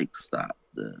 The likes stop.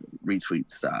 The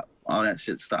retweets stop. All that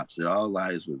shit stops. It all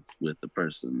lies with the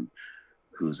person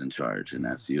who's in charge, and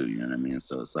that's you. You know what I mean?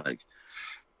 So it's like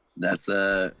that's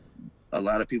a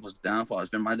lot of people's downfall. It's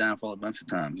been my downfall a bunch of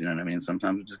times. You know what I mean?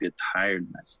 Sometimes you just get tired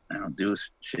and I don't do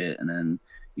shit, and then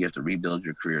you have to rebuild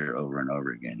your career over and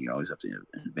over again. You always have to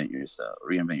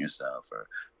reinvent yourself, or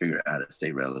figure out how to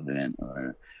stay relevant,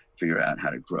 or figure out how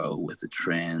to grow with the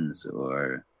trends,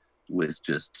 or with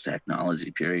just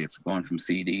technology, period. For going from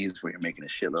CDs where you're making a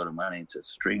shitload of money to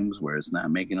streams where it's not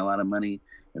making a lot of money. You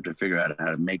have to figure out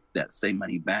how to make that same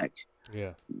money back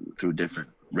through different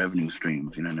revenue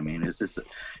streams. You know what I mean? It's just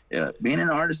being an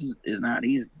artist is not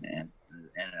easy, man.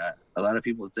 And a lot of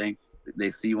people think they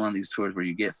see you on these tours where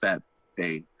you get fat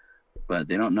paid, but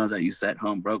they don't know that you sat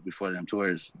home broke before them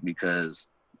tours, because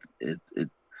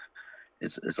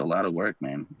it's a lot of work,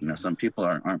 man. You know, some people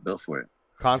aren't built for it.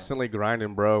 Constantly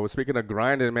grinding, bro. Speaking of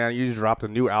grinding, man, you just dropped a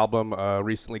new album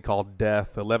recently called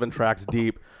Death, 11 tracks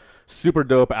deep. Super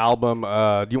dope album.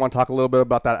 Do you want to talk a little bit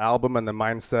about that album and the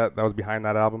mindset that was behind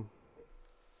that album?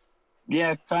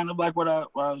 Yeah, kind of like what I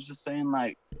was just saying,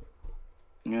 like,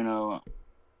 you know,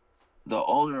 the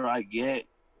older I get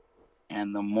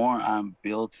and the more I'm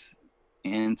built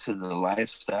into the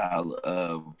lifestyle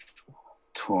of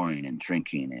touring and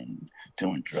drinking and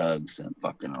doing drugs and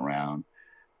fucking around,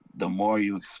 the more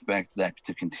you expect that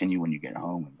to continue when you get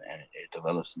home, and it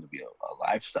develops into be a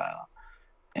lifestyle.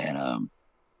 And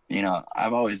you know,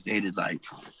 I've always dated like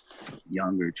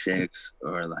younger chicks,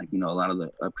 or like, you know, a lot of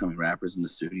the upcoming rappers in the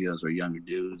studios are younger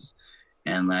dudes,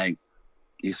 and like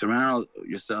you surround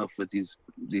yourself with these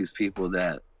people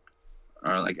that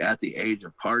are like at the age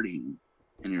of partying,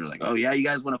 and you're like, oh yeah, you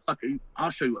guys want to fucking,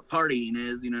 I'll show you what partying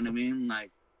is, you know what I mean?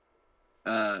 Like,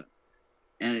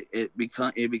 and it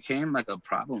became like a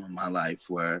problem in my life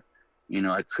where, you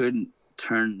know, I couldn't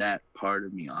turn that part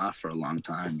of me off for a long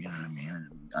time, you know what I mean?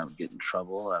 And I would get in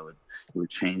trouble. It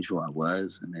would change who I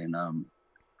was. And then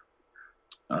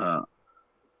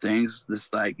things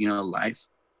just like, you know, life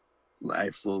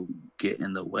will get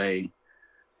in the way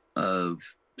of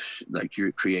like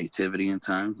your creativity in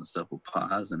times, and stuff will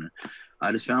pause. And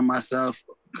I just found myself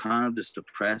kind of just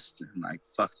depressed and like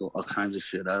fucked all kinds of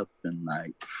shit up, and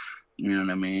like, you know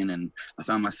what I mean? And I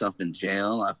found myself in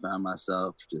jail. I found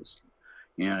myself just,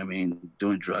 you know what I mean,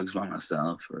 doing drugs by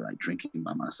myself, or like drinking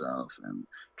by myself, and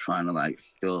trying to like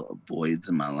fill voids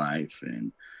in my life,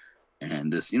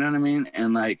 and just, you know what I mean?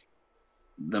 And like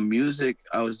the music,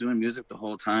 I was doing music the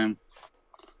whole time,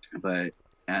 but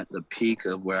at the peak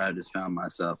of where I just found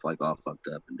myself like all fucked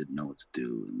up and didn't know what to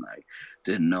do, and like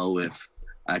didn't know if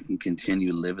I can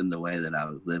continue living the way that I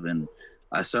was living,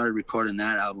 I started recording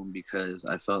that album because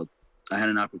I felt I had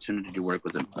an opportunity to work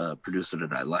with a producer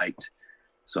that I liked.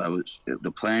 So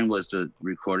the plan was to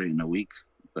record it in a week,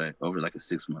 but over like a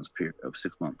 6 month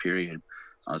period,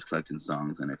 I was collecting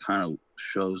songs, and it kind of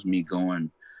shows me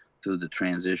going through the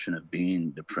transition of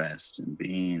being depressed and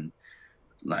being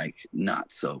like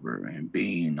not sober and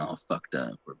being all fucked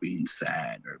up or being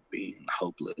sad or being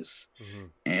hopeless,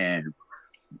 and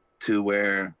to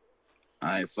where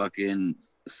I fucking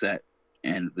sat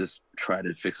and just try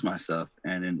to fix myself.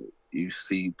 And then you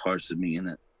see parts of me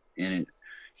on the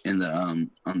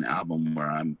album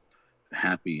where I'm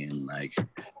happy and like,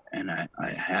 and I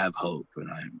have hope,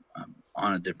 and I'm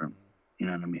on a different, you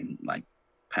know what I mean, like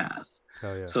path.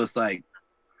 Hell yeah. So it's like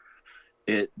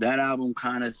that album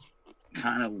kind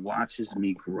of watches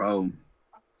me grow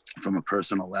from a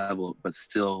personal level, but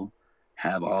still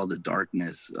have all the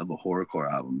darkness of a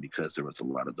horrorcore album, because there was a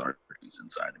lot of darkness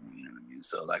inside of me, you know what I mean?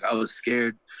 So like I was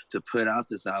scared to put out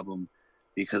this album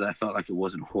because I felt like it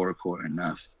wasn't horrorcore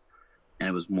enough, and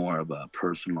it was more of a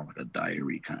personal, like a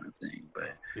diary kind of thing.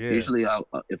 But usually if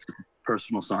it's a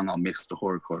personal song, I'll mix the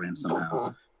horrorcore in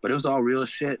somehow. But it was all real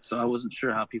shit, so I wasn't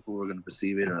sure how people were going to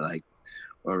perceive it,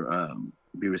 or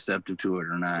be receptive to it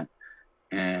or not.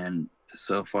 And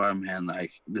so far, man,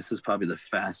 like this is probably the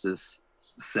fastest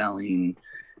selling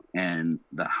and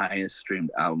the highest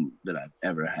streamed album that I've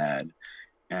ever had,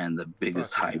 and the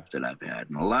biggest hype that I've had.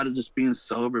 And a lot of just being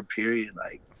sober, period,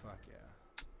 like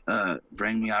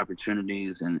bring me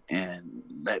opportunities and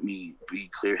let me be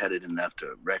clear-headed enough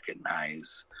to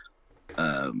recognize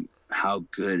how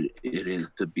good it is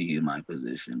to be in my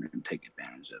position and take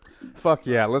advantage of it. Fuck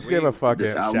yeah, let's give a fucking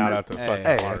shout out to fucking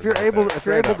Mars if you're right able there. if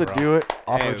you're able to do it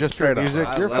off of just straight straight up, music,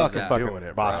 bro. you're I love fucking that. doing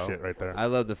it, boss bro. shit right there. I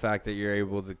love the fact that you're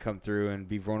able to come through and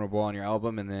be vulnerable on your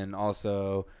album, and then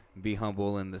also be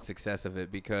humble in the success of it,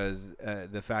 because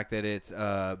the fact that it's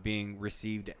being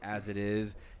received as it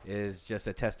is just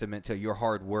a testament to your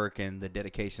hard work and the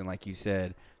dedication, like you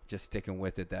said, just sticking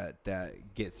with it,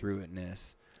 that get through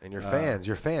itness. And your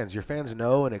fans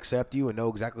know and accept you and know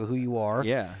exactly who you are.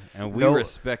 Yeah, and we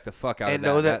respect the fuck out of that. And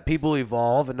know that people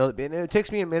evolve, and and it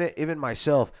takes me a minute, even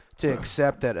myself, to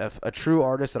accept that a true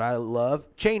artist that I love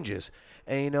changes.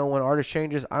 And, you know, when artist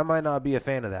changes, I might not be a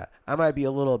fan of that. I might be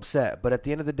a little upset. But at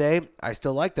the end of the day, I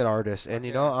still like that artist. And,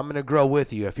 you know, I'm going to grow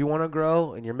with you. If you want to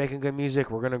grow and you're making good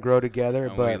music, we're going to grow together.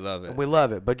 And but we love it. and we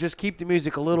love it. But just keep the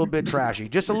music a little bit trashy.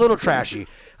 Just a little trashy.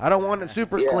 I don't want it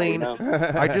super clean.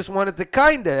 I just want it to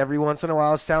kind of every once in a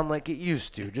while sound like it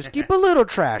used to. Just keep a little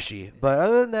trashy. But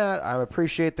other than that, I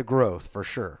appreciate the growth for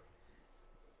sure.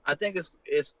 I think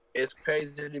it's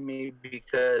crazy to me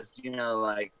because, you know,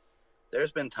 like,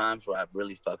 there's been times where I've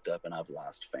really fucked up and I've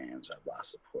lost fans, I've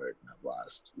lost support, and I've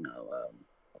lost, you know,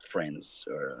 friends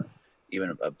or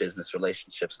even business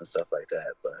relationships and stuff like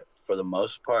that. But for the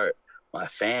most part, my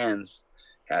fans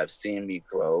have seen me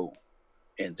grow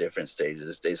in different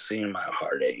stages. They've seen my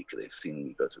heartache. They've seen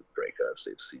me go through breakups.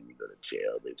 They've seen me go to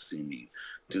jail. They've seen me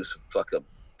do some fuck up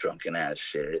drunken ass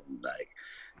shit and like,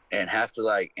 and have to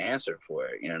like answer for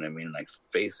it. You know what I mean? Like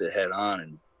face it head on.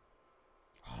 And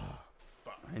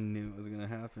I knew it was gonna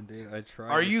happen, dude. I tried.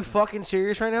 Are you fucking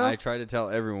serious right now? I tried to tell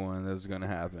everyone that was gonna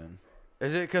happen.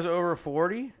 Is it because over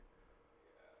 40?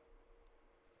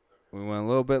 We went a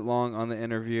little bit long on the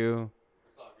interview,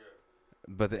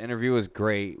 but the interview was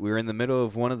great. We were in the middle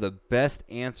of one of the best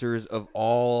answers of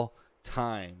all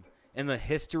time in the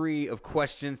history of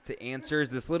questions to answers.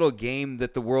 This little game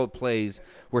that the world plays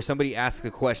where somebody asks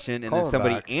a question and then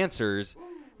somebody answers.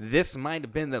 This might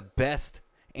have been the best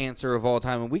answer of all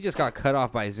time, and we just got cut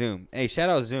off by Zoom. Hey, shout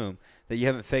out Zoom that you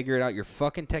haven't figured out your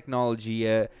fucking technology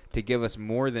yet to give us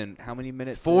more than how many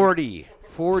minutes? 40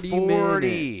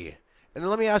 minutes. And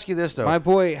let me ask you this though. My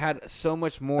boy had so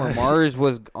much more. Mars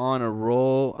was on a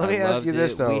roll. Let me ask you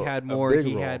this though. We had more.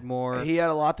 He had more. He had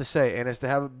a lot to say, and it's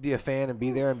to be a fan and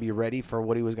be there and be ready for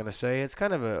what he was going to say. It's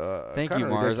kind of a thank you,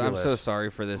 Mars. I'm so sorry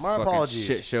for this My fucking apologies.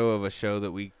 shit show of a show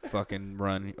that we fucking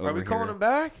run over Are we calling here. him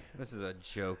back? This is a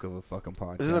joke of a fucking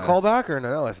podcast. Is it a callback or no?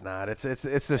 No, it's not. It's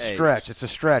a stretch. It's a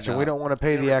stretch, and we don't want to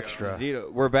pay the extra. Zito,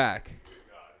 we're back.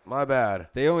 My bad.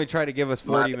 They only try to give us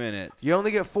 40 minutes. You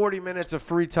only get 40 minutes of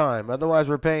free time. Otherwise,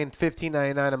 we're paying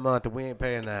 $15.99 a month, and we ain't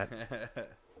paying that.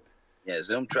 yeah,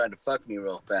 Zoom tried to fuck me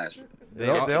real fast.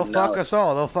 They'll fuck us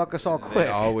all. They'll fuck us all quick.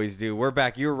 They always do. We're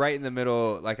back. You were right in the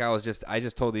middle. Like I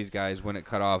just told these guys when it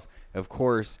cut off. Of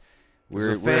course,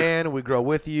 we're a fan. We grow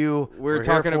with you. We're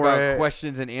talking about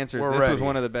questions and answers. This was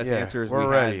one of the best answers we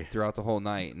had throughout the whole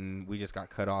night, and we just got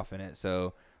cut off in it.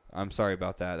 So I'm sorry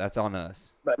about that. That's on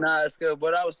us. But no, it's good.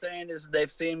 What I was saying is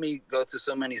they've seen me go through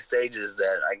so many stages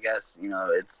that I guess, you know,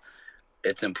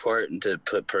 it's important to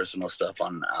put personal stuff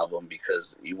on an album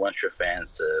because you want your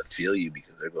fans to feel you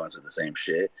because they're going through the same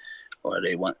shit, or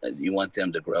you want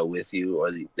them to grow with you,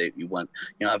 or you want,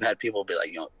 you know, I've had people be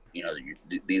like,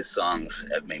 these songs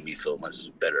have made me feel much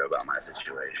better about my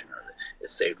situation, or it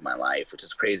saved my life, which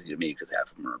is crazy to me because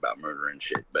half of them are about murder and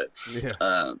shit. But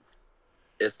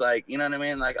it's like, you know what I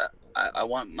mean? Like, I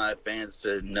want my fans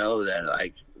to know that,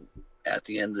 like, at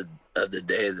the end of the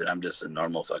day, that I'm just a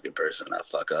normal fucking person. I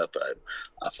fuck up.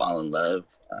 I fall in love.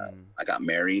 I got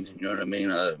married. You know what I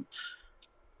mean?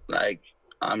 Like,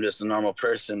 I'm just a normal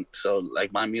person. So,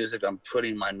 like, my music, I'm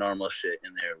putting my normal shit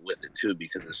in there with it, too,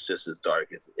 because it's just as dark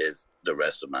as the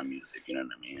rest of my music. You know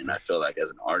what I mean? And I feel like as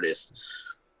an artist,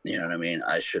 you know what I mean?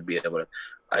 I should be able to.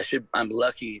 I'm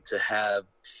lucky to have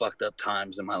fucked up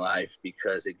times in my life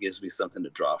because it gives me something to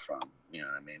draw from. You know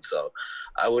what I mean? So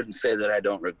I wouldn't say that I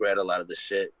don't regret a lot of the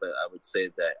shit, but I would say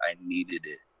that I needed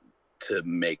it to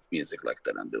make music like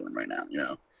that I'm doing right now, you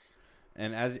know?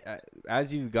 And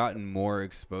as you've gotten more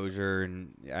exposure,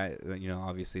 and you know,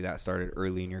 obviously that started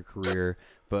early in your career,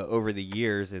 but over the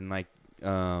years, and like,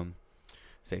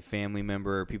 say family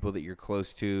member, people that you're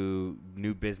close to,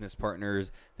 new business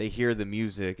partners, they hear the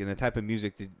music and the type of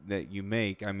music that you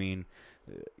make. I mean,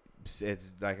 it's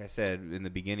like I said in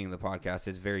the beginning of the podcast,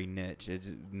 it's very niche.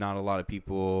 It's not a lot of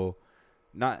people.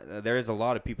 There is a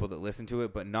lot of people that listen to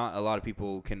it, but not a lot of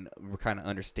people can kind of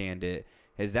understand it.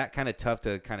 Is that kind of tough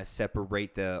to kind of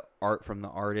separate the art from the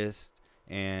artist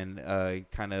and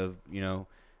kind of, you know,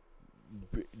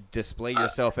 display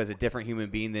yourself as a different human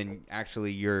being than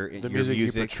actually your music you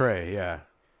portray? Yeah,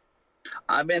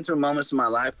 I've been through moments in my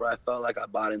life where I felt like I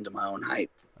bought into my own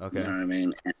hype. Okay, you know what I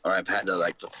mean? Or I've had to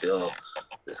like fulfill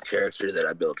this character that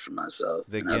I built for myself.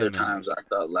 And other times I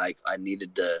felt like I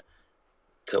needed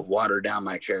to water down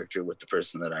my character with the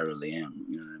person that I really am.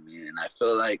 You know what I mean? And I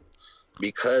feel like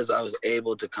because I was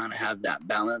able to kind of have that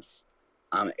balance,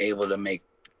 I'm able to make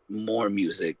more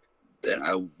music that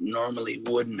I normally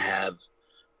wouldn't have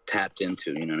tapped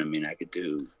into. You know what I mean? I could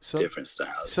do different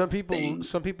styles. Some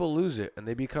people lose it and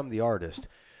they become the artist.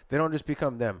 They don't just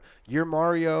become them. You're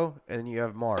Mario, and you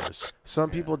have Mars.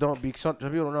 Some people don't some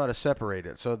people don't know how to separate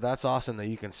it. So that's awesome that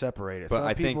you can separate it. But Some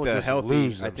I think people the just healthy,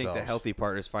 lose I think the themselves. healthy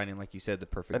part is finding, like you said, the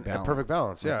perfect balance. A perfect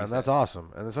balance, yeah, Like you and that's said.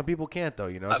 awesome. And then some people can't, though.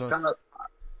 You know,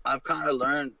 I've kind of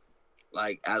learned,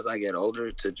 like, as I get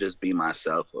older, to just be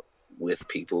myself with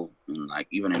people, and, like,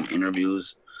 even in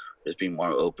interviews, just be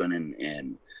more open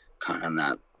and kind of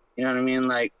not, you know what I mean?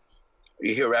 Like,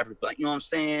 you hear rappers like, you know what I'm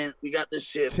saying? We got this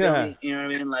shit, feel me? You know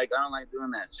what I mean? Like, I don't like doing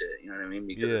that shit. You know what I mean?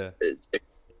 Because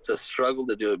it's a struggle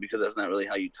to do it, because that's not really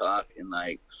how you talk, and,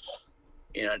 like,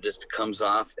 you know, it just comes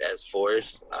off as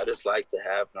forced. I just like to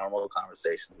have normal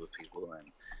conversations with people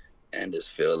and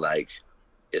just feel like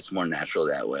it's more natural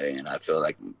that way. And I feel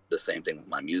like the same thing with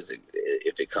my music.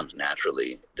 If it comes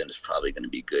naturally, then it's probably going to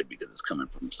be good, because it's coming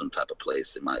from some type of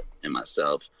place in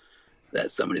myself that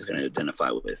somebody's going to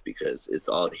identify with, because it's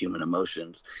all human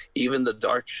emotions. Even the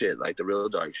dark shit, like the real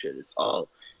dark shit, it's all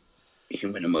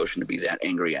human emotion, to be that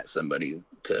angry at somebody,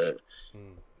 to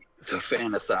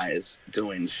fantasize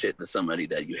doing shit to somebody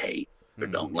that you hate or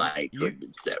don't like, or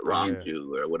that wronged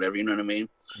you or whatever. You know what I mean?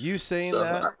 You saying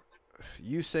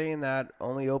that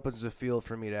only opens the field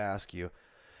for me to ask you,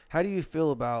 how do you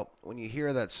feel about when you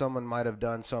hear that someone might have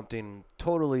done something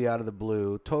totally out of the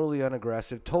blue, totally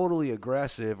unaggressive, totally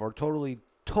aggressive, or totally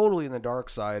in the dark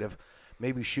side of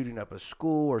maybe shooting up a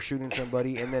school or shooting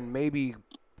somebody, and then maybe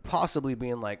possibly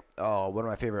being like, oh, one of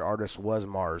my favorite artists was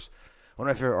Mars. One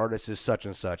of my favorite artists is such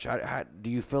and such. Do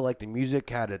you feel like the music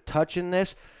had a touch in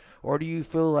this? Or do you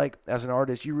feel like, as an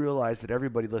artist, you realize that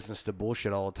everybody listens to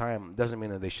bullshit all the time? Doesn't mean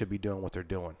that they should be doing what they're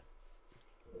doing.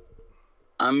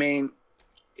 I mean,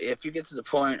 if you get to the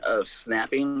point of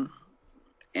snapping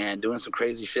and doing some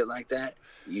crazy shit like that,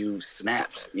 you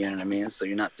snapped. You know what I mean? So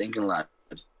you're not thinking a lot.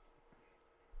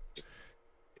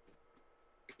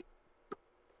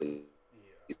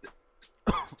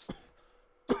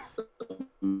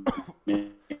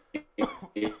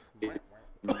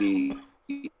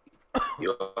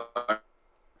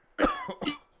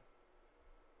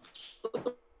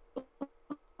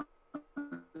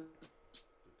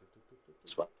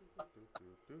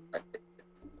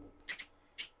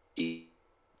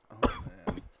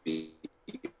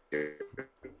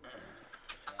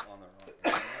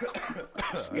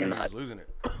 You're not losing it.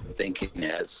 Thinking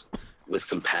as with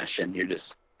compassion. You're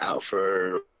just out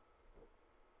for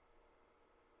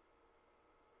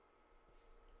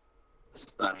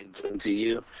something to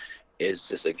you is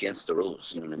just against the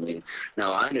rules. You know what I mean?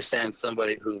 Now I understand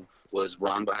somebody who was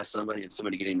wronged by somebody and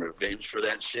somebody getting revenge for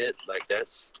that shit. Like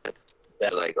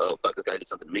that like, oh fuck, this guy did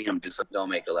something to me, I'm gonna do something. Don't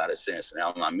make a lot of sense.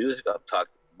 Now my music, I've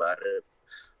talked about it,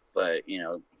 but you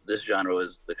know, this genre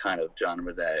is the kind of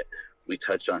genre that we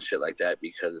touch on shit like that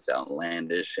because it's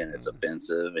outlandish and it's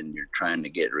offensive, and you're trying to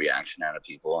get reaction out of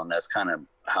people. And that's kind of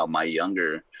how my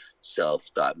younger self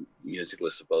thought music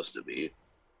was supposed to be.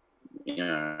 You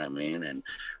know what I mean? And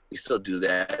we still do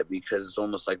that because it's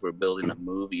almost like we're building a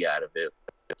movie out of it.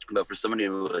 But for somebody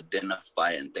to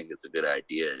identify it and think it's a good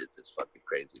idea, it's just fucking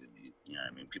crazy to me. You know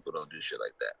what I mean? People don't do shit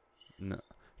like that. No.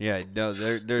 Yeah, no,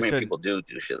 there's people do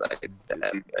shit like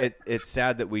that. It's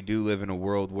sad that we do live in a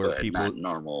world where people not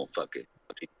normal fucking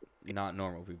people. Not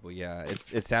normal people, yeah.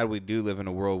 It's sad we do live in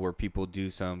a world where people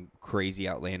do some crazy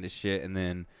outlandish shit, and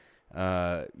then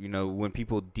you know, when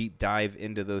people deep dive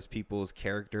into those people's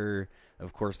character,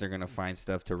 of course they're gonna find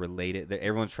stuff to relate it.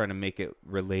 Everyone's trying to make it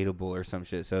relatable or some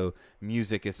shit. So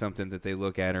music is something that they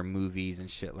look at, or movies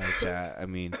and shit like that. I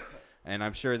mean, and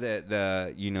I'm sure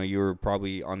that you were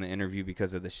probably on the interview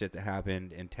because of the shit that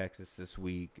happened in Texas this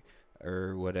week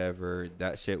or whatever.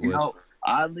 That shit was. You know,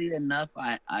 oddly enough,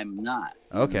 I'm not.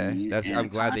 Okay, You know what I mean? I'm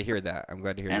glad to hear that. I'm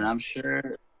glad to hear that. And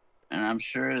I'm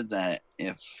sure that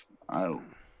if I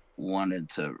wanted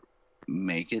to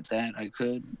make it that I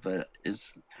could, but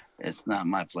it's not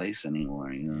my place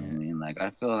anymore. You know what I mean? Like, I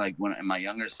feel like when in my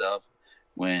younger self,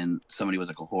 when somebody was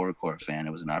like a horrorcore fan,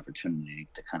 it was an opportunity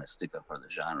to kind of stick up for the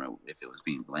genre if it was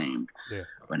being blamed. Yeah.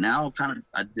 But now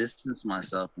I distance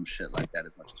myself from shit like that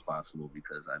as much as possible,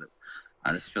 because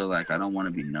I just feel like I don't want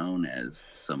to be known as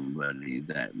somebody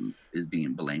that is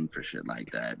being blamed for shit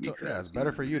like that. Because yeah, it's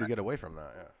better for you to get away from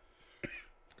that.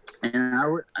 Yeah.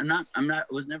 And I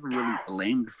was never really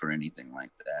blamed for anything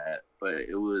like that, but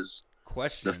it was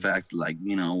questions. The fact, like,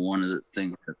 you know, one of the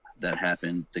things that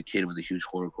happened, the kid was a huge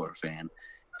horrorcore fan,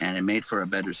 and it made for a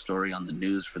better story on the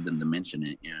news for them to mention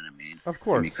it. You know what I mean? Of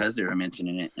course. And because they were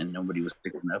mentioning it and nobody was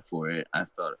picking up for it, I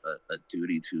felt a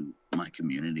duty to my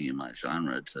community and my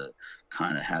genre to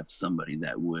kind of have somebody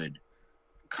that would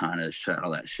kind of shut all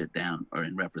that shit down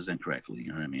and represent correctly. You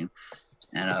know what I mean?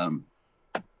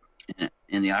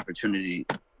 And the opportunity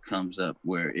comes up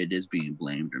where it is being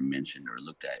blamed or mentioned or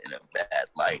looked at in a bad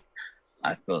light,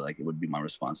 I feel like it would be my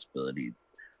responsibility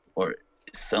or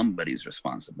somebody's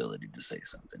responsibility to say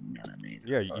something, you know what I mean?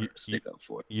 Yeah, or stick up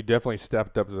for it. You definitely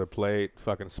stepped up to the plate,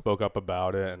 fucking spoke up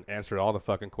about it, and answered all the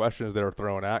fucking questions they were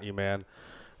throwing at you, man,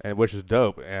 and which is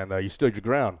dope. And you stood your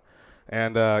ground.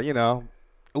 And you know,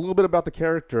 a little bit about the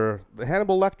character, the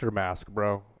Hannibal Lecter mask,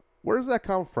 bro. Where does that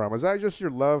come from? Is that just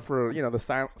your love for, you know, the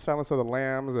Silence of the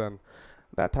Lambs and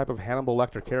that type of Hannibal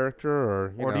Lecter character,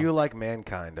 or do you like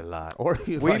Mankind a lot? Or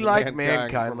we like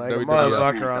Mankind like a WWE.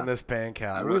 motherfucker on this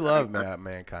Mankind. We love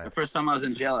Mankind. The first time I was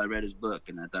in jail, I read his book,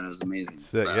 and I thought it was amazing.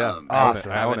 Sick, But, yeah.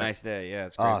 Awesome. Have a nice day. Yeah,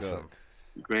 it's a great Awesome. book.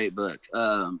 Great book.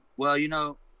 Well, you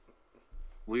know,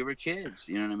 we were kids.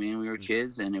 You know what I mean? We were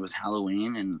kids, and it was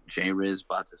Halloween, and J Riz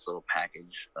bought this little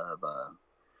package of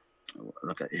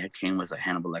it came with a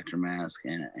Hannibal Lecter mask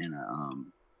and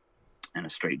a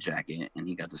straight jacket, and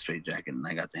he got the straight jacket, and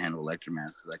I got the Hannibal Lecter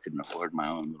mask because I couldn't afford my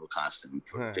own little costume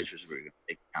for the pictures we were gonna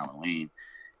take for Halloween,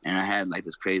 and I had like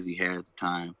this crazy hair at the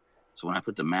time. So when I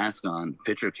put the mask on, the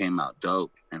picture came out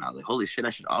dope, and I was like, holy shit, I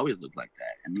should always look like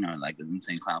that. And you know, like the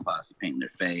Insane Clown Posse painting their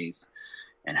face,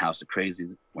 and House of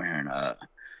Crazies wearing a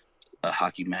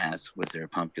hockey mask with their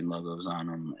pumpkin logos on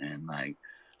them, and like,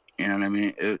 you know what I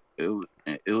mean?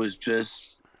 It was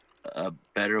just a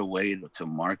better way to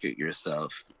market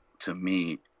yourself to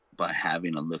me by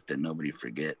having a look that nobody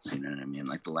forgets. You know what I mean?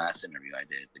 Like the last interview I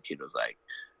did, the kid was like,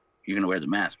 "You're gonna wear the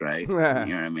mask, right?" You know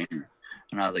what I mean?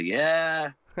 And I was like,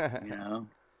 "Yeah," you know.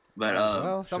 But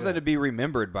well, something to be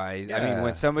remembered by. Yeah. I mean,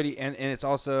 when somebody and it's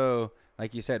also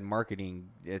like you said, marketing.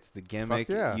 It's the gimmick.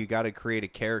 yeah. You got to create a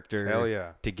character. Hell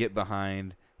yeah. To get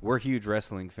behind. We're huge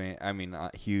wrestling fans. I mean,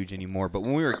 not huge anymore, but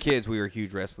when we were kids, we were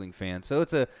huge wrestling fans. So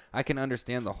I can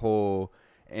understand the whole,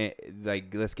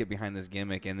 like, let's get behind this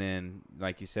gimmick, and then,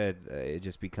 like you said, it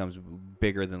just becomes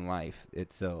bigger than life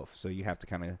itself. So you have to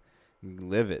kind of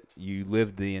live it. You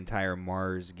live the entire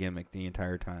Mars gimmick the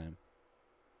entire time.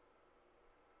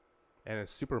 And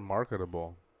it's super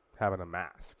marketable having a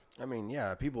mask. I mean,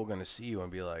 yeah, people are gonna see you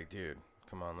and be like, dude,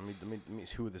 come on, let me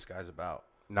see who this guy's about.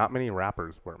 Not many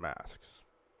rappers wear masks.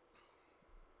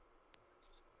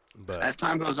 But as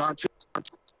time goes on, too,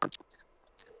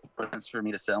 it's for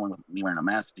me to sell me wearing a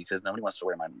mask because nobody wants to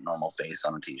wear my normal face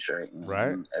on a T-shirt,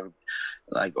 right?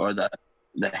 Like, or the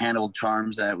Hannibal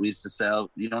charms that we used to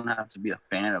sell. You don't have to be a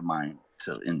fan of mine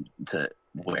to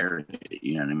wear it.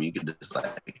 You know what I mean? You could just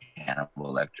like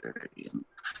Hannibal Lecter.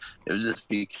 It just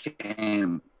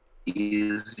became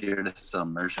easier to sell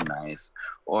merchandise,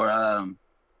 or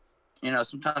you know,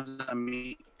 sometimes I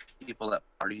meet people at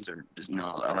parties or just, you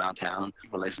know, around town,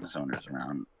 business owners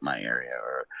around my area,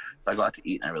 or if I go out to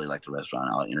eat and I really like the restaurant,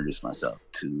 I'll introduce myself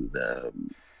to the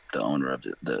owner of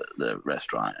the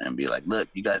restaurant and be like, look,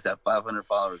 you guys have 500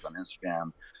 followers on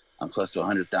Instagram. I'm close to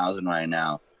 100,000 right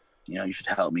now. You know, you should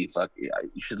help me.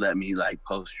 You should let me like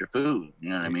post your food. You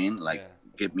know what I mean? Like,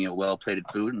 give me a well-plated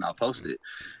food and I'll post it.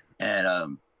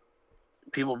 And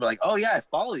people will be like, oh yeah, I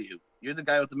follow you. You're the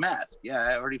guy with the mask. Yeah,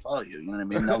 I already follow you. You know what I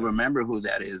mean? They'll remember who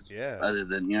that is. Yeah. Other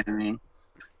than, you know what I mean?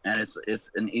 And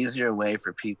it's an easier way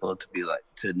for people to be like,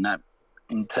 to not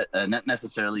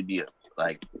necessarily be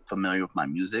like familiar with my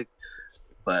music,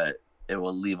 but it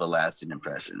will leave a lasting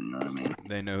impression. You know what I mean?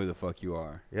 They know who the fuck you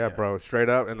are. Yeah, bro. Straight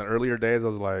up, in the earlier days, I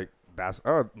was like,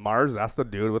 Mars, that's the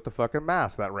dude with the fucking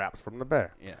mask that raps from the Bay.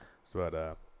 Yeah.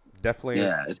 But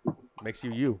definitely makes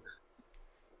you.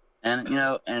 And, you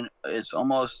know, and it's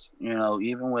almost, you know,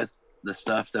 even with the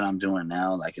stuff that I'm doing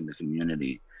now, like in the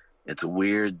community, it's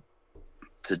weird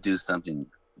to do something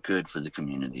good for the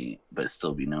community, but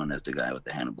still be known as the guy with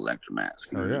the Hannibal Lecter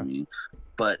mask. You know what I mean?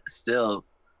 But still,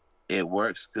 it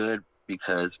works good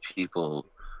because people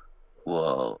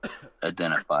will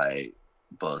identify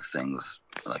both things,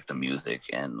 like the music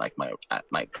and like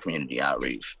my community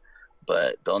outreach.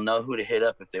 But they'll know who to hit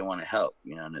up if they want to help.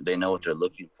 You know, and they know what they're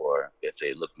looking for if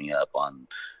they look me up on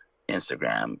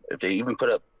Instagram. If they even put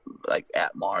up like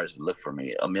at Mars and look for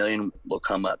me, 1 million will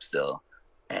come up still.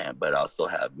 But I'll still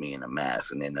have me in a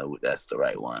mask, and they know that's the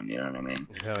right one. You know what I mean?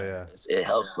 Hell yeah! It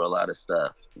helps for a lot of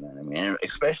stuff. You know what I mean? And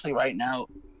especially right now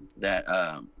that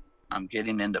I'm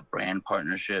getting into brand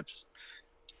partnerships.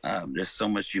 There's so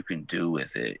much you can do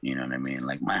with it. You know what I mean?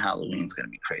 Like my Halloween's gonna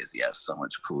be crazy. I have so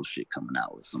much cool shit coming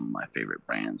out with some of my favorite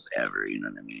brands ever. You know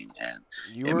what I mean? And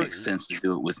it makes sense to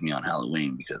do it with me on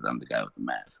Halloween because I'm the guy with the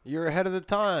mask. You're ahead of the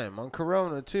time on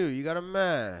Corona too. You got a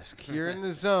mask. You're in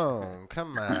the zone.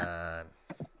 Come on.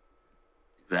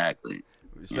 Exactly.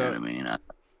 You know what I mean? I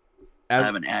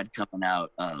have an ad coming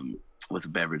out with a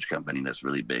beverage company that's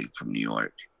really big from New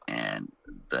York, and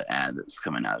the ad that's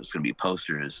coming out is going to be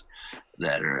posters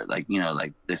that are like, you know,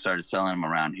 like they started selling them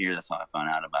around here. That's how I found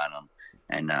out about them.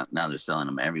 And now they're selling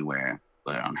them everywhere.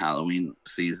 But on Halloween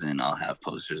season, I'll have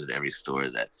posters at every store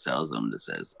that sells them that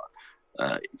says,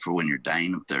 for when you're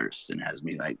dying of thirst, and has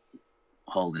me like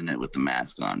holding it with the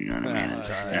mask on, you know what I mean?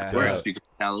 And it works because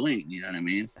it's Halloween, you know what I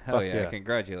mean? Hell yeah.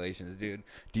 Congratulations, dude.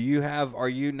 Are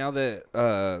you, now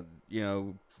that, you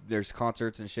know, there's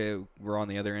concerts and shit, we're on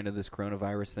the other end of this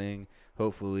coronavirus thing,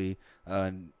 hopefully,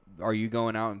 are you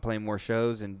going out and playing more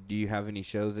shows? And do you have any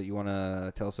shows that you want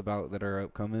to tell us about that are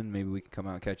upcoming? Maybe we can come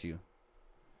out and catch you.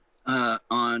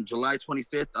 On July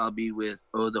 25th, I'll be with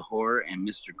Oh the Horror and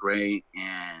Mr. Gray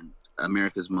and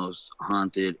America's Most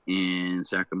Haunted in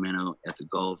Sacramento at the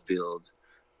Golf Field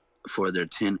for their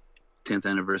 10th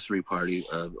anniversary party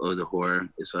of Oh the Horror.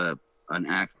 It's an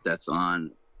act that's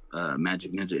on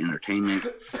Magic Ninja Entertainment,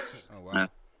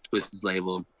 Twisted's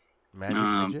label.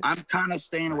 I'm kind of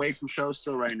staying away from shows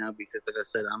still right now because, like I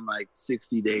said, I'm like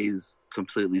 60 days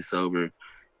completely sober,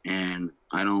 and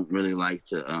I don't really like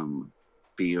to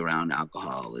be around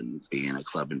alcohol and be in a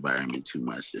club environment too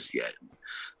much just yet.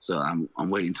 So I'm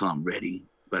waiting until I'm ready.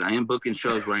 But I am booking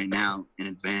shows right now in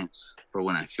advance for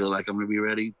when I feel like I'm gonna be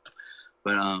ready.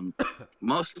 But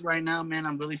mostly right now, man,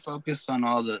 I'm really focused on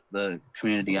all the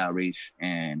community outreach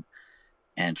and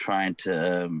trying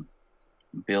to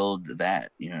build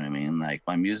that, you know what I mean? Like,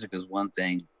 my music is one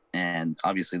thing, and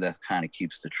obviously that kind of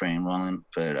keeps the train rolling,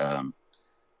 but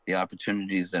the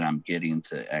opportunities that I'm getting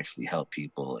to actually help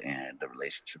people and the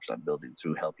relationships I'm building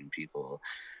through helping people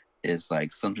is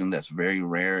like something that's very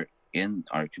rare in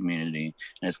our community.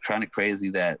 And it's kind of crazy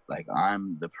that like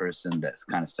I'm the person that's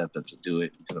kind of stepped up to do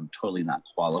it because I'm totally not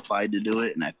qualified to do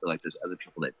it, and I feel like there's other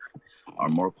people that are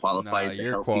more qualified to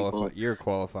help people. You're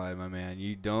qualified, my man.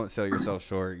 You don't sell yourself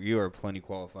short. You are plenty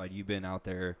qualified. You've been out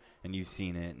there and you've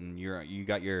seen it, and you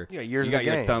got your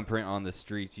thumbprint on the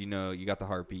streets. You know, you got the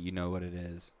heartbeat. You know what it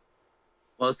is.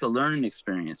 Well, it's a learning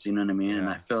experience, you know what I mean? Yeah. And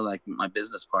I feel like my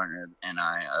business partner and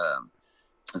I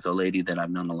is a lady that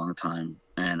I've known a long time,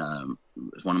 and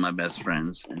is one of my best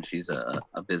friends, and she's a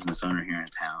business owner here in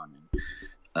town.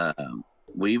 And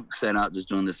we set out just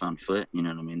doing this on foot, you know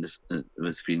what I mean? Just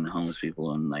was feeding homeless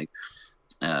people and like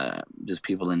just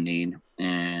people in need.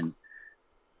 And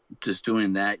just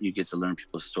doing that, you get to learn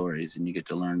people's stories, and you get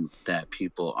to learn that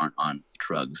people aren't on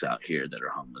drugs out here that are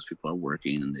homeless. People are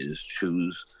working, and they just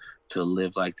choose to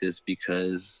live like this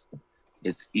because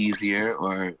it's easier,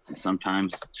 or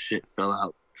sometimes shit fell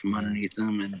out from underneath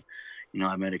them. And, you know,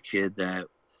 I met a kid that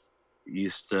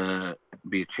used to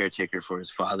be a caretaker for his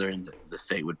father, and the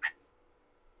state would pay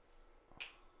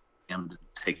him to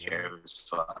take care of his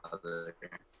father.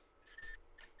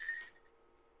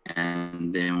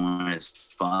 And then when his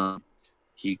father,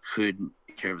 he couldn't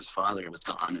take care of his father, it was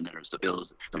gone, and there was the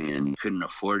bills coming in, and he couldn't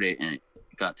afford it, and it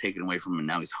got taken away from him, and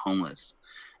now he's homeless.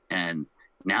 And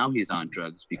now he's on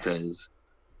drugs because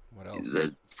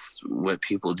that's what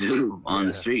people do on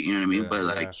the street, you know what I mean? But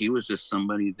like, he was just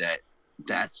somebody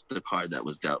that's the card that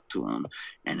was dealt to him,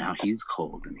 and now he's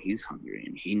cold and he's hungry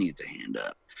and he needs a hand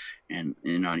up. And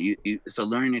you know, it's a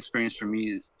learning experience for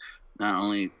me, not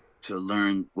only to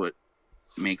learn what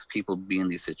makes people be in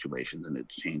these situations, and it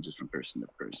changes from person to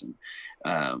person,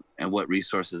 and what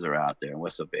resources are out there and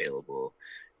what's available,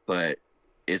 but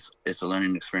it's a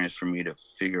learning experience for me to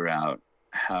figure out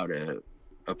how to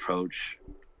approach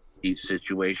each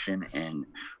situation and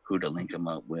who to link them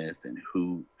up with, and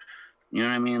who, you know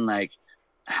what I mean? Like,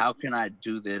 how can I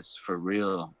do this for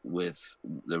real with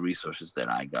the resources that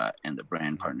I got and the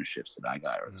brand partnerships that I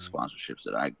got, or the sponsorships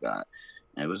that I got?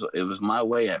 And it was my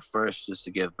way at first just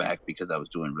to give back because I was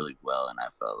doing really well, and I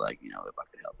felt like, you know, if I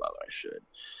could help out, I should.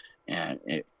 And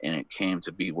it came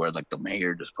to be where like the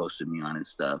mayor just posted me on his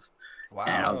stuff. Wow,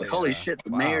 and I was like, holy shit, the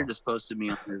mayor just posted me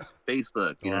on his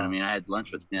Facebook. You know what I mean? I had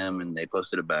lunch with him and they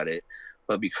posted about it.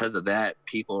 But because of that,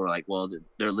 people were like, well,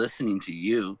 they're listening to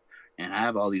you, and I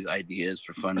have all these ideas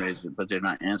for fundraising, but they're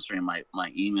not answering my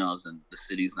emails, and the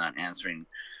city's not answering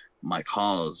my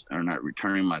calls, or not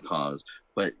returning my calls.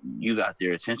 But you got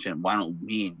their attention. Why don't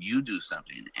me and you do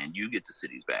something, and you get the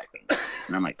city's backing?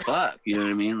 And I'm like, fuck, you know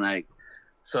what I mean? Like,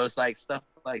 so it's like stuff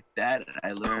like that. And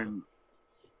I learned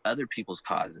other people's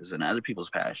causes and other people's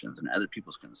passions and other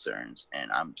people's concerns.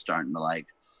 And I'm starting to like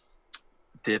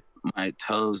dip my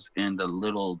toes in the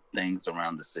little things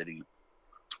around the city,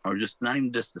 or just not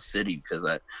even just the city, because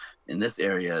in this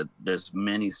area, there's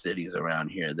many cities around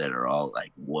here that are all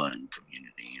like one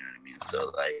community, you know what I mean?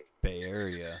 So like Bay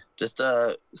Area, just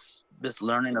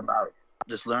learning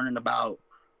about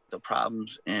the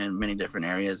problems in many different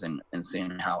areas, and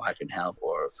seeing how I can help,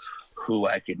 or who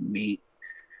I can meet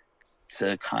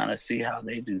to kind of see how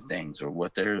they do things or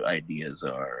what their ideas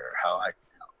are, or how I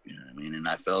can help. You know what I mean? And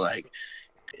I feel like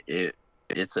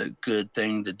it's a good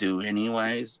thing to do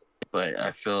anyways, but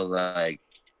I feel like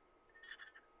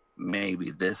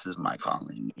maybe this is my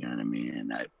calling. You know what I mean?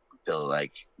 And I feel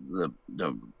like the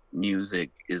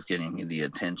music is getting me the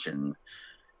attention,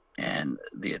 and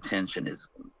the attention is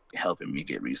helping me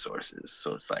get resources.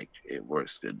 So it's like it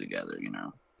works good together, you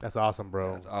know. That's awesome,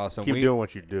 bro. That's awesome. Keep doing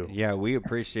what you do. Yeah, we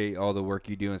appreciate all the work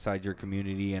you do inside your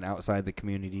community and outside the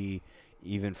community.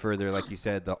 Even further, like you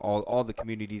said, all the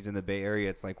communities in the Bay Area,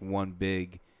 it's like one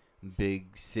big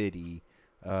city.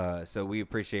 So we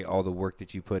appreciate all the work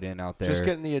that you put in out there. Just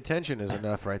getting the attention is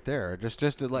enough right there. Just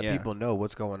to let people know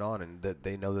what's going on, and that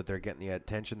they know that they're getting the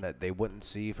attention that they wouldn't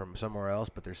see from somewhere else,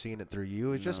 but they're seeing it through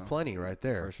you. It's just plenty right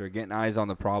there. For sure. Getting eyes on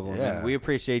the problem. Yeah. And we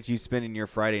appreciate you spending your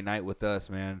Friday night with us,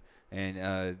 man.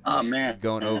 And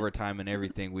going overtime and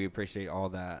everything. We appreciate all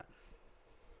that.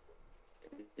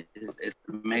 It's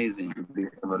amazing to be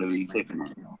able to be taking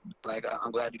it. Like,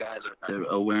 I'm glad you guys are the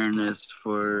awareness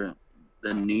for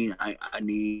the need. I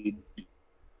need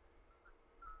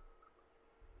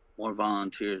more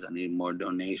volunteers. I need more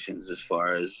donations as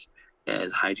far as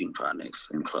hygiene products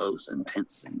and clothes and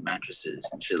tents and mattresses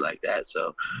and shit like that.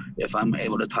 So if I'm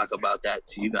able to talk about that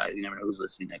to you guys, you never know who's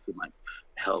listening, that could might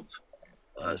help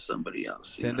somebody else.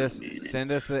 Send us the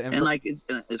info. And like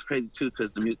it's crazy too,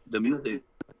 because the music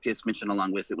gets mentioned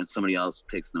along with it when somebody else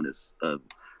takes notice of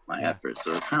my efforts.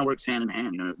 So it kind of works hand in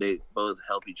hand. You know, they both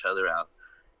help each other out,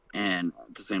 and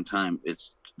at the same time,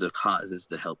 it's the cause is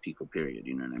to help people. Period.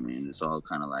 You know what I mean? It's all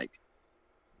kind of like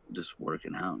just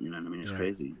working out. You know what I mean? It's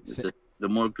crazy. It's just, the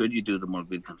more good you do, the more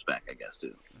good comes back, I guess,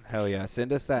 too. Hell yeah!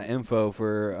 Send us that info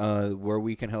for where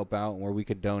we can help out and where we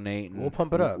could donate. And we'll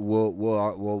pump it up.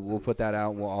 We'll put that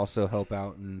out, and we'll also help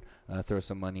out and throw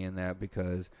some money in that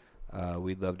because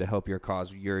we'd love to help your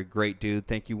cause. You're a great dude.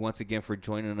 Thank you once again for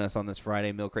joining us on this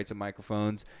Friday, Milk Crates and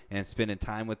Microphones, and spending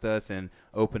time with us and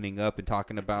opening up and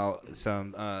talking about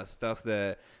some stuff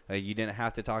that you didn't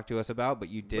have to talk to us about, but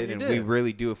you did, we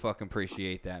really do fucking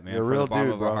appreciate that, man. You're a From real the bottom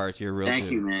dude, of bro. our hearts, you're a real Thank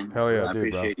dude. you, man. Hell yeah, I dude,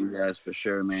 appreciate you guys for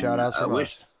sure, man. Shout outs from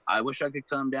us. I wish I could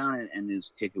come down and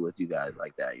just kick it with you guys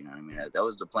like that. You know what I mean? That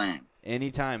was the plan.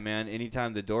 Anytime, man.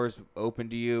 Anytime. The door's open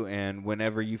to you, and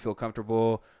whenever you feel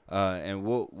comfortable, and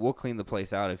we'll clean the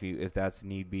place out if that's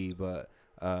need be. But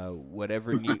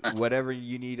whatever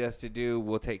you need us to do,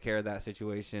 we'll take care of that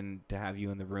situation. To have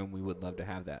you in the room, we would love to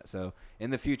have that. So in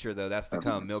the future, though, that's to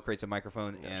come. Milk Crates and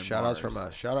Microphone and Shout outs Mars. from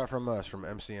us. Shout out from us from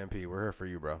MCMP. We're here for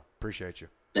you, bro. Appreciate you.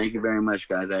 Thank you very much,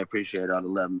 guys. I appreciate all the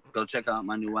love. Go check out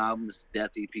my new album. This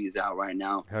Death EP is out right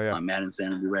now on Mad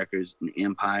Insanity Records and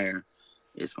Empire.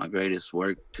 It's my greatest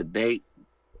work to date.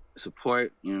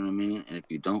 Support, you know what I mean? And if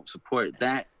you don't support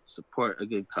that, support a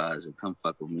good cause and come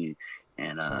fuck with me.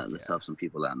 And let's help some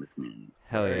people out in the community.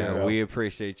 Hell yeah, we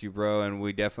appreciate you, bro, and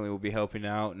we definitely will be helping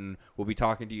out, and we'll be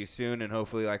talking to you soon, and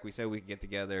hopefully, like we said, we can get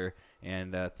together.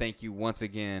 And thank you once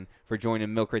again for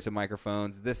joining Milk Crates and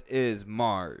Microphones. This is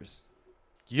Mars.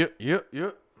 Yep.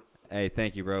 Hey,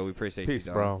 thank you, bro. We appreciate you, Peace,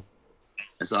 dog. bro.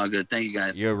 It's all good. Thank you,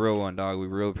 guys. You're a real one, dog. We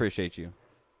really appreciate you.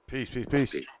 Peace.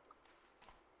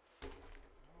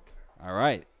 All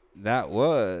right, that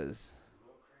was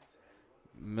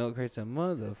Milk Crates and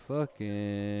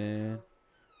motherfucking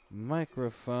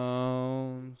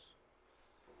Microphones.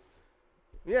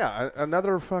 Yeah,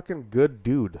 another fucking good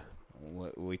dude.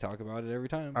 We talk about it every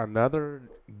time. Another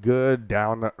good,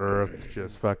 down-to-earth,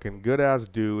 just fucking good-ass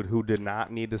dude who did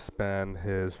not need to spend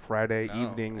his Friday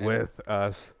evening with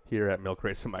us here at Milk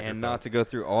Crates and Microphones. And not to go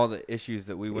through all the issues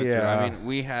that we went through.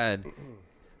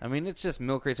 I mean, it's just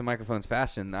Milk Crates and Microphones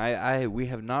fashion. We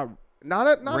have not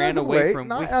ran away from.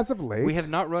 Not as of late. We have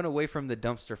not run away from the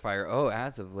dumpster fire. Oh,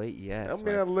 as of late, yes. I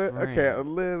mean, a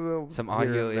little. Some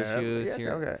audio here and there. issues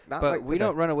here. Okay. Not But like we today.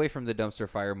 don't run away from the dumpster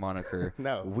fire moniker.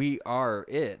 No. We are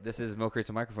it. This is Milk Crates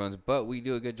and Microphones, but we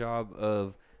do a good job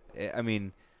of, I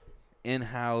mean,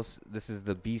 in-house. This is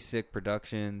the Be Sick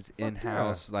Productions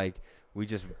in-house. Like, we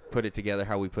just put it together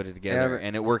how we put it together,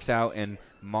 and it works out. And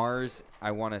Mars,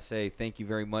 I want to say thank you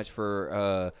very much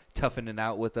for toughing it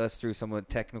out with us through some of the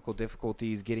technical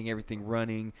difficulties, getting everything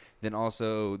running, then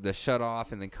also the shut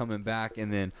off, and then coming back,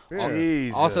 and then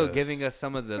also giving us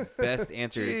some of the best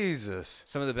answers.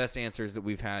 Some of the best answers that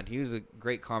we've had. He was a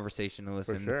great conversationalist,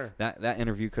 For and sure. that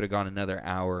interview could have gone another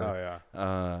hour. Oh,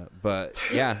 yeah. But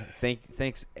yeah,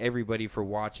 thanks everybody for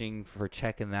watching, for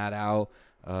checking that out.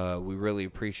 We really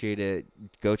appreciate it.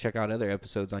 Go check out other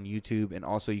episodes on YouTube, and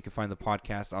also you can find the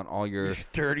podcast on all your. You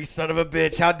dirty son of a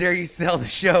bitch! How dare you sell the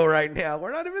show right now?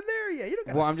 We're not even there yet. You don't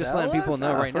gotta Well, I'm just sell letting people us.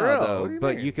 know right for now, real? What though. do you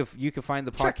But mean? you can find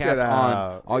the Check it podcast on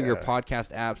out. all your Yeah.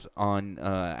 podcast apps on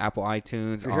Apple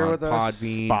iTunes, You're here on with us.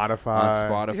 Podbean, Spotify. on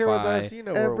Spotify. You're here with us, you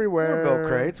know, Everywhere. We're milk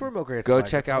crates. We're milk crates. Go and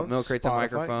check out microphones. Milk Crates and Spotify.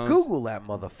 Microphones. Google that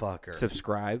motherfucker.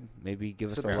 Subscribe. Maybe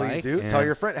give us a Please like. do. and Tell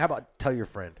your friend. How about tell your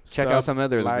friend? Check Sub, out some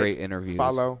other like, great interviews.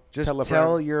 Follow. Just tell, a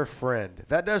tell friend. your friend.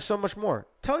 That does so much more.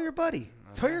 Tell your buddy.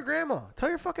 Tell your grandma. Tell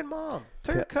your fucking mom.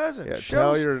 Tell your cousin. Yeah, Show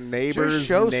tell s- your neighbors. just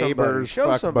show somebody. neighbors. Show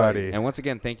fuck somebody. buddy. And once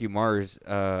again, thank you, Mars.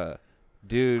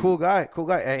 Dude. Cool guy.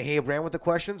 And he ran with the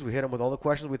questions. We hit him with all the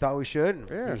questions we thought we should. And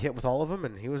Yeah. He hit with all of them,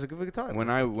 and he was a good time. When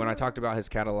I talked about his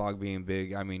catalog being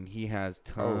big, I mean he has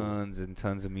tons and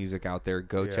tons of music out there.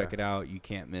 Go Yeah. check it out. You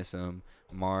can't miss him.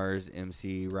 Mars,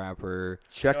 MC, rapper.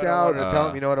 Check You know what I out. wanted to tell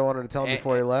him? You know what I wanted to tell him and-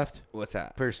 before he left? What's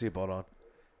that? Put your seatbelt on.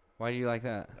 Why do you like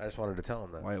that? I just wanted to tell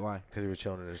him that. Why? Because he was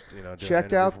chilling in his, doing Check an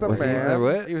interview out for the work. Was he in the man.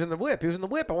 whip? He was in the whip. He was in the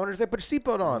whip. I wanted to say, put your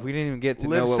seatbelt on. We didn't even get to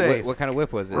Live know safe. what kind of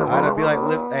whip was it. I'd be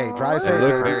like, hey, drive safe. It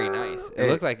looked dude. very nice. It Hey,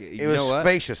 looked like it you was know what?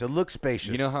 spacious. It looked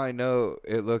spacious. You know how I know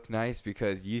it looked nice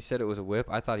because you said it was a whip.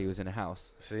 I thought he was in a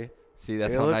house. See,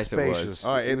 that's It how looked nice it spacious. was.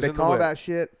 All right, He was they in the call whip. that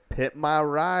shit "Pimp My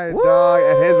Ride," dog,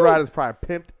 and his ride is probably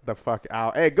pimped the fuck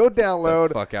out. Hey, go download,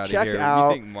 The fuck out check of here. out,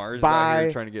 You think Mars out buy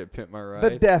here trying to get Pimp My Ride?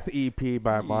 the Death EP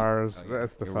by Mars. yeah.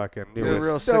 That's the You're- fucking You're a newest,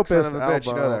 real sick son of a dopest bitch.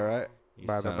 You know that, album right? You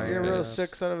by the son of a man. You're a real bitch.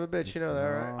 sick son of a bitch. You know that,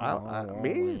 right?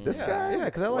 Me, this guy. Yeah,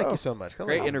 because I like you so much. I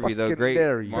Great like you. interview though. fucking Great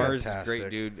dare you. Mars, Fantastic.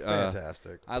 great dude.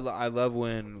 Fantastic. I love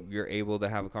when you're able to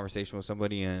have a conversation with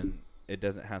somebody and it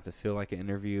doesn't have to feel like an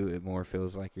interview. It more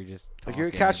feels like you're just Like you're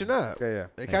talking. catching up. Yeah.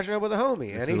 You're catching up with a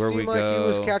homie, This and is he where seemed we like he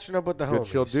was go. catching up with the Good homies.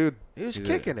 chill dude. He was He's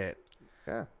kicking it.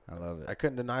 Yeah. I love it. I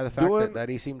couldn't deny the fact Doing- that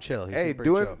he seemed chill. He Hey, seemed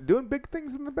pretty chill. doing big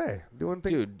things in the Bay. Doing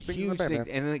Dude, things in the huge Bay, things,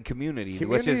 man. and then community,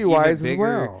 which is Community-wise even as bigger.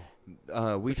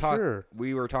 well. We For talked. sure.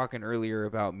 We were talking earlier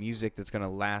about music that's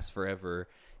gonna last forever,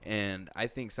 and I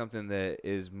think something that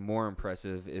is more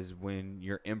impressive is when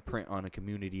your imprint on a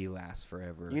community lasts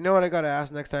forever. You know what I got to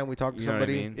ask next time we talk to You know what I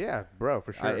somebody? mean? Yeah, bro,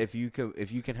 for sure. If you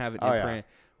can have an Oh, yeah. imprint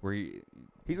where you,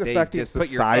 He's they affecting just put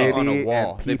your name on a society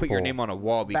wall. and They put your people. name on a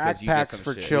wall because you get Backpacks some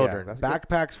for shit. children. Yeah, that's good.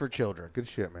 Backpacks for children. Good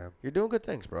shit, man. You're doing good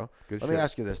things, bro. Good Let shit. me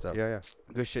ask you this though. Yeah.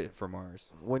 Good shit for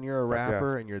Mars. When you're a Fuck yeah.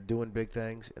 rapper and you're doing big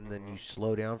things, and then you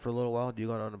slow down for a little while, do you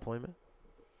go on unemployment?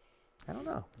 I don't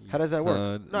know. How does that work?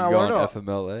 Son, No, you I go wanna on know.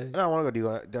 FMLA. No, I want to go. Do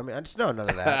you? I mean, I just know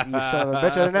none of that. You son of a bitch!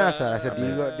 I didn't ask that. I said, do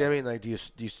you go? I mean, like, do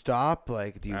you stop?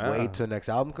 Like, do you wait till the next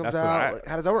album comes That's what out? I- Like,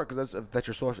 how does that work? Because that's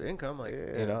your source of income. Like,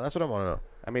 you know, that's what I want to know.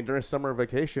 I mean, during summer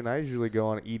vacation, I usually go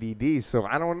on EDD, so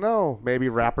I don't know. Maybe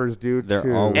rappers do They're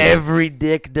too. always- Every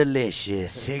dick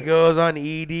delicious. He goes on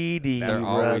EDD. They're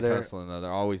always brother. hustling though.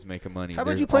 They're always making money. How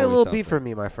about There's you play a always little beat something. for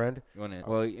me, my friend? You want it?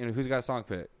 Well, who's got a song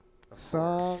pick?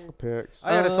 Song picks.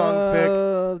 I got a song pick.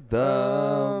 The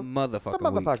The motherfucking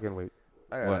week. motherfucking week.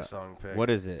 I got What? a song pick. What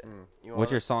is it? You What's want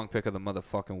your it? song pick of the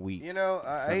motherfucking week? You know, Son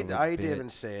I of a hate to bitch. even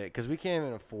say it because we can't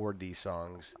even afford these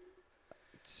songs.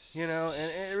 You know,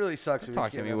 and it really sucks. if we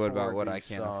Talk to can't me about afford what I these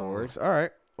can't songs. afford. All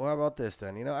right. Well, how about this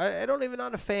then? You know, I don't even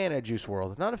not a fan of Juice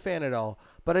WRLD. Not a fan at all,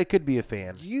 but I could be a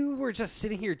fan. You were just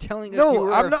sitting here telling us No, you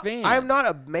were I'm a not. fan. I'm not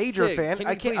a major Sig, fan. can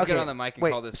I you can't please get okay, on the mic and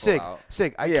wait, call this Sig, fool out?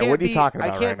 Sig, I Yeah, can't what are you be, talking I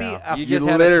about can't right be. now? A You You just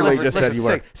had a- literally listen, just said you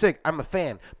were. Sig, I'm a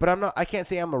fan, but I'm not. I can't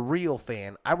say I'm a real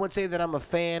fan. I would say that I'm a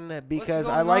fan because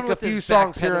going I like on a with few this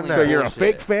songs here and backpedaling there. So you're a bullshit.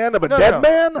 fake fan of a No, dead no.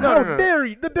 man? No, How no, no. dare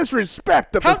you? The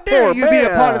disrespect of How this dare poor you be a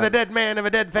part of man. the dead man of a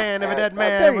dead fan of a dead How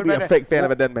man? dare of you be a fake fan of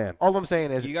a dead man? All I'm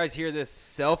saying is, You guys hear this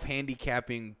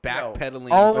self-handicapping,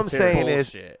 backpedaling? all I'm saying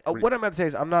is, bullshit. what I'm about to say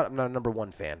is, I'm not a number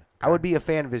one fan. I would be a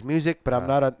fan of his music, but I'm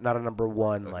not a number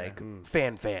one like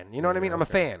fan. You know what I mean? I'm a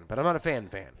fan, but I'm not a fan.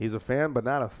 He's a fan, but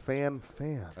not a fan.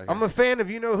 I'm a fan of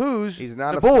you know who's. He's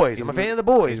not the a- boys. he's I'm a fan n- of the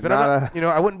boys, he's but I'm not not. You know,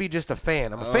 I wouldn't be just a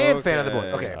fan. I'm a fan of the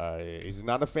boys. Okay. Okay, He's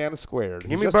not a fan of Squared.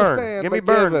 give He's me just a Burn. fan, Give me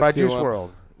but give Burn it by to Juice him.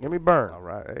 WRLD. Give me Burn. All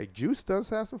right. Hey, Juice does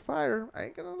have some fire. I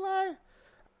ain't gonna lie.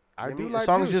 I Give do me- like the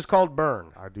song's Juice. just called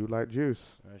Burn. I do like Juice.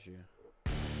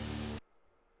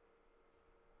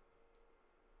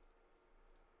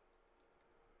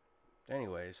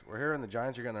 Anyways, we're here and the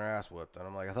Giants are getting their ass whooped, and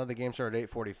I'm like, I thought the game started at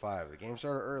 8:45. The game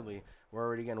started early. We're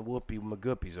already getting whoopie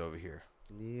magoopies over here.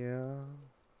 Yeah.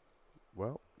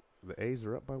 Well, the A's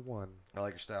are up by 1. I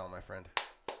like your style, my friend.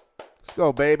 Let's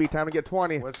go, baby. Time to get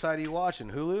 20. What side are you watching?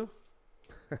 Hulu?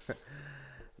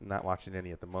 Not watching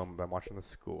any at the moment, but I'm watching the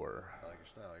score. I like your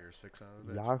style. You're a sick son of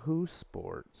a bitch. Yahoo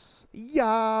Sports.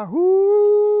 Yahoo!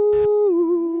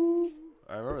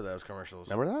 I remember those commercials.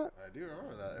 Remember that? I do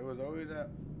remember that. It was always at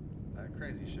That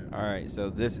crazy shit. All right, so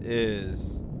this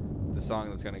is the song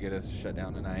that's gonna get us shut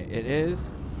down tonight. It is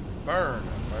Burn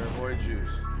by your boy Juice.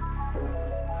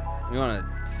 You want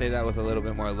to say that with a little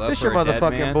bit more love This for your a dead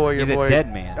motherfucking man? boy, your He's boy. a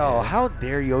dead man. Oh, dude. how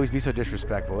dare you always be so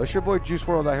disrespectful? It's your boy Juice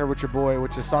WRLD out here with your boy,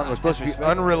 which the song was supposed to be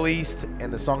unreleased,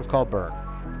 and the song's called Burn.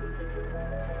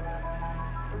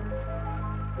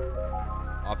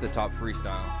 Off the top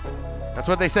freestyle. That's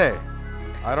what they say.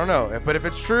 I don't know. But if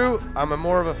it's true, I'm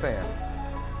more of a fan.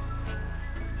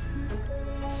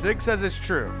 Sig says it's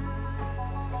true.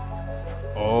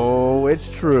 Oh, it's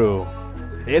true.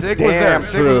 It's Sig was there. damn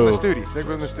Sig was in true. the studio. Sig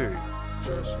was in the studio.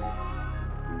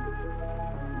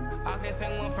 I can't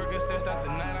take one Percocet, start the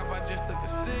night off, I just took a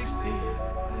 60.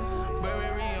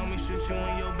 Burberry on me, shoot you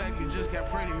in your back, you just got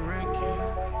pretty Ricky.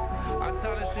 I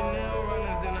taught the Chanel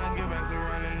runners, then I get back to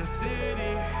running the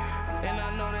city. And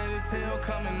I know that it's hell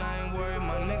coming, I ain't worried,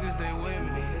 my niggas, they with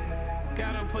me.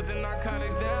 Gotta put the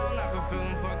narcotics down, I can feel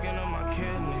them fucking up my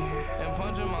kidney. And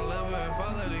punching my liver, if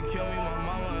I let it kill me, my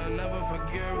mama will never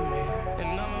forgive me.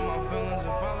 And numb in my feelings,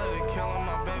 if I let it kill her,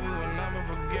 my baby will never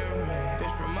forgive me.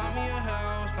 This remind me of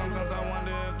hell, sometimes I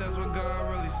wonder if that's what God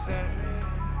really sent me.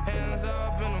 Hands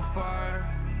up in the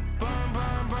fire, burn,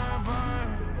 burn, burn, burn.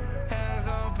 Hands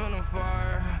up in the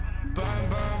fire, burn,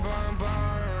 burn, burn,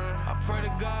 burn. I pray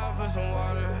to God for some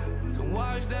water to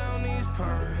wash down these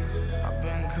pearls. I've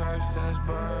been cursed since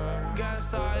birth.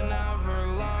 Guess I never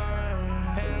learned.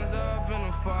 Hands up in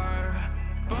the fire,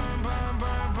 burn, burn,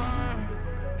 burn, burn.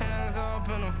 Hands up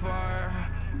in the fire,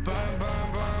 burn,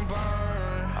 burn, burn,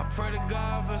 burn. I pray to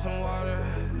God for some water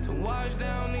to wash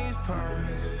down these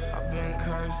pearls. I've been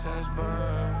cursed since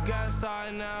birth. Guess I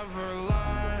never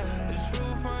learned. The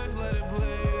truth first, let it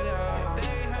bleed out. If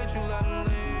they hurt you, let them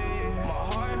leave. My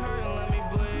heart hurt and let me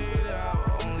bleed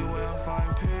out. Only way I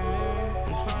find peace.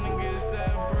 I'm trying to get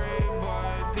set free,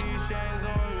 but these chains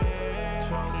on me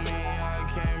choke me,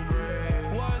 I can't breathe.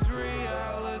 What's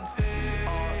reality?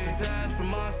 This ash for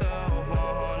myself,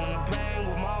 and the pain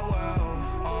with my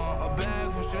wealth. A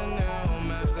bag from Chanel,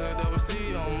 master double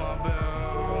C on my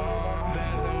belt.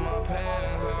 Bands in my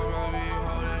pants, I'd rather be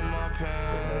holding my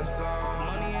pants.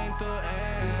 Money ain't the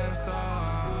answer.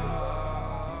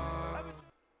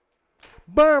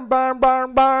 Burn, burn,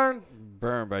 burn, burn.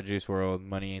 Burn by Juice WRLD.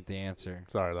 Money ain't the answer.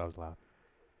 Sorry, that was loud.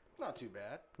 Not too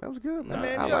bad. That was good, That man.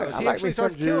 man I knows. like He me actually some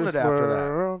starts killing Juice it after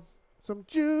that. WRLD. Some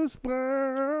Juice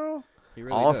WRLD. He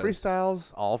really all does. freestyles.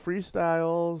 All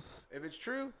freestyles. If it's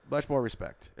true, much more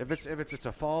respect. If it's just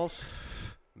a false,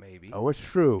 maybe. Oh, it's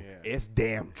true. Yeah. It's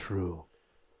damn true.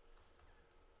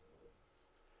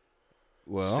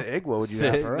 Well, Sig, what would you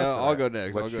have for us? No, for I'll that? go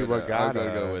next. What I'll you go, got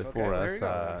I'll go with. for there you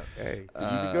us? go. Hey, you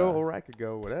can go or I could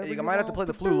go. Whatever. You might have to play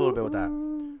the flute a little bit with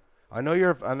that. I know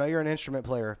you're an instrument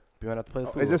player. You might have to play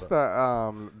the flute. Is this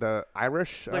the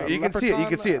Irish? Look, you can see it. You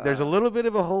can see it. There's a leprechaun? little bit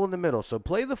of a hole in the middle. So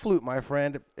play the flute, my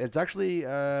friend. It's actually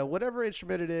whatever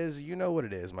instrument it is. You know what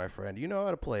it is, my friend. You know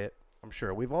how to play it. I'm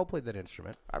sure we've all played that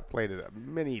instrument. I've played it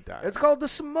many times. It's called the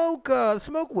smoke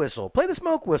whistle. Play the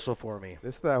smoke whistle for me.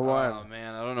 This is that one. Oh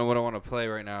man, I don't know what I want to play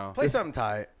right now. Play something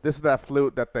tight. This is that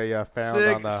flute that they found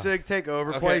on the. Sig, take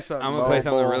over. Okay, Play something. I'm gonna play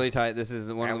something Mobile. really tight. This is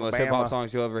one of the most Alabama. hip hop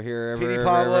songs you'll ever hear.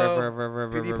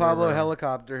 PD Pablo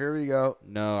helicopter. Here we go.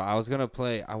 No, I was gonna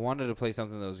play. I wanted to play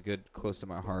something that was good, close to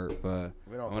my heart, but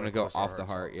We don't I'm play gonna go close to our off the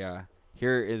heart. songs. Yeah,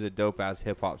 here is a dope ass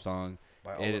hip hop song.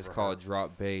 By It is Oliver called Hart.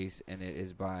 Drop Bass, and it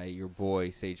is by your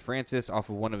boy Sage Francis off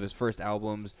of one of his first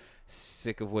albums,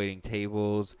 Sick of Waiting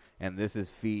Tables. And this is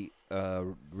feat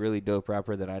really dope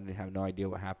rapper that I didn't have no idea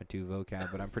what happened to,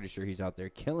 Vocab, but I'm pretty sure he's out there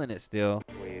killing it still.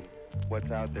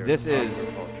 What's out there? This is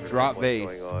Drop what's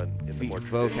Bass, going on in the feat more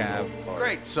Vocab. part.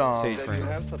 Great song. Sage Then you Francis.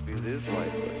 have something that is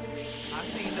lifeless. I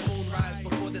seen the moon rise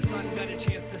before the sun got a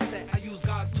chance to set. I use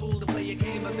God's tool to play a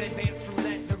game of advanced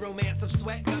roulette. The romance of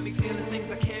sweat got me feeling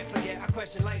things I can't forget. I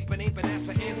question life, but ain't been asked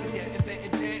for answers yet.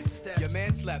 Inventing dance steps. Your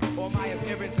man slept on my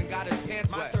appearance and got his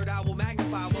pants My wet. third eye will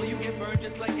magnify while you get burned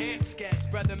just like ants get.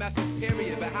 Spread the message,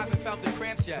 period, but haven't felt the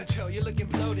cramps yet. But yo, you're looking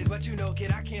bloated, but you know,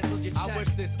 kid, I canceled your check. I wish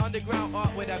this underground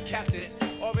art would have kept its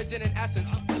origin and essence.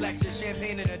 Collection,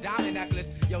 champagne, and a diamond necklace.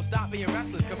 Yo, stop being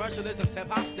restless. Commercialism's hip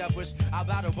hop step. Wish I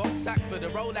battle both sacks for the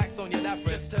Rolex on your left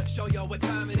wrist. Just to show y'all what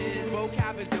time it is.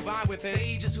 Vocab is divine with it.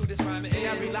 Sage is who this rhyme is. In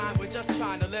every line, we're just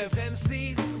trying to live. These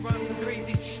MCs run some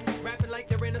crazy rapping like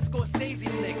they're in a Scorsese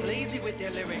flick. Lazy with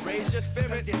their lyrics. Raise your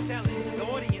spirits. Cause they're selling. The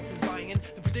audience is buying.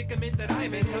 The predicament that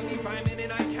I'm in got me rhyming in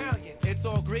Italian. It's It's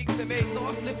all Greek to me. So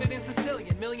I'm flipping in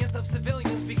Sicilian. Millions of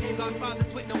civilians became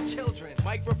godfathers with no children.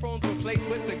 Microphones replaced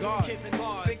with cigars. Kids in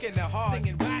bars, thinking they're hard,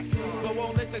 singing wax songs, but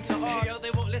won't listen to us. Yo, they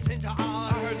won't listen to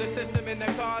ours. I heard the system in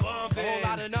their cars, a whole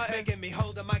lot of nothing, making me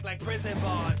hold the mic like prison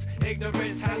bars.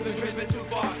 Ignorance has been driven too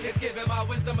far. It's giving my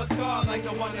wisdom a scar like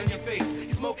the one on your face.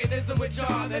 You smoking ism with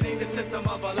jar, that ain't the system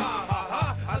of Allah. Ha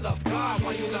ha, I love God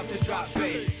while you love to drop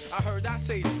bass. I heard that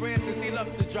Sage Francis, he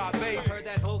loves to drop bass. I heard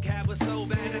that vocab was so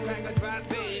bad that crack a drop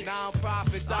bass.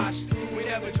 Non-profit Josh, we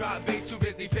never drop bass, too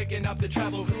busy picking up the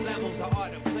treble. Cause levels are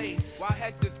out of place. While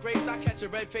heads disgrace, I catch a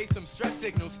red face, some stress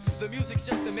signals. The music's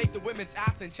just to make the women's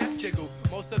ass and chest jiggle.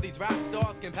 Most of these rap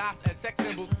stars can pass as sex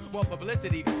symbols. Want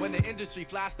publicity when the industry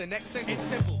flash the next single. It's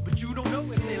simple, but you don't know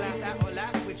if they laugh at or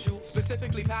laugh with you.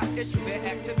 Specifically past issue, their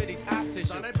activities ass tissue.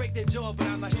 Son, I break their jaw, but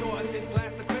I'm not sure if this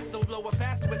glass of crystal blow a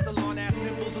fast whistle on ass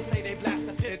pimples will say they blast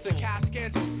a pistol. It's a cash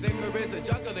scandal, their career's a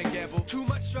juggling gamble. Too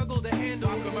much struggle to handle.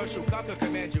 Our commercial cucker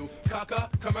command you. Cucker,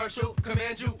 commercial,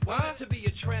 command you. What? To be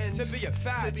a trend. To be a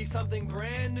fad. To be something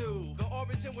brand new. The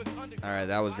origin was under. All right,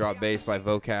 that was Drop Bass by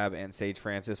Vocab and Sage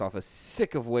Francis off of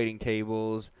Sick of Waiting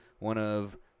Tables, one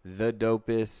of the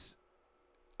dopest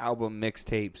album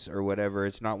mixtapes or whatever.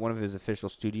 It's not one of his official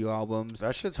studio albums.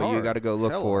 That shit's but hard. you got to go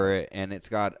look Hell for hard. it, and it's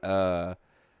got As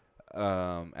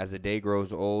the Day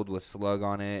Grows Old with Slug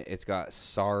on it. It's got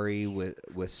Sorry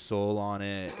with Soul on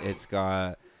it. It's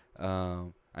got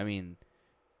I mean,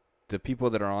 the people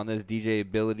that are on this: DJ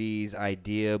Abilities,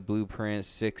 Idea, Blueprint,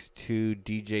 6'2",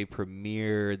 DJ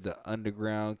Premier, The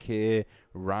Underground Kid,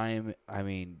 Rhyme. I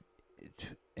mean,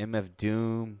 MF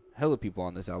Doom. Hella people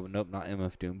on this album. Nope, not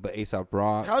MF Doom, but A$AP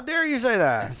Rock. How dare you say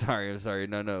that? I'm sorry.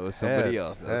 No, it was somebody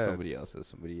else. It was somebody else.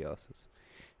 It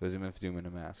was MF Doom in a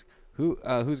mask.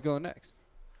 Who's going next?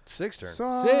 Sig's turn.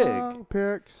 Song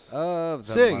picks. Of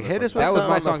the Sig, hit us with That was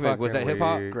my something song on the pick. Was that fucking hip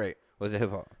hop? week. Great. Was it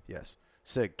hip hop? Yes.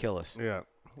 Sig, kill us. Yeah.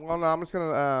 Well, no, I'm just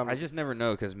gonna. I just never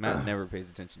know because Matt never pays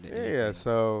attention to anything. Yeah,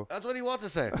 so. That's what he wants to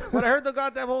say. But I heard the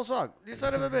goddamn whole song. You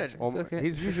son of a bitch. Well, okay.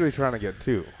 He's usually trying to get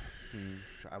two.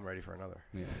 I'm ready for another.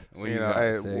 Yeah. So, What do you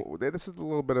got, Sig? this is a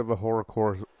little bit of a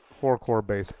horrorcore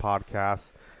based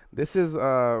podcast. This is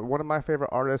one of my favorite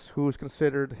artists who's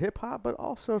considered hip hop, but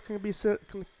also can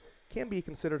be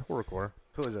considered horrorcore.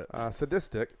 Who is it?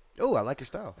 Sadistic. Oh, I like your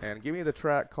style. And give me the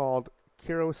track called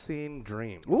Kerosene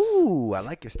Dreams. Ooh, I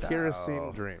like your style.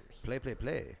 Kerosene Dreams.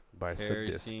 Play. By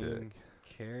Sadistic.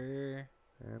 Kerosene.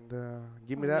 And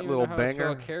give me that little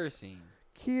banger. Kerosene.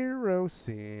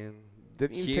 Kerosene.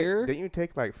 Didn't you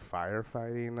take like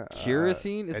firefighting?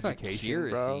 Kerosene? It's not education,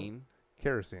 kerosene.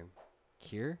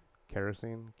 Bro?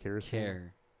 Kerosene.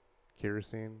 Kerosene.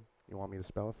 Kerosene. You want me to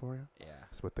spell it for you? Yeah.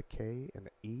 It's with the K and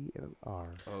an E and an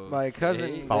R. My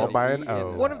cousin, followed by an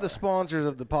O. One of the sponsors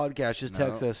of the podcast just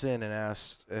texted us in and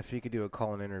asked if he could do a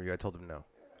call-in interview. I told him no.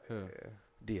 Who?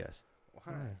 Diaz.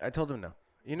 Why? I told him no.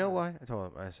 You know why? I told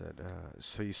him. I said,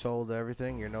 so you sold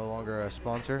everything? You're no longer a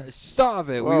sponsor? Stop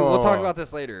it. We'll talk about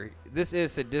this later. This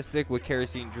is Sadistic with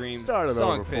Kerosene Dreams. Start it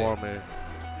over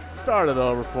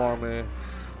for me.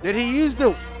 Did he use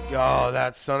the... Oh,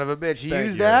 that son of a bitch. He Thank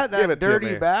used you. that? Give That it to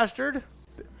dirty me. bastard?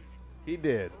 He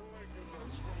did.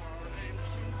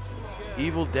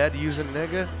 Evil Dead using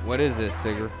nigga? What is this,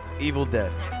 Sigger? Evil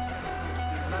Dead.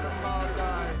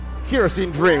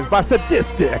 Kerosene Dreams by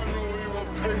Sadistic.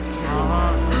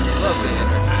 Love the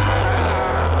energy.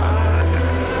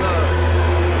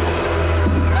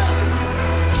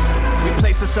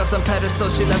 Place ourselves on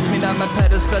pedestals, she lets me down my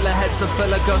pedestal. Her head's so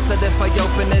full of ghosts that if I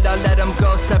open it, I'll let them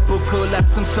go. Sepulchre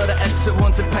left them so the exit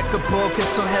wounds impeccable. Cause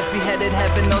so heavy-headed,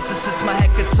 heaven knows this is my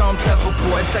hecatome. Temple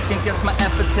boy, second guess my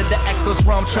efforts to the echoes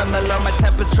roam. Tremolo, my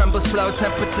tempers tremble slow.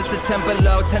 Temperatures at 10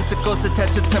 below. Tentacles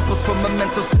attached to temples for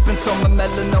memento. Sipping soma,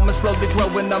 melanoma slowly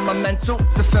growing on my mental.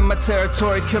 Defend my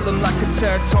territory, kill them like a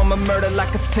teratoma. Murder like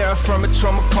it's terra firma.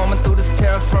 Trauma combing through this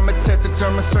terra firma.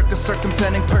 Terraderma circus,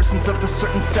 circumventing persons of a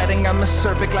certain setting. I'm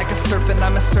acerbic like a serpent,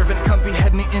 I'm a servant. Come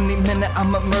behead me any minute,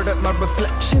 I'm a murder. My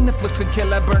reflection, if looks could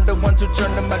kill, I burn the ones who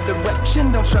turn in my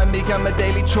direction. Don't try me, I'm a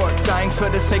daily chore. Dying for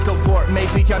the sake of war.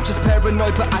 Maybe I'm just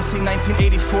paranoid, but I see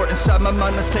 1984 inside my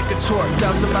mind. Let's take a tour.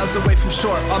 1,000 miles away from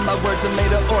shore. All my words are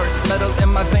made of ores. Metal in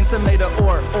my veins, they're made of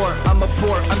ore. Or I'm a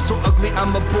bore. I'm so ugly,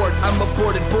 I'm a bored. I'm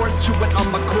aborted. Boards chewing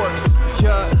on my corpse.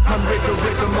 Yeah, I'm rigor,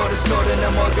 more distorted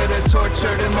and more good at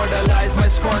tortured. Immortalized my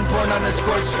scorn, born on a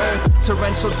scorched earth.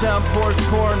 Torrential downpours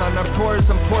pouring on our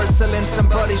pores and porcelain.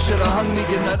 Somebody should've hung me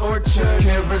in that orchard.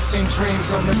 Kerosene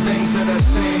dreams on the things that I've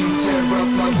seen. Tear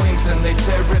off my wings and they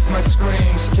tear if my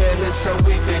screams. Careless how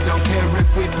weak, they don't care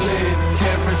if we bleed.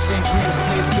 Kerosene dreams,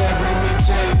 please bury me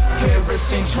deep.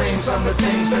 Kerosene dreams on the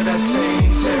things that I've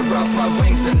seen. Tear off my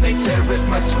wings and they tear if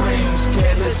my screams.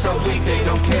 Careless how weak, they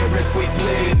don't care if we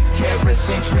bleed.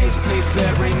 Kerosene dreams, please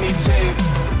bury me deep.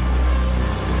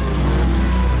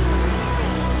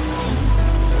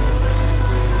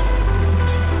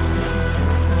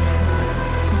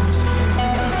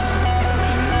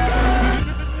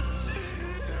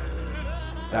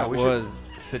 That was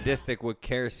Sadistic with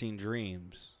Kerosene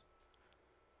Dreams.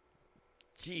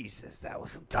 Jesus, that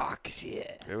was some dark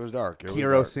shit. It was dark.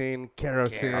 Kerosene.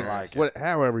 I like it.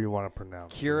 However you want to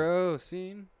pronounce it.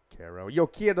 Kerosene? Yo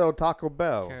quiero Taco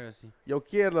Bell. Kerosene. Yo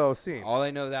quiero scene. All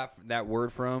I know that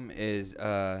word from is,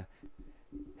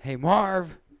 hey,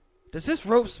 Marv, does this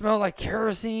rope smell like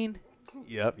kerosene?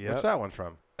 Yep. What's that one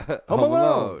from? Home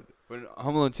Alone.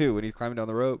 Home Alone 2, when he's climbing down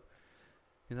the rope.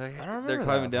 He's like, I don't remember they're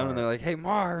climbing that down part. and they're like, hey,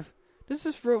 Marv, does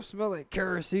this rope smell like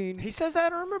kerosene? He says that. I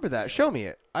don't remember that. Show me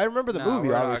it. I remember the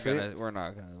movie, obviously. We're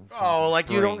not gonna. Oh, like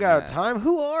you don't got time?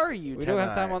 Who are you? We don't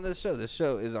have time on this show. This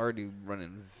show is already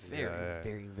running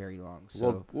very, very long.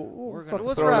 So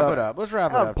let's wrap it up. Let's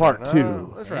wrap it up. Part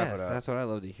 2. Let's wrap it up. That's what I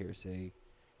love to hear, Sig.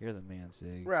 You're the man,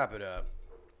 Sig. Wrap it up.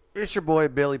 It's your boy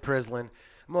Billy Prislin.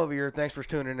 I'm over here. Thanks for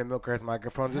tuning in to Milk Rats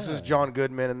Microphones. This is John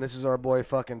Goodman, and this is our boy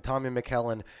fucking Tommy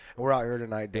McKellen. And we're out here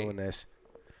tonight doing this.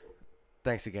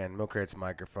 Thanks again, Milk Rats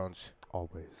Microphones.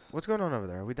 Always. What's going on over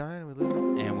there? Are we dying? Are we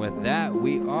leaving? And with that,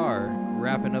 we are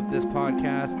wrapping up this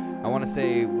podcast. I want to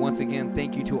say once again,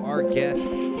 thank you to our guest,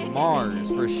 Mars,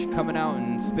 for coming out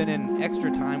and spending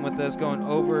extra time with us, going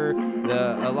over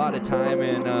the allotted time.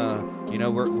 And,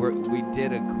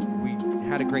 we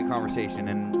had a great conversation,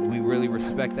 and we really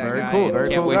respect that guy.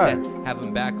 Can't wait to have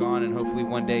him back on and hopefully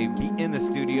one day be in the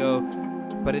studio.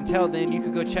 But until then, you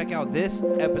can go check out this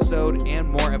episode and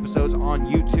more episodes on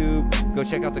YouTube. Go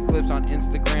check out the clips on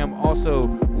Instagram. Also,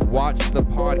 watch the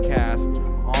podcast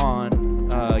on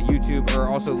YouTube, or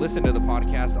also listen to the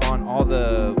podcast on all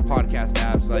the podcast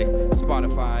apps like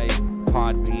Spotify,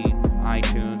 Podbean,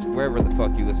 iTunes, wherever the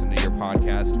fuck you listen to your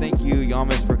podcast. Thank you,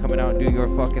 Yamas, for coming out and doing your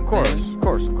fucking thing. Of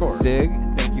course. Sig,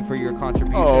 thank you for your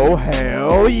contribution. Oh,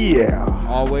 hell yeah.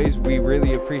 Always, we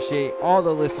really appreciate all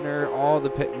the listener, all the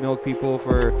Pit Milk people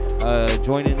for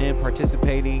joining in,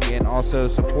 participating, and also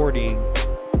supporting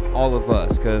all of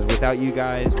us. Because without you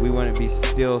guys, we wouldn't be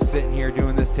still sitting here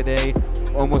doing this today.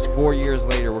 Almost 4 years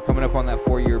later, we're coming up on that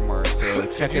 4-year mark. So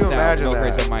check us out, Milk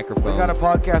Rates and Microphones. We got a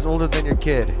podcast older than your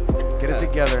kid. Get it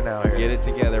together now here. Get it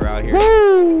together out here.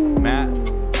 Woo! Matt,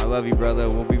 I love you, brother.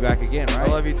 We'll be back again, right? I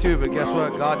love you too, but guess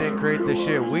what? God didn't create this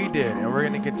shit. We did. And we're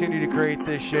going to continue to create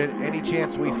this shit any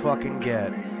chance we fucking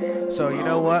get. So you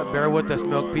know what? Bear with us,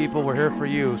 Milk people. We're here for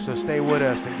you. So stay with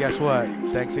us. And guess what?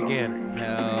 Thanks again.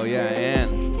 Hell yeah.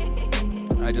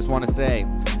 And I just want to say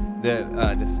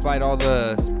that despite all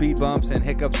the speed bumps and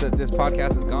hiccups that this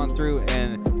podcast has gone through,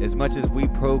 and as much as we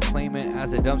proclaim it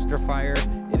as a dumpster fire,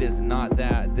 it is not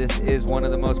that. This is one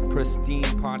of the most pristine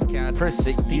podcasts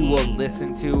that you will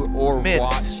listen to or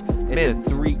watch. It's a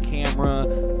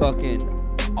 3-camera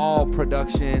fucking all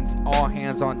productions, all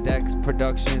hands on decks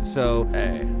production. So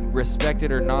respect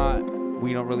it or not,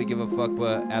 we don't really give a fuck.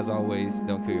 But as always,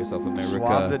 don't kill yourself, America.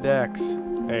 Swab the decks.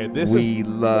 Hey, we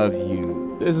love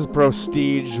you. This is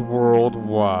Prestige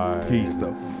Worldwide. Peace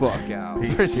the fuck out.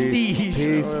 Prestige.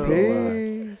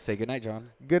 Peace. Say goodnight, John.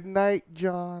 Good night,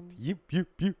 John. Yep.